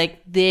feel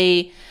like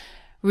they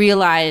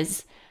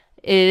realize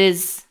it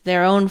is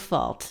their own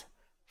fault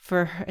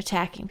for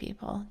attacking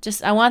people.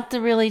 I want to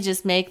really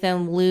just make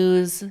them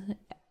lose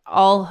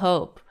all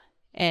hope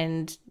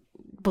and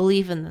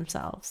believe in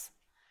themselves.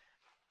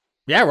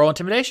 Yeah, roll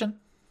intimidation.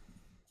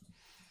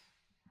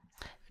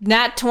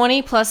 Nat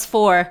 20 plus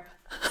 4.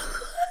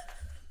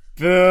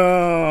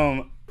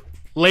 Boom.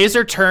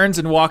 Laser turns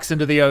and walks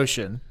into the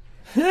ocean.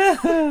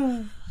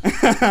 Oh.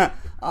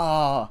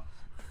 I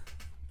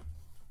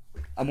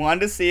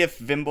wanted to see if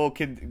Vimble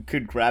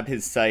could grab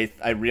his scythe.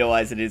 I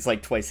realize it is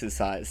like twice his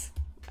size.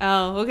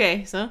 Oh,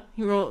 okay. So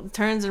he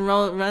turns and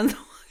runs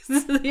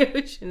into the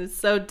ocean. It's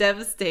so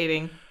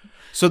devastating.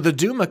 So the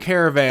Duma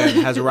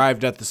caravan has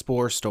arrived at the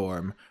spore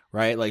storm,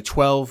 right? Like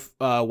 12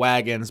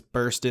 wagons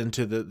burst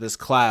into this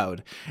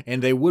cloud,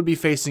 and they would be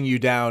facing you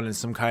down in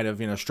some kind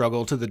of,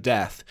 struggle to the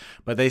death.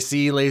 But they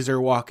see Laser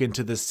walk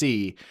into the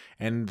sea,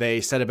 and they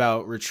set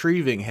about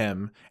retrieving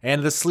him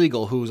and the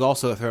Sleagle, who's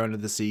also thrown into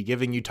the sea,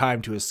 giving you time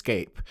to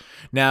escape.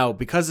 Now,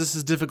 because this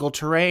is difficult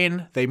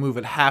terrain, they move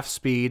at half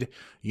speed.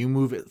 You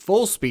move at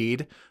full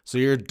speed, so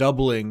you're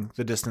doubling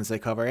the distance they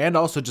cover. And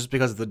also just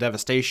because of the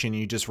devastation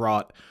you just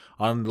wrought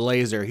on the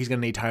Laser, he's going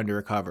to need time to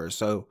recover.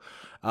 So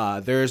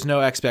there's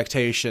no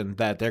expectation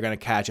that they're going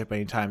to catch up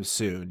anytime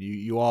soon.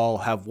 You all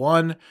have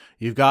won,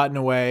 you've gotten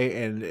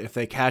away, and if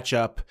they catch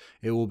up,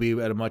 it will be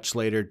at a much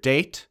later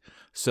date.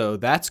 So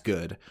that's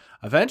good.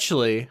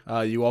 Eventually,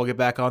 you all get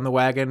back on the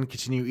wagon,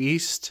 continue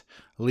east,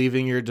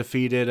 leaving your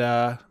defeated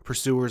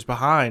pursuers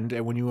behind.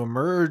 And when you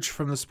emerge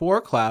from the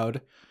spore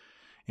cloud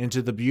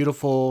into the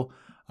beautiful,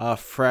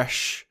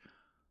 fresh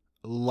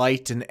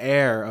light and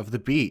air of the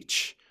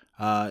beach,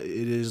 it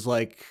is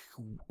like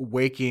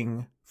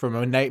waking from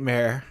a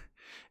nightmare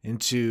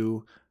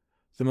into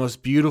the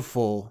most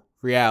beautiful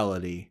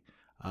reality.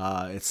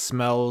 It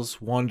smells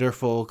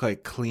wonderful,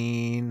 like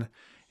clean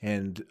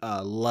and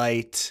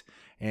light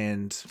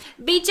and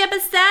Beach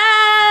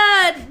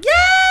episode!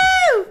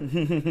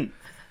 Yay!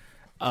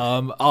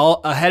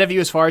 all ahead of you,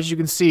 as far as you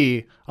can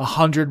see,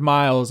 100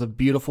 miles of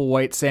beautiful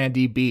white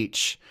sandy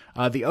beach.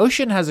 The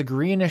ocean has a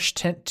greenish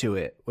tint to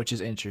it, which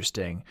is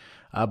interesting,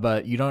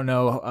 but you don't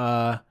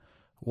know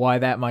why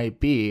that might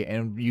be.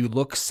 And you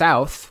look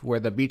south where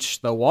the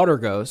water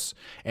goes,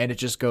 and it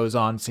just goes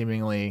on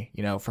seemingly,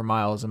 for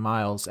miles and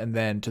miles. And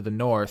then to the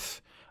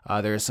north,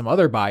 there's some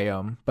other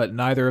biome, but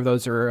neither of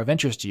those are of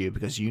interest to you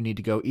because you need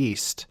to go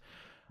east.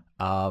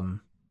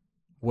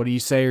 What do you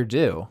say or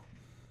do?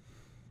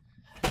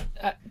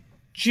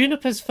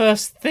 Juniper's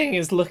first thing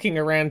is looking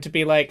around to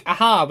be like,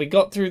 aha, we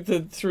got through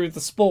the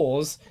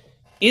spores.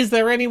 Is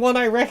there anyone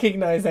I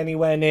recognize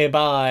anywhere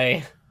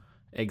nearby?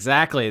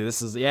 Exactly.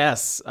 This is,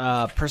 yes,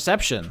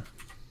 perception.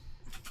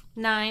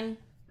 9.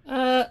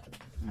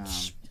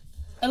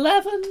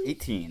 11.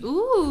 18.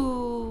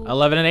 Ooh.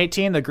 11 and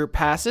 18, the group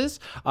passes.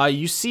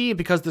 You see,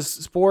 because the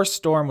spore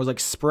storm was like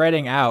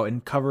spreading out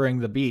and covering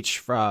the beach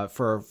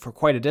for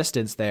quite a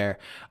distance there,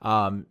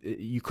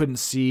 you couldn't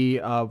see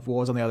what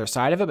was on the other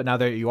side of it. But now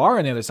that you are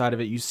on the other side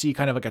of it, you see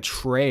kind of like a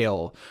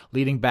trail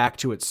leading back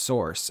to its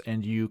source.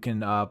 And you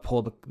can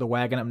pull the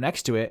wagon up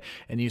next to it,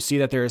 and you see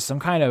that there is some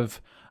kind of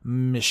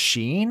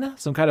machine,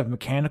 some kind of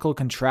mechanical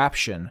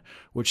contraption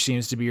which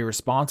seems to be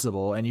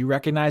responsible, and you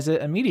recognize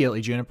it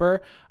immediately,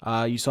 Juniper.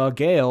 You saw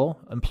Gale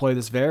employ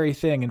this very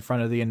thing in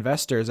front of the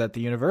investors at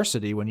the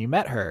university when you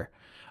met her.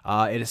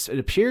 It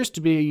appears to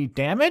be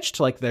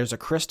damaged, like there's a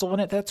crystal in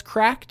it that's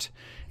cracked,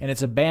 and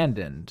it's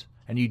abandoned.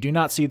 And you do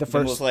not see the It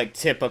first. was like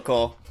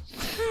typical.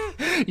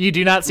 You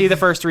do not see the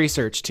first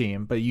research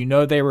team, but you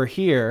know they were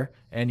here,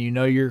 and you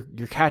know you're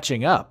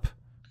catching up.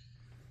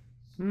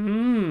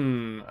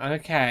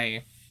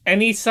 Okay.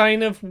 Any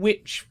sign of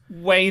which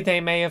way they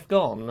may have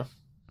gone?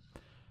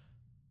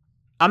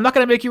 I'm not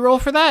going to make you roll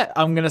for that.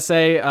 I'm going to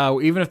say,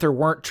 even if there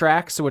weren't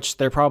tracks, which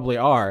there probably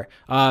are,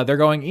 they're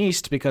going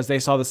east because they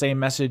saw the same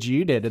message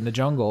you did in the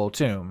jungle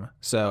tomb.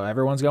 So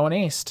everyone's going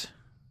east.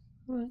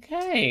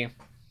 Okay.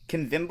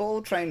 Can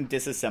Vimble try and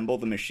disassemble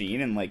the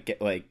machine and like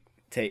get like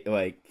take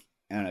like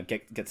I don't know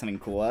get something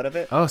cool out of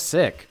it? Oh,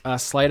 sick.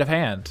 Sleight of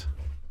hand.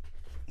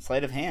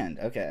 Sleight of hand.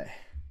 Okay.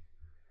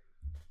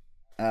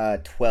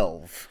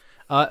 12.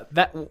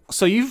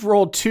 So you've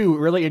rolled 2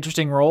 really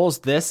interesting rolls,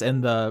 this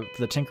and the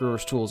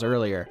Tinkerer's Tools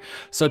earlier.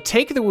 So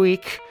take the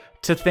week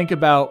to think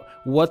about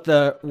what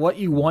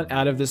you want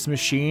out of this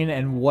machine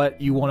and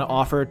what you want to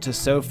offer to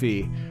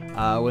Sophie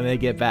when they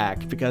get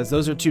back, because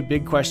those are 2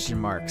 big question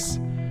marks.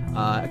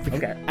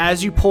 Okay.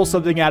 As you pull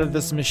something out of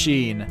this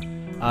machine,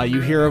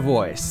 you hear a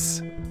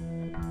voice.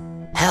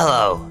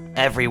 Hello,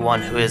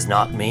 everyone who is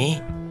not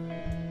me.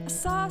 I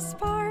saw a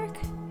spark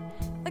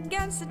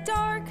against the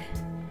dark,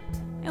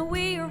 and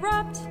we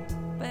erupt,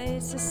 but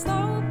it's a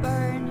slow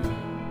burn.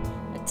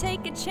 I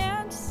take a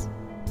chance,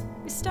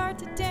 we start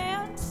to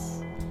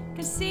dance,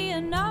 can see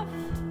enough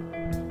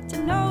to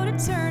know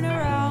to turn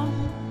around.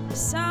 The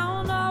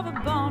sound of a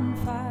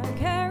bonfire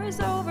carries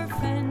over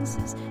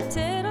fences,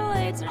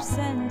 titillates our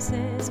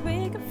senses.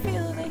 We can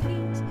feel the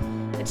heat,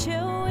 the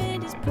chill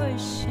wind is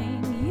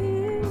pushing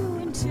you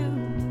into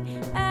me,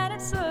 and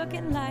it's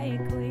looking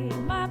like we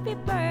might be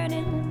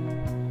burning,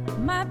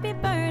 might be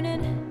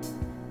burning,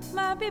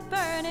 might be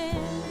burning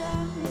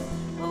down.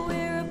 But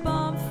we're a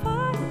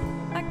bonfire,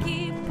 I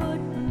keep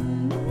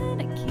putting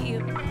in, I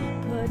keep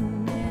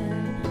putting in.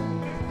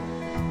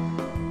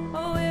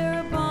 Oh, we're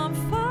a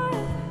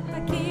bonfire, I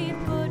keep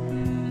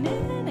putting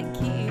in, I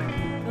keep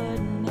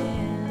putting in.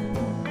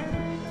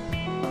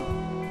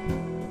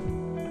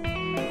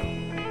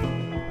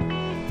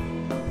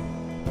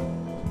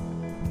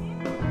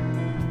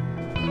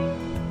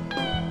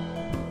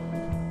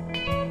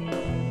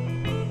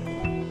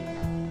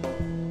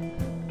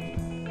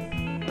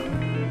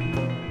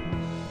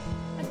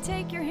 I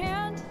take your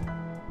hand,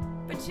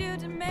 but you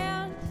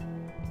demand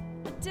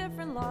a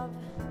different love,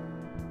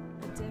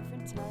 a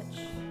different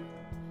touch.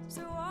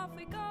 So off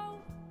we go.